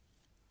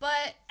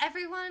 but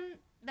everyone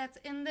that's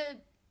in the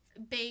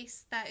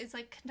base that is,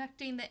 like,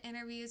 conducting the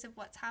interviews of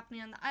what's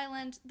happening on the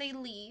island, they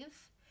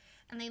leave.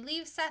 And they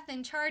leave Seth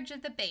in charge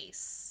of the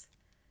base.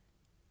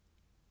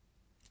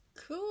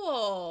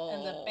 Cool.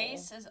 And the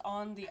base is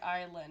on the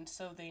island,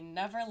 so they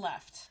never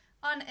left.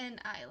 On an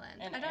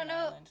island. An I don't know.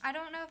 island. I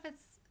don't know if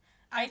it's.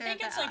 I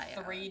think it's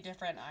like 3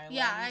 different islands.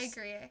 Yeah, I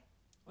agree.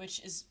 Which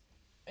is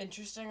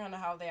interesting on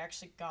how they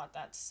actually got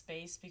that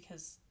space,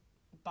 because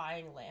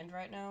buying land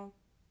right now,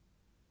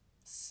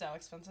 so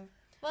expensive.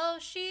 Well,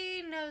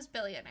 she knows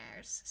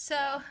billionaires. So,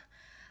 Yeah.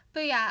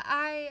 but yeah,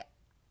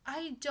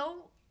 I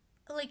don't,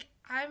 like,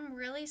 I'm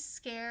really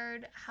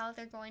scared how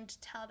they're going to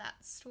tell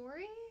that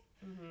story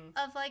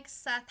of, like,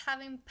 Seth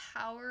having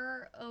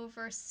power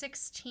over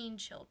 16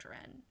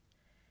 children.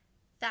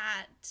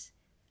 That,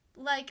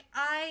 like,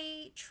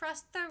 I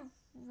trust the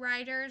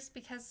writers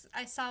because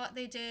I saw what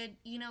they did,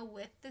 you know,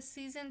 with the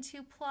season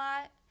 2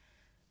 plot,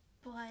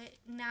 but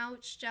now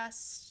it's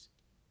just...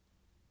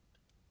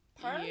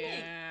 Part of me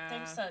Yeah.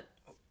 thinks that,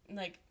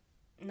 like,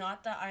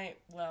 not that I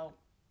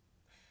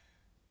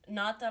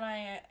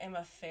am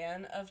a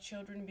fan of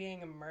children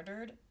being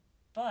murdered,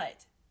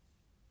 but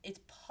it's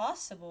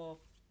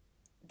possible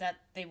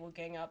that they will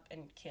gang up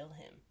and kill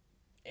him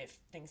if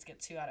things get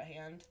too out of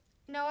hand.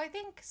 No, I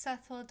think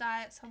Seth will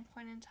die at some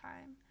point in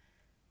time.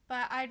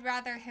 But I'd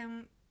rather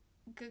him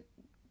go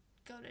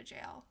to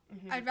jail.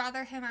 I'd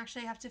rather him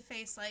actually have to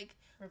face, like,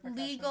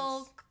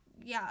 legal,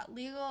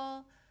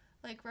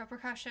 like,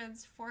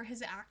 repercussions for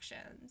his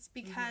actions.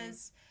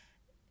 Because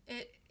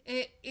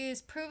it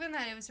is proven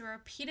that it was a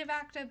repeated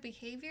act of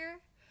behavior.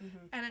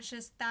 And it's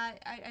just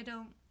that I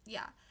don't,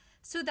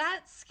 So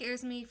that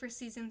scares me for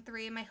season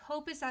 3. My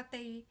hope is that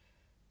they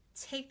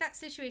take that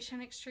situation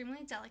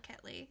extremely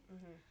delicately.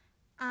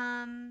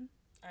 I'm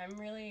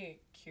really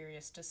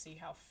curious to see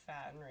how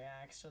Fatin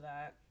reacts to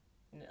that,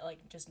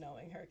 like, just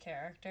knowing her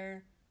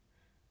character.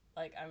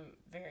 Like, I'm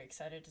very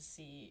excited to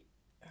see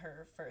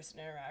her first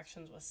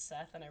interactions with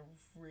Seth, and I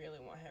really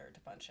want her to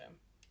punch him.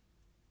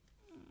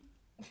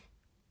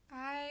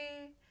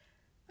 I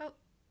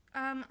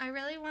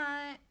really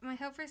want, my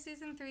hope for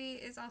season 3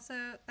 is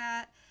also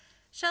that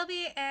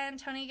Shelby and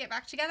Tony get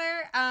back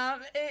together.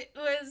 It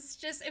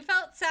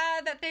felt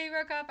sad that they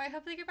broke up. I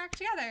hope they get back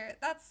together.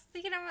 That's,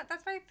 you know what,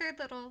 that's my third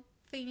little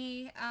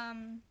thingy.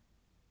 I'm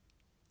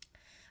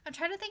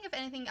trying to think of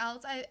anything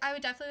else. I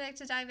would definitely like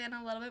to dive in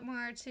a little bit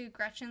more to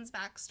Gretchen's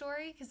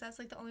backstory, because that's,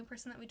 like, the only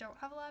person that we don't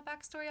have a lot of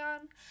backstory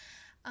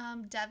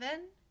on.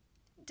 Devin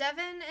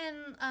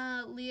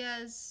and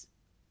Leah's,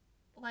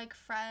 like,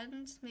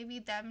 friend, maybe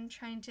them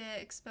trying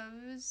to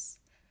expose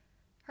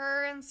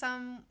her in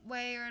some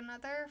way or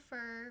another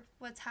for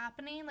what's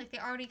happening. Like, they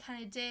already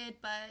kind of did,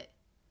 but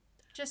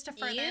just to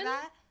further Ian?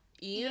 that.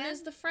 Ian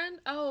is the friend?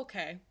 Oh,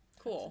 okay.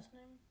 Cool.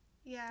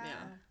 Yeah.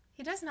 Yeah.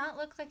 He does not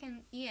look like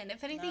an Ian.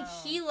 If anything, No.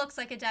 he looks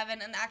like a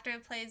Devin, and the actor who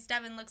plays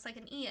Devin looks like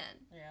an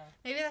Ian. Yeah.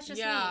 Maybe that's just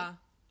me. I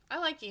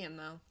like Ian,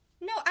 though.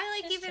 No, I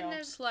like He's even chill.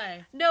 as...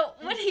 Slay. No,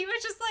 when he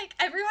was just like,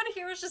 everyone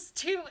here was just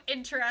too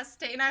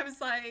interesting. I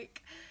was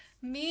like,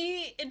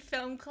 me in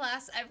film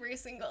class every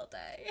single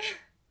day.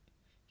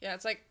 Yeah,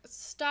 it's like,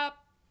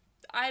 stop.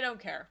 I don't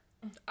care.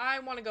 I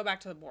want to go back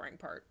to the boring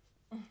part.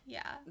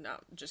 Yeah. No,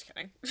 just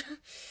kidding.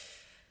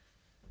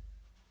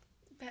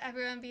 But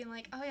everyone being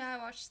like, oh yeah, I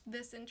watched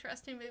this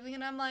interesting movie.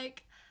 And I'm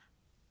like,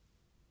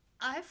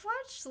 I've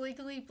watched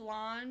Legally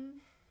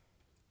Blonde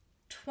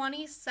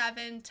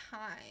 27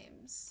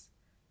 times.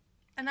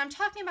 And I'm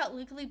talking about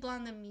Legally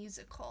Blonde the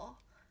musical.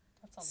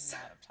 That's a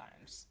lot of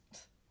times.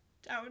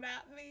 Don't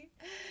at me.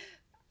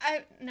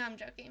 No, I'm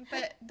joking.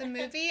 But the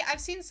movie, I've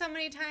seen so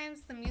many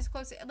times. The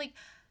musical, like,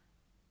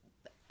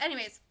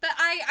 anyways. But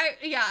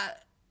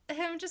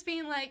him just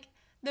being like,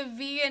 the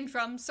V in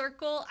drum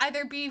circle,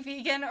 either be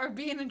vegan or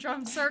be in a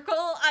drum circle.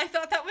 I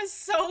thought that was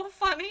so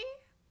funny.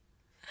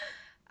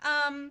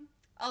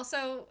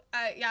 Also,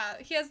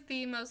 he has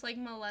the most, like,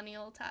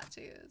 millennial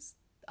tattoos.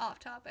 Off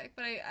topic,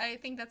 but I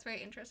think that's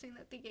very interesting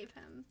that they gave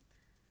him,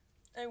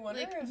 I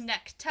wonder like, if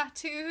neck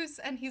tattoos,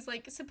 and he's,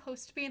 like,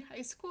 supposed to be in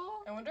high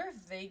school. I wonder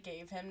if they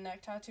gave him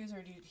neck tattoos,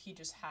 or he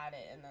just had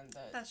it and then the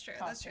That's true.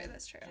 costume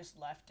That's true.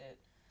 just left it.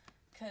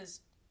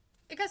 Because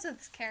It goes with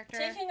his character.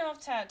 taking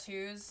off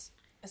tattoos,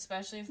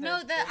 especially if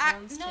No, they're the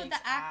big ones, no, takes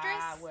the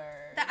actress.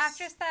 hours. The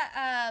actress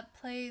that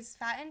plays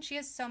Fatin, she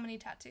has so many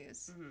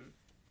tattoos.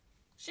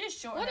 She has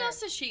short What hair.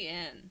 else is she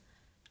in?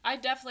 I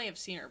definitely have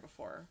seen her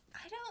before.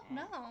 I don't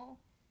know.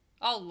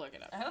 I'll look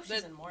it up. I hope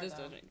she's in more, This though.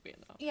 doesn't need to be in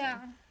the Yeah.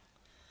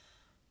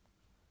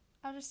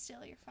 I'll just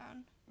steal your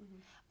phone.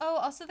 Oh,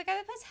 also the guy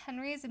that plays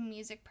Henry is a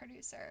music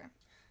producer.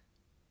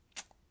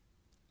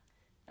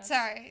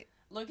 Sorry.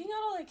 Looking at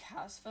all, like,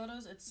 cast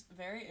photos, it's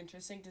very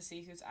interesting to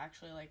see who's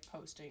actually, like,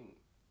 posting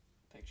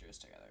pictures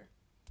together.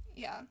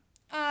 Yeah.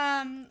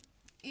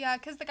 Yeah,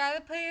 because the guy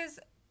that plays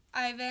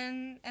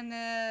Ivan and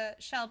the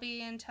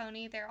Shelby and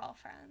Tony, they're all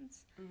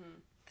friends.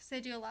 Because they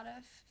do a lot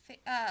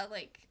of,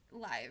 like,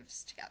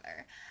 lives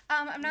together.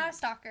 I'm not a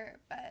stalker,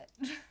 but...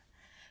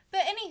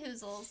 but any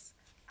hoozles.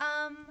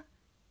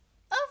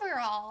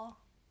 Overall,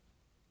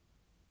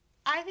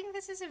 I think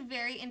this is a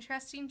very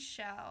interesting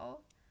show.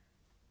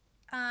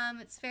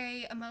 It's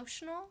very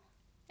emotional.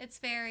 It's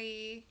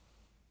very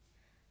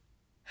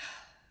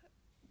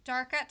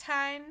dark at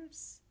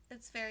times.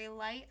 It's very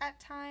light at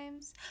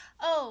times.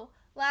 Oh,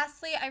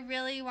 lastly, I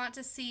really want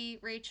to see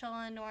Rachel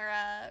and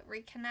Nora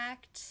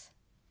reconnect.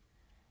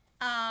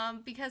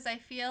 Because I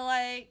feel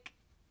like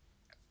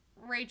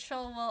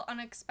Rachel will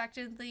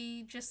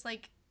unexpectedly just,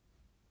 like,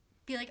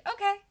 be like,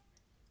 okay.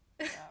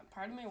 Yeah,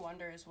 part of me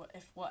wonders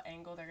what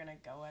angle they're gonna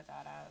go with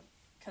that at.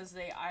 because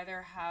they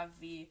either have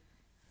the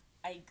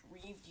I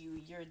grieved you,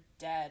 you're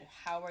dead,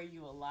 how are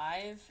you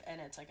alive?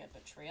 And it's like a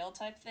betrayal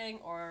type thing,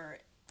 or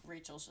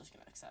Rachel's just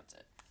gonna accept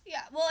it.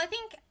 Yeah, well, I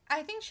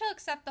think she'll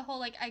accept the whole,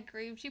 like, I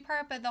grieved you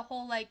part, but the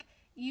whole, like,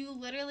 you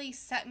literally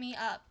set me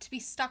up to be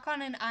stuck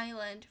on an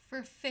island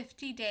for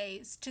 50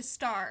 days, to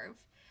starve,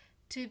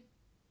 to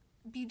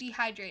be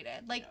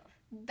dehydrated. Like,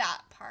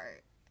 that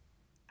part,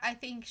 I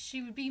think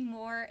she would be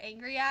more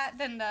angry at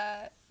than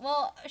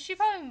she'd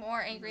probably be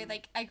more angry,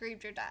 like, I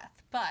grieved your death,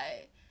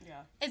 but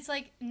yeah, it's,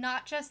 like,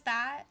 not just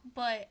that,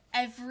 but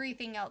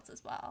everything else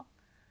as well.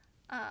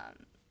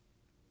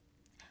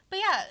 But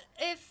yeah,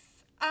 if,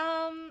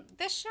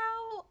 this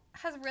show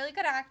has really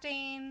good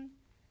acting.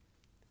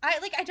 I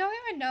don't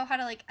even know how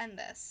to, like, end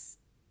this.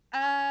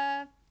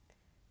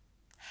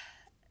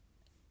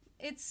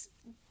 It's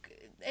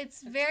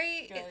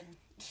very good.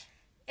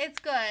 It's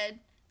good.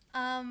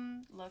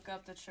 Look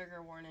up the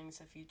trigger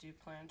warnings if you do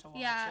plan to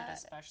watch it,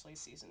 especially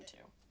season 2.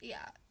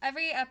 Yeah,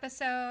 every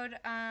episode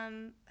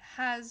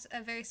has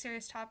a very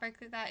serious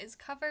topic that is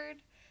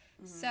covered.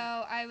 Mm-hmm. So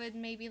I would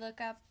maybe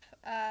look up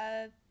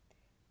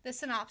the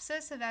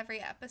synopsis of every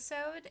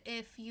episode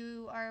if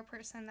you are a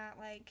person that,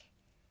 like,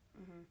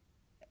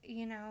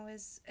 you know,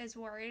 is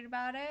worried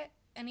about it.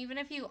 And even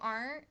if you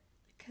aren't,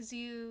 because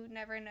you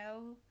never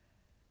know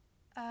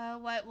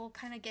what will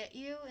kind of get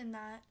you in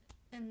that.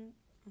 And,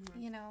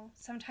 you know,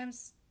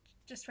 sometimes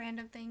just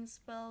random things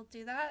will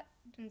do that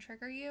and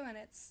trigger you, and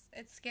it's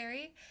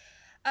scary.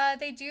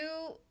 They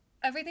do,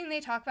 everything they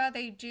talk about,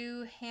 they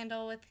do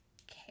handle with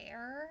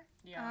care.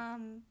 Yeah.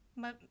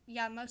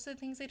 Most of the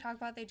things they talk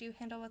about, they do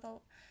handle with an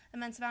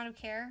immense amount of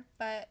care.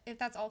 But if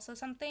that's also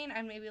something,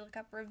 I'd maybe look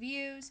up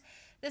reviews.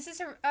 This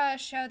is a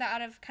show that,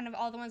 out of kind of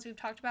all the ones we've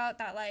talked about,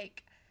 that,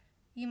 like,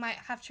 you might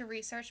have to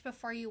research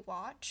before you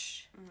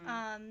watch.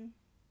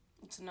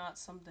 It's not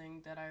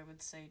something that I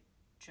would say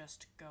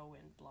just go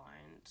in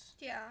blind.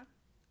 Yeah.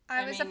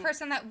 I was a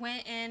person that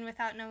went in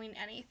without knowing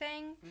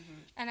anything,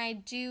 and I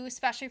do,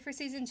 especially for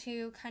season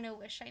 2, kind of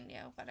wish I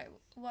knew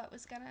what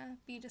was gonna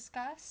be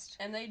discussed.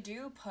 And they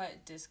do put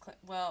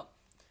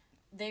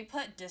they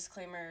put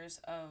disclaimers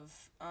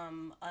of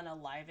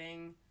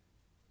unaliving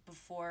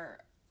before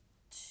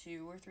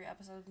 2 or 3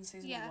 episodes in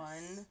season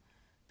 1,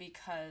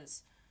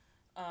 because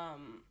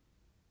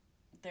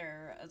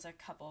there is a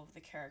couple of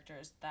the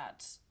characters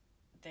that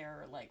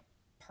they're, like,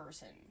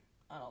 person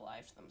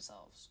unalived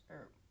themselves,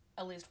 or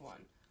at least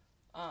one.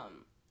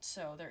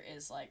 So there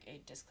is, like,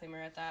 a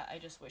disclaimer at that. I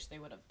just wish they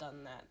would have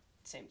done that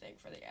same thing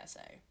for the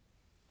essay.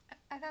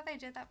 I thought they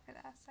did that for the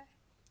essay.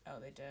 Oh,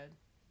 they did?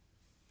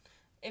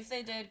 If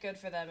they did, good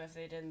for them. If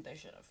they didn't, they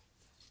should have.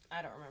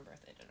 I don't remember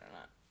if they did or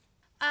not.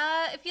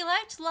 If you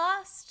liked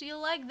Lost,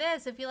 you'll like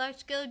this. If you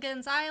liked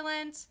Gilligan's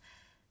Island,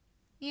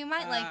 you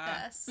might like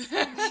this.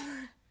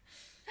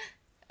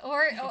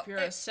 Or if you're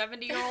a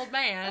 70-year-old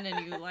man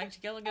and you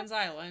liked Gilligan's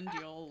Island,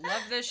 you'll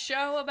love this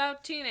show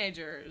about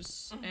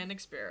teenagers and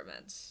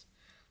experiments.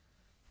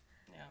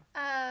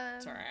 Yeah.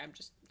 Sorry, I'm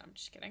just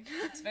kidding.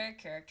 It's very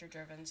character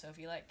driven, so if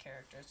you like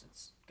characters,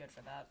 it's good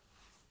for that.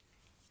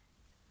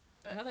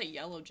 I know that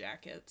Yellow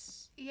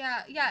Jackets.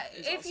 Yeah.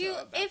 If you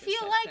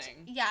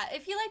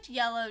liked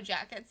Yellow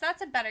Jackets,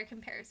 that's a better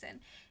comparison.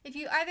 If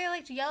you either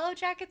liked Yellow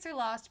Jackets or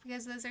Lost,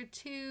 because those are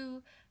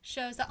 2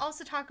 shows that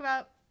also talk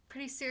about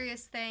pretty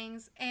serious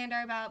things and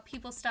are about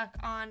people stuck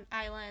on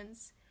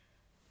islands,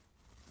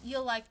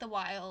 you'll like The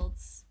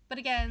Wilds. But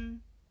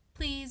again,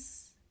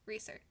 please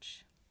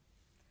research.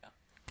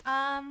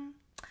 Yeah.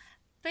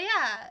 But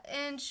yeah,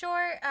 in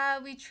short,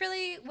 we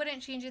truly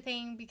wouldn't change a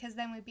thing, because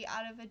then we'd be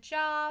out of a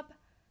job.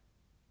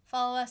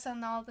 Follow us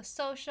on all the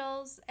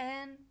socials,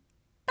 and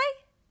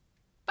bye!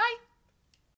 Bye!